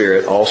Holy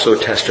Spirit also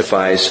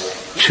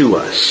testifies to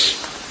us?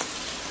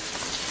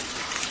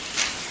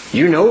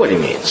 You know what he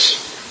means.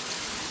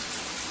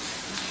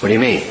 What do you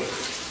mean?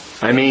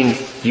 I mean,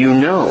 you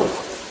know.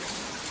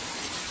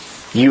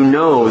 You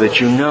know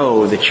that you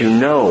know that you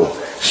know.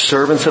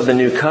 Servants of the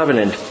new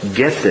covenant,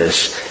 get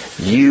this.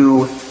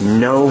 You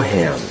know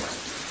Him.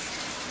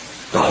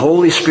 The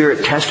Holy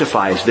Spirit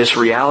testifies this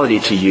reality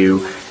to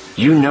you.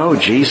 You know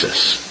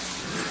Jesus.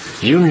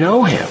 You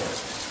know Him.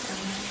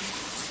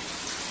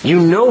 You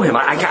know Him.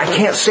 I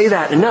can't say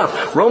that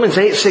enough. Romans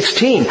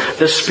 8:16.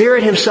 The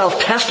Spirit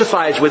Himself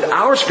testifies with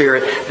our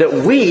spirit that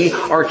we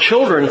are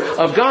children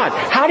of God.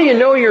 How do you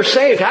know you're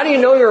saved? How do you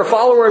know you're a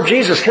follower of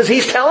Jesus? Because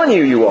He's telling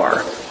you you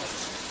are.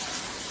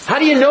 How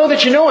do you know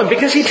that you know Him?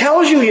 Because He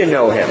tells you you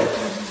know Him.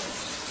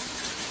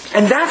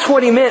 And that's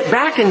what he meant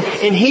back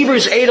in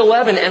Hebrews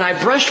 8:11, and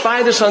I brushed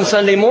by this on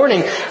Sunday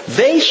morning.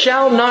 They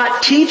shall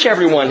not teach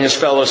everyone his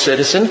fellow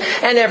citizen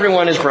and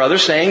everyone his brother,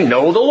 saying,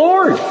 know the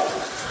Lord.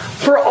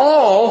 For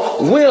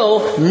all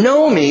will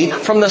know me,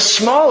 from the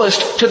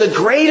smallest to the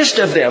greatest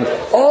of them.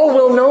 All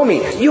will know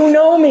me. You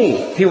know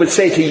me. He would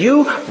say to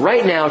you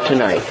right now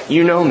tonight,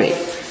 you know me.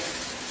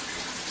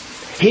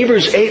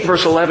 Hebrews 8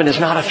 verse 11 is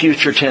not a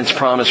future tense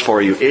promise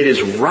for you. It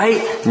is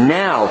right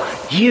now.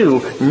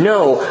 You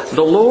know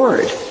the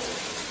Lord.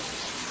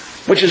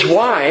 Which is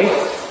why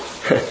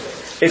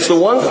it's the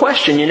one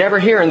question you never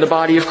hear in the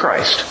body of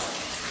Christ.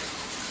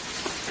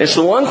 It's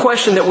the one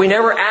question that we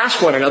never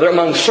ask one another.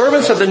 Among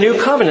servants of the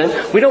new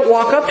covenant, we don't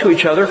walk up to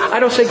each other.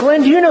 I don't say,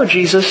 Glenn, do you know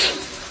Jesus?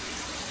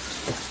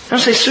 I don't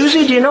say,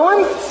 Susie, do you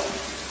know Him?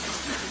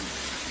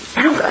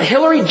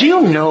 Hillary, do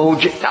you know?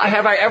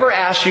 Have I ever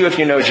asked you if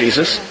you know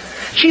Jesus?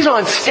 She's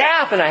on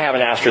staff and I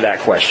haven't asked her that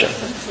question.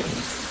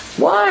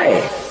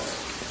 Why?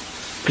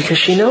 Because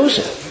she knows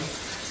Him.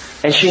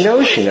 And she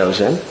knows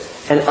Him.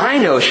 And I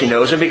know she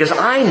knows Him because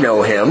I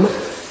know Him.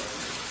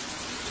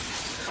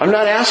 I'm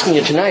not asking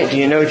you tonight, do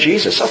you know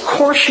Jesus? Of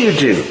course you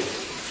do.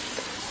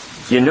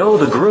 You know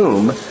the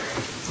groom.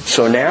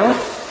 So now,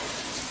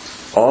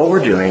 all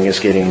we're doing is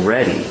getting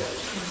ready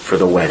for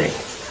the wedding.